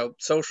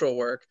 social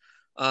work.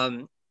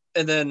 And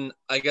then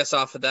I guess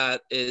off of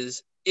that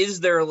is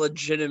there a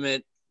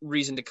legitimate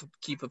reason to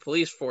keep a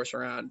police force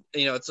around?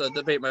 It's a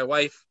debate my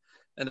wife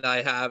and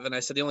I have, and I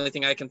said the only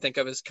thing I can think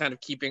of is kind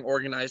of keeping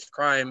organized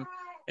crime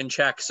in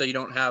check, so you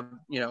don't have,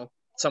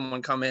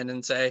 someone come in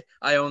and say,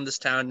 I own this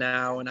town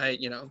now, and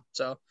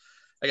so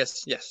I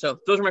guess, yes. So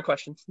those are my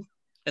questions,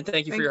 and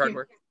thank you for your hard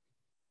work.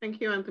 Thank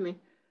you, Anthony.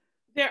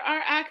 There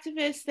are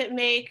activists that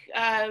make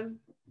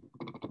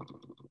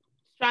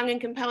strong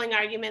and compelling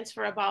arguments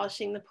for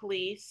abolishing the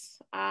police.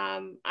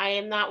 I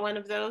am not one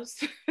of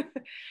those.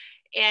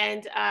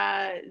 And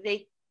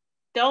they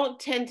don't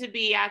tend to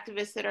be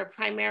activists that are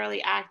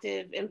primarily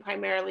active in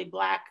primarily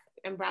Black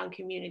and Brown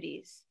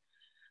communities.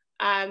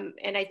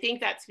 And I think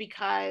that's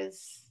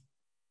because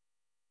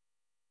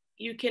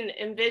you can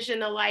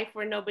envision a life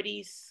where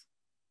nobody's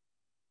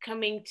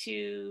coming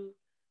to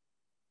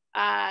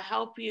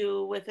help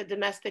you with a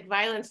domestic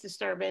violence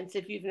disturbance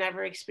if you've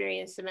never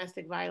experienced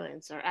domestic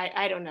violence, or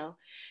I don't know.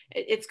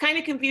 It's kind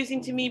of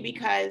confusing to me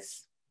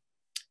because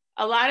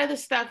a lot of the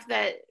stuff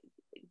that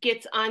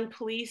gets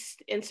unpoliced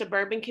in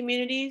suburban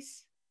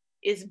communities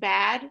is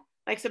bad.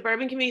 Like,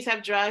 suburban communities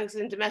have drugs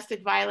and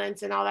domestic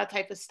violence and all that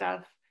type of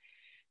stuff,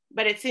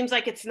 but it seems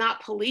like it's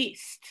not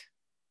policed.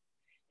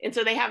 And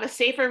so they have a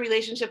safer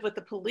relationship with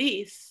the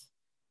police,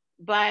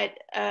 but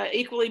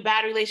equally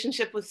bad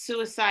relationship with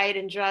suicide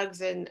and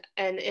drugs and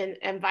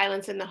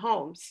violence in the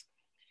homes.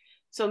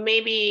 So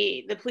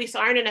maybe the police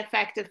aren't an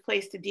effective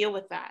place to deal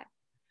with that.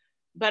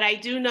 But I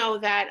do know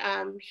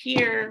that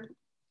here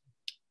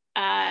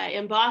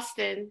in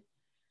Boston,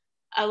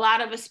 a lot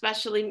of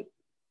especially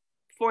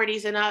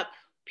 40s and up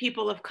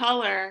people of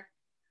color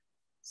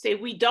say,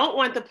 we don't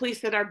want the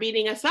police that are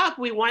beating us up.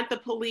 We want the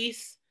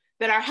police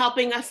that are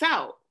helping us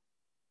out.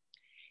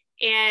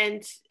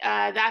 And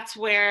that's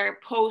where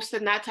posts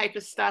and that type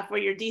of stuff, where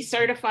you're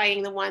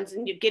decertifying the ones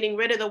and you're getting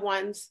rid of the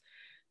ones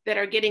that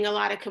are getting a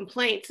lot of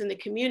complaints in the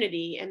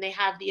community, and they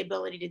have the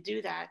ability to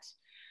do that.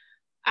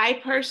 I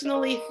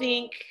personally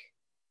think,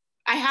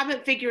 I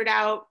haven't figured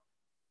out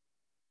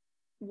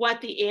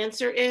what the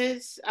answer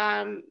is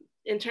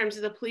in terms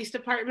of the police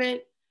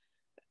department.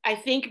 I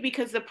think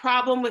because the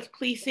problem with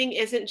policing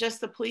isn't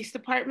just the police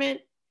department,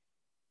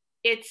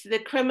 it's the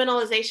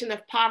criminalization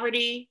of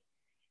poverty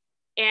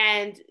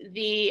and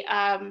the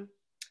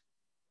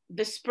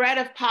spread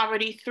of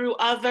poverty through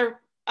other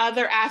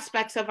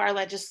aspects of our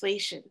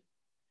legislation.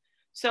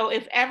 So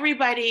if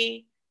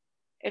everybody,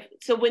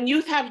 so when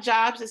youth have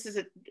jobs, this is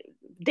a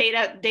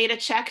data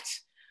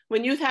checked,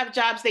 when youth have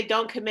jobs, they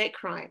don't commit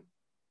crime.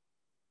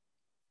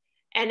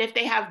 And if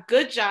they have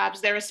good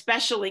jobs, they're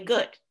especially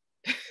good.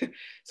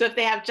 So if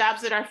they have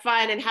jobs that are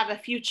fun and have a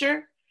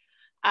future,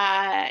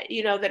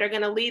 you know, that are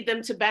gonna lead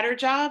them to better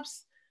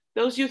jobs,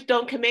 those youth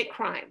don't commit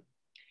crime.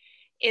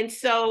 And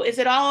so is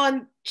it all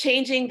on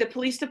changing the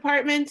police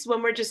departments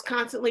when we're just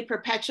constantly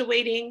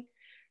perpetuating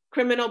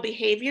criminal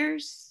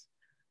behaviors?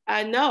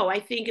 No, I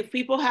think if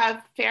people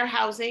have fair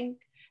housing,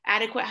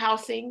 adequate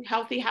housing,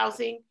 healthy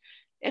housing,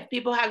 if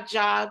people have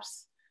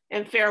jobs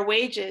and fair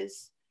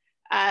wages,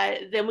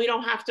 then we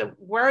don't have to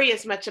worry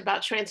as much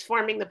about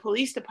transforming the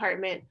police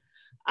department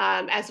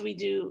as we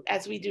do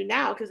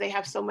now, because they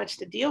have so much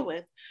to deal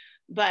with.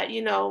 But,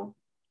 you know,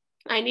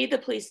 I need the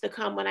police to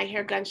come when I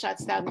hear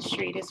gunshots down the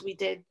street, as we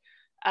did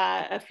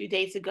a few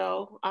days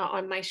ago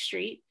on my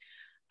street.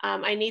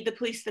 I need the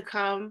police to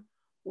come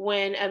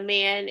when a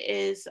man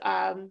is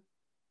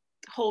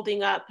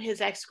holding up his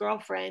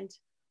ex-girlfriend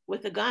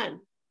with a gun.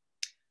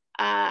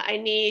 I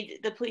need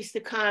the police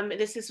to come,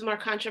 this is more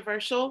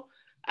controversial,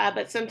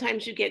 but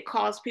sometimes you get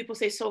calls, people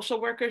say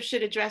social workers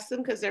should address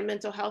them because they're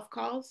mental health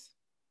calls.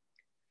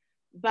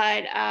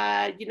 But,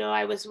 you know,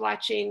 I was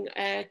watching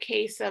a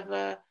case of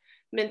a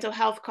mental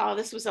health call.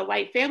 This was a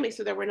white family,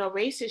 so there were no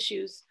race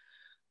issues.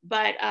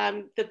 But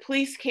the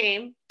police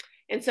came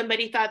and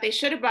somebody thought they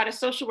should have brought a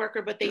social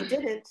worker, but they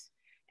didn't.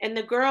 And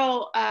the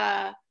girl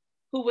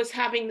who was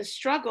having the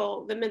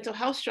struggle, the mental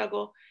health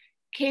struggle,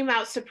 came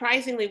out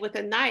surprisingly with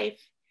a knife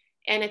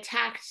and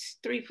attacked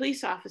 3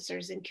 police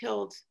officers and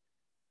killed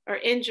or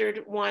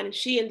injured one, and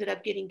she ended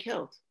up getting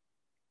killed.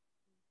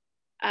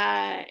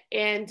 As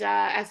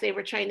they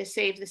were trying to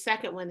save the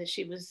second one, that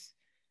she was,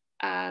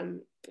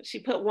 she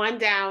put one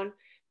down,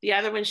 the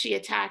other one she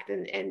attacked,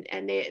 and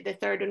the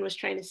third one was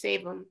trying to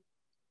save him,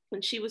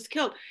 and she was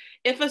killed.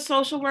 If a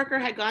social worker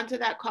had gone to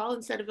that call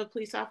instead of a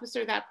police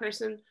officer, that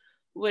person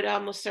would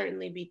almost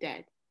certainly be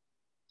dead.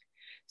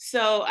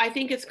 So I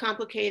think it's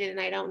complicated, and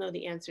I don't know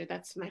the answer.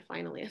 That's my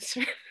final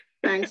answer.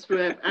 Thanks,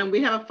 Rep. And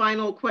we have a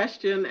final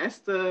question.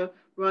 Esther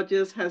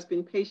Rogers has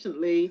been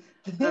patiently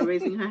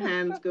raising her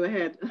hand. Go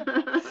ahead.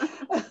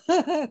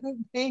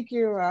 Thank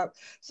you, Rob.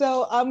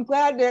 So I'm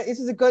glad that this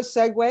is a good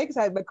segue,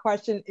 because my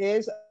question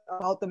is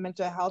about the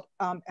mental health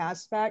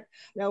aspect.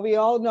 Now, we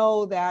all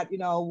know that, you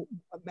know,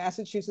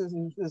 Massachusetts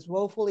is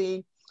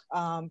woefully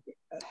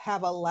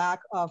have a lack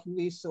of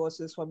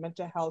resources for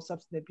mental health,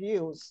 substance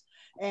abuse.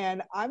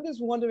 And I'm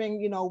just wondering,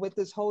 you know, with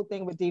this whole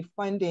thing with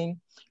defunding,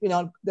 you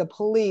know, the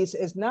police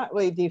is not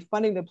really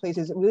defunding the police,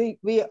 it's really,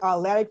 we are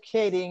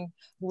allocating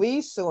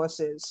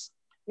resources,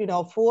 you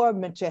know, for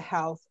mental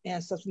health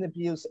and substance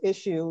abuse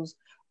issues.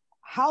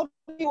 How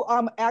do you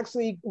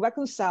actually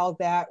reconcile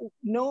that,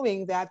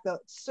 knowing that the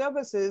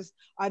services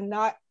are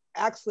not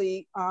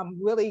actually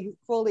really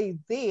fully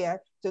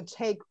there to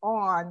take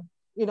on,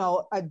 you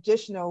know,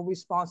 additional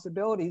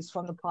responsibilities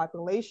from the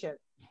population?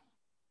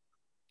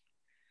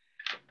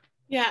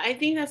 Yeah, I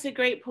think that's a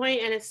great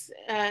point, and it's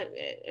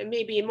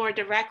maybe more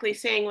directly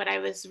saying what I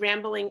was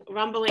rumbling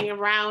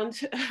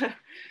around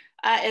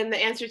in the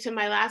answer to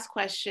my last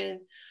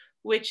question,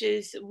 which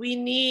is we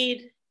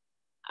need,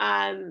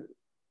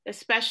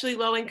 especially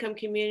low-income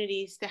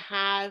communities, to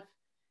have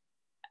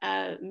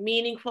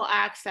meaningful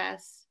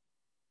access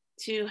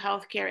to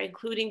healthcare,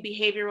 including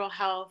behavioral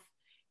health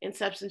and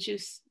substance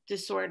use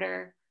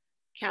disorder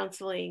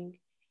counseling.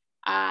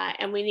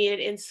 And we need it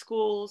in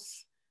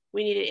schools,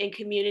 we need it in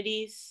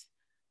communities.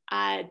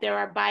 There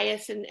are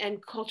bias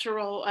and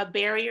cultural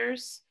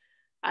barriers.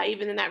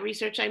 Even in that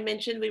research I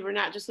mentioned, we were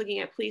not just looking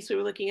at police, we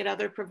were looking at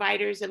other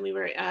providers, and we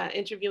were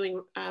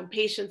interviewing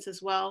patients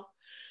as well.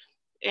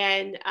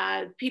 And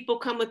people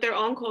come with their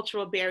own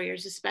cultural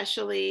barriers,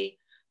 especially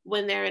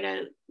when they're in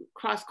a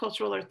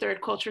cross-cultural or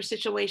third culture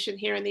situation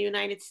here in the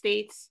United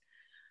States,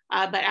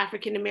 but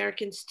African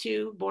Americans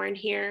too, born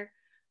here.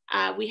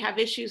 We have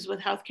issues with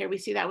healthcare. We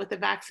see that with the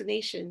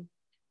vaccination.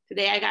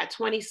 Today I got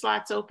 20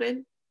 slots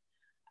open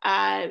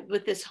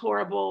with this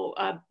horrible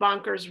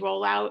bonkers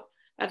rollout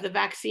of the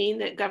vaccine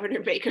that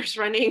Governor Baker's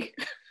running,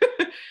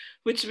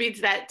 which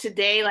means that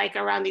today, like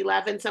around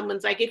 11,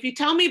 someone's like, if you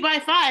tell me by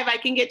 5, I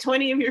can get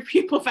 20 of your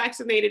people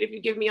vaccinated if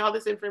you give me all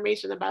this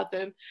information about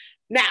them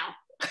now.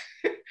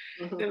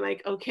 I'm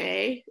like,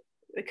 okay,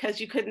 because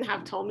you couldn't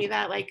have told me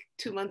that like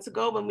 2 months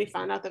ago when we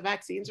found out the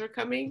vaccines were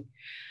coming.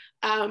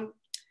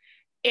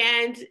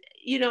 And,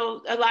 you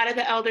know, a lot of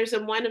the elders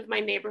in one of my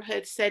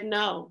neighborhoods said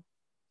no,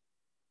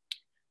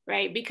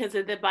 right? Because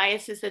of the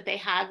biases that they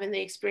have and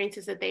the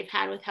experiences that they've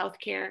had with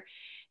healthcare,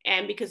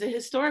 and because of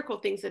historical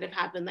things that have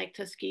happened, like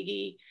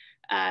Tuskegee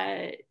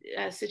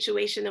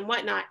situation and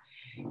whatnot.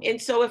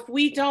 And so if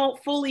we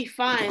don't fully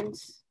fund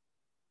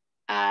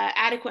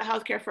adequate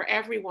healthcare for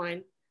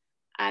everyone,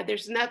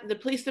 the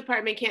police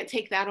department can't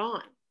take that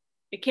on.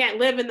 It can't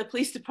live in the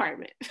police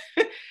department.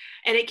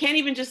 And it can't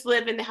even just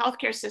live in the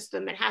healthcare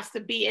system. It has to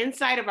be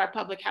inside of our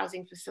public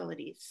housing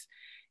facilities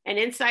and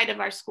inside of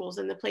our schools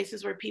and the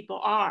places where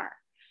people are,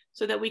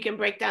 so that we can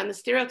break down the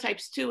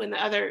stereotypes too and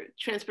the other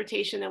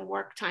transportation and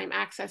work time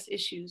access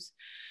issues.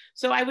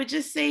 So I would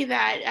just say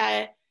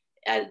that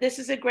this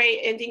is a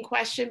great ending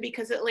question,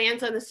 because it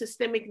lands on the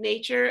systemic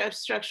nature of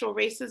structural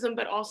racism,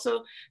 but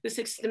also the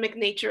systemic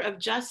nature of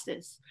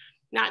justice,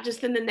 not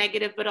just in the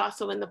negative, but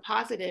also in the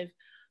positive.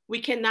 We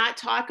cannot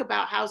talk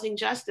about housing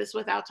justice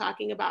without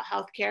talking about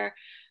healthcare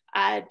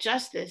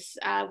justice.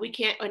 We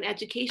can't, on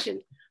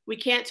education, we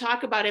can't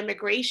talk about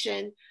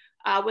immigration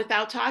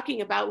without talking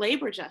about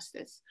labor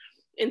justice.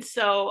 And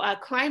so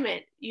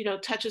climate, you know,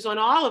 touches on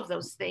all of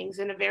those things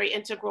in a very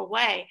integral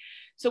way.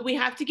 So we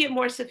have to get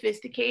more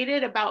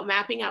sophisticated about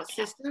mapping out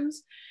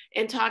systems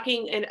and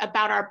talking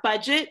about our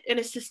budget in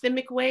a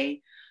systemic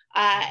way.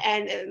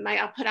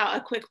 I'll put out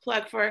a quick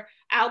plug for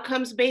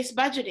outcomes-based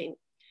budgeting.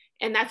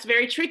 And that's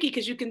very tricky,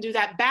 because you can do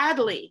that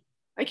badly.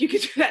 Like you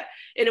could do that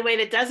in a way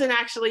that doesn't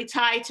actually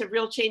tie to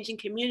real change in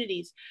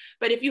communities.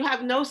 But if you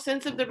have no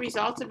sense of the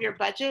results of your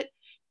budget,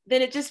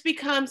 then it just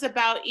becomes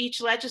about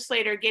each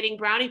legislator getting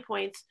brownie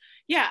points.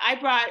 Yeah, I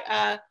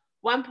brought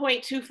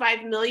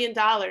 $1.25 million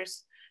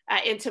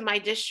into my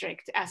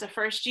district as a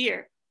first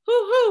year.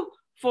 Woo-hoo!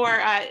 For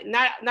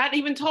not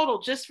even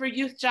total, just for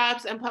youth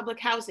jobs and public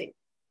housing,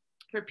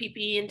 for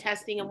PPE and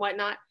testing and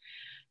whatnot.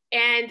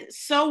 And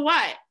so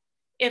what?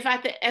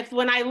 If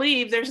when I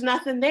leave, there's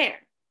nothing there,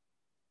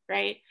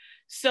 right?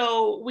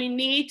 So we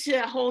need to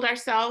hold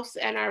ourselves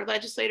and our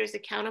legislators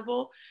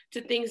accountable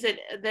to things that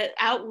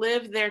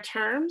outlive their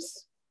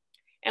terms.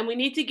 And we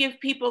need to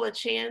give people a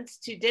chance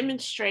to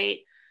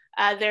demonstrate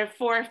their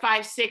 4,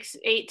 5, 6,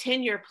 8,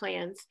 10-year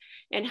plans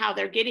and how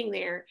they're getting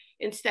there,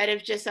 instead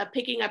of just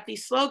picking up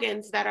these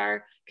slogans that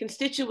our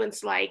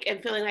constituents like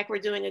and feeling like we're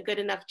doing a good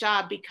enough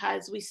job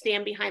because we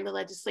stand behind the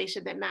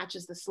legislation that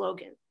matches the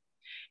slogan.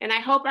 And I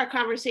hope our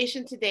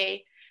conversation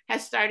today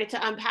has started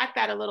to unpack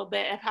that a little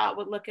bit of how it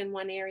would look in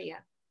one area.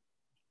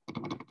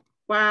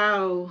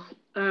 Wow,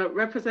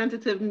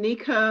 Representative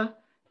Nika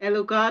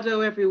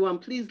Elugado, everyone,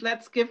 please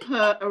let's give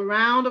her a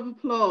round of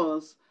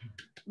applause.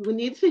 We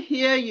need to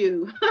hear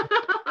you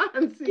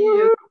and see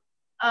you.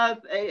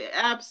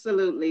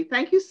 Absolutely.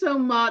 Thank you so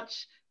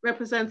much,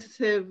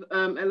 Representative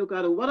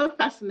Elugado. What a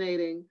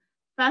fascinating,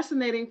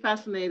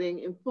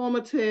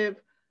 informative,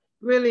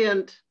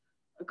 brilliant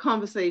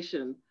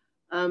conversation.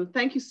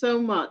 Thank you so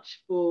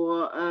much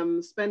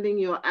for spending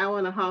your hour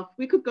and a half.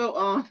 We could go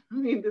on. I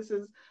mean, this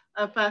is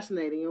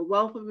fascinating, a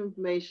wealth of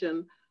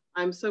information.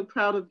 I'm so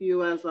proud of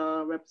you as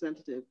our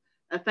representative.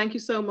 Thank you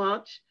so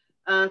much.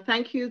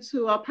 Thank you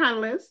to our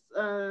panelists,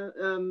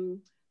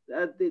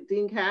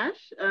 Dean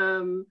Cash,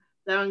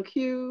 Darren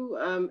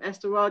Q,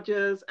 Esther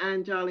Rogers,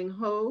 and Jarling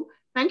Ho.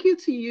 Thank you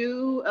to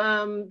you,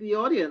 the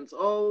audience,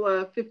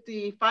 all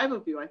 55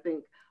 of you, I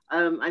think.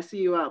 I see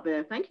you out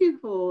there. Thank you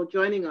for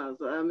joining us.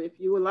 If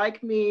you were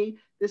like me,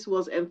 this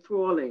was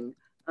enthralling,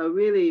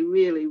 really,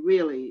 really,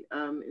 really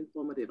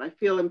informative. I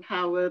feel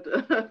empowered.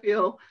 I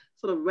feel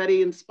sort of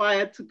ready,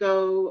 inspired to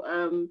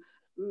go.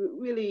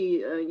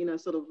 Really,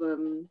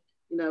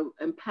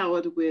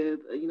 empowered with,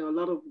 a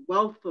lot of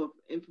wealth of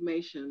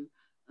information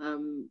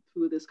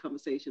through this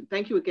conversation.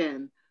 Thank you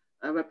again,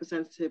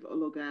 Representative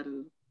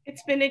Elugado.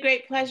 It's been a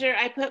great pleasure.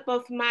 I put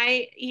both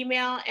my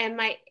email and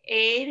my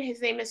aide, his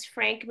name is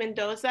Frank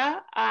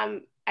Mendoza.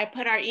 I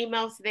put our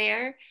emails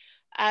there.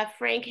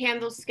 Frank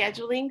handles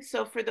scheduling.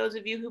 So for those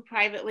of you who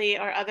privately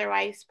or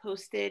otherwise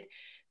posted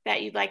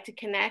that you'd like to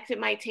connect, it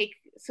might take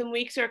some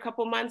weeks or a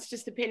couple months,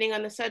 just depending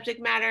on the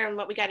subject matter and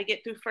what we got to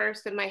get through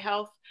first and my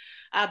health.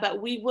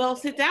 But we will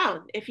sit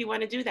down if you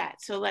want to do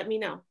that. So let me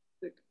know.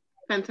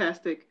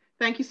 Fantastic.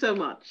 Thank you so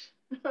much.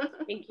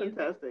 Thank you.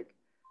 Fantastic.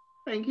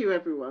 Thank you,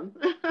 everyone.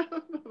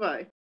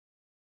 Bye-bye.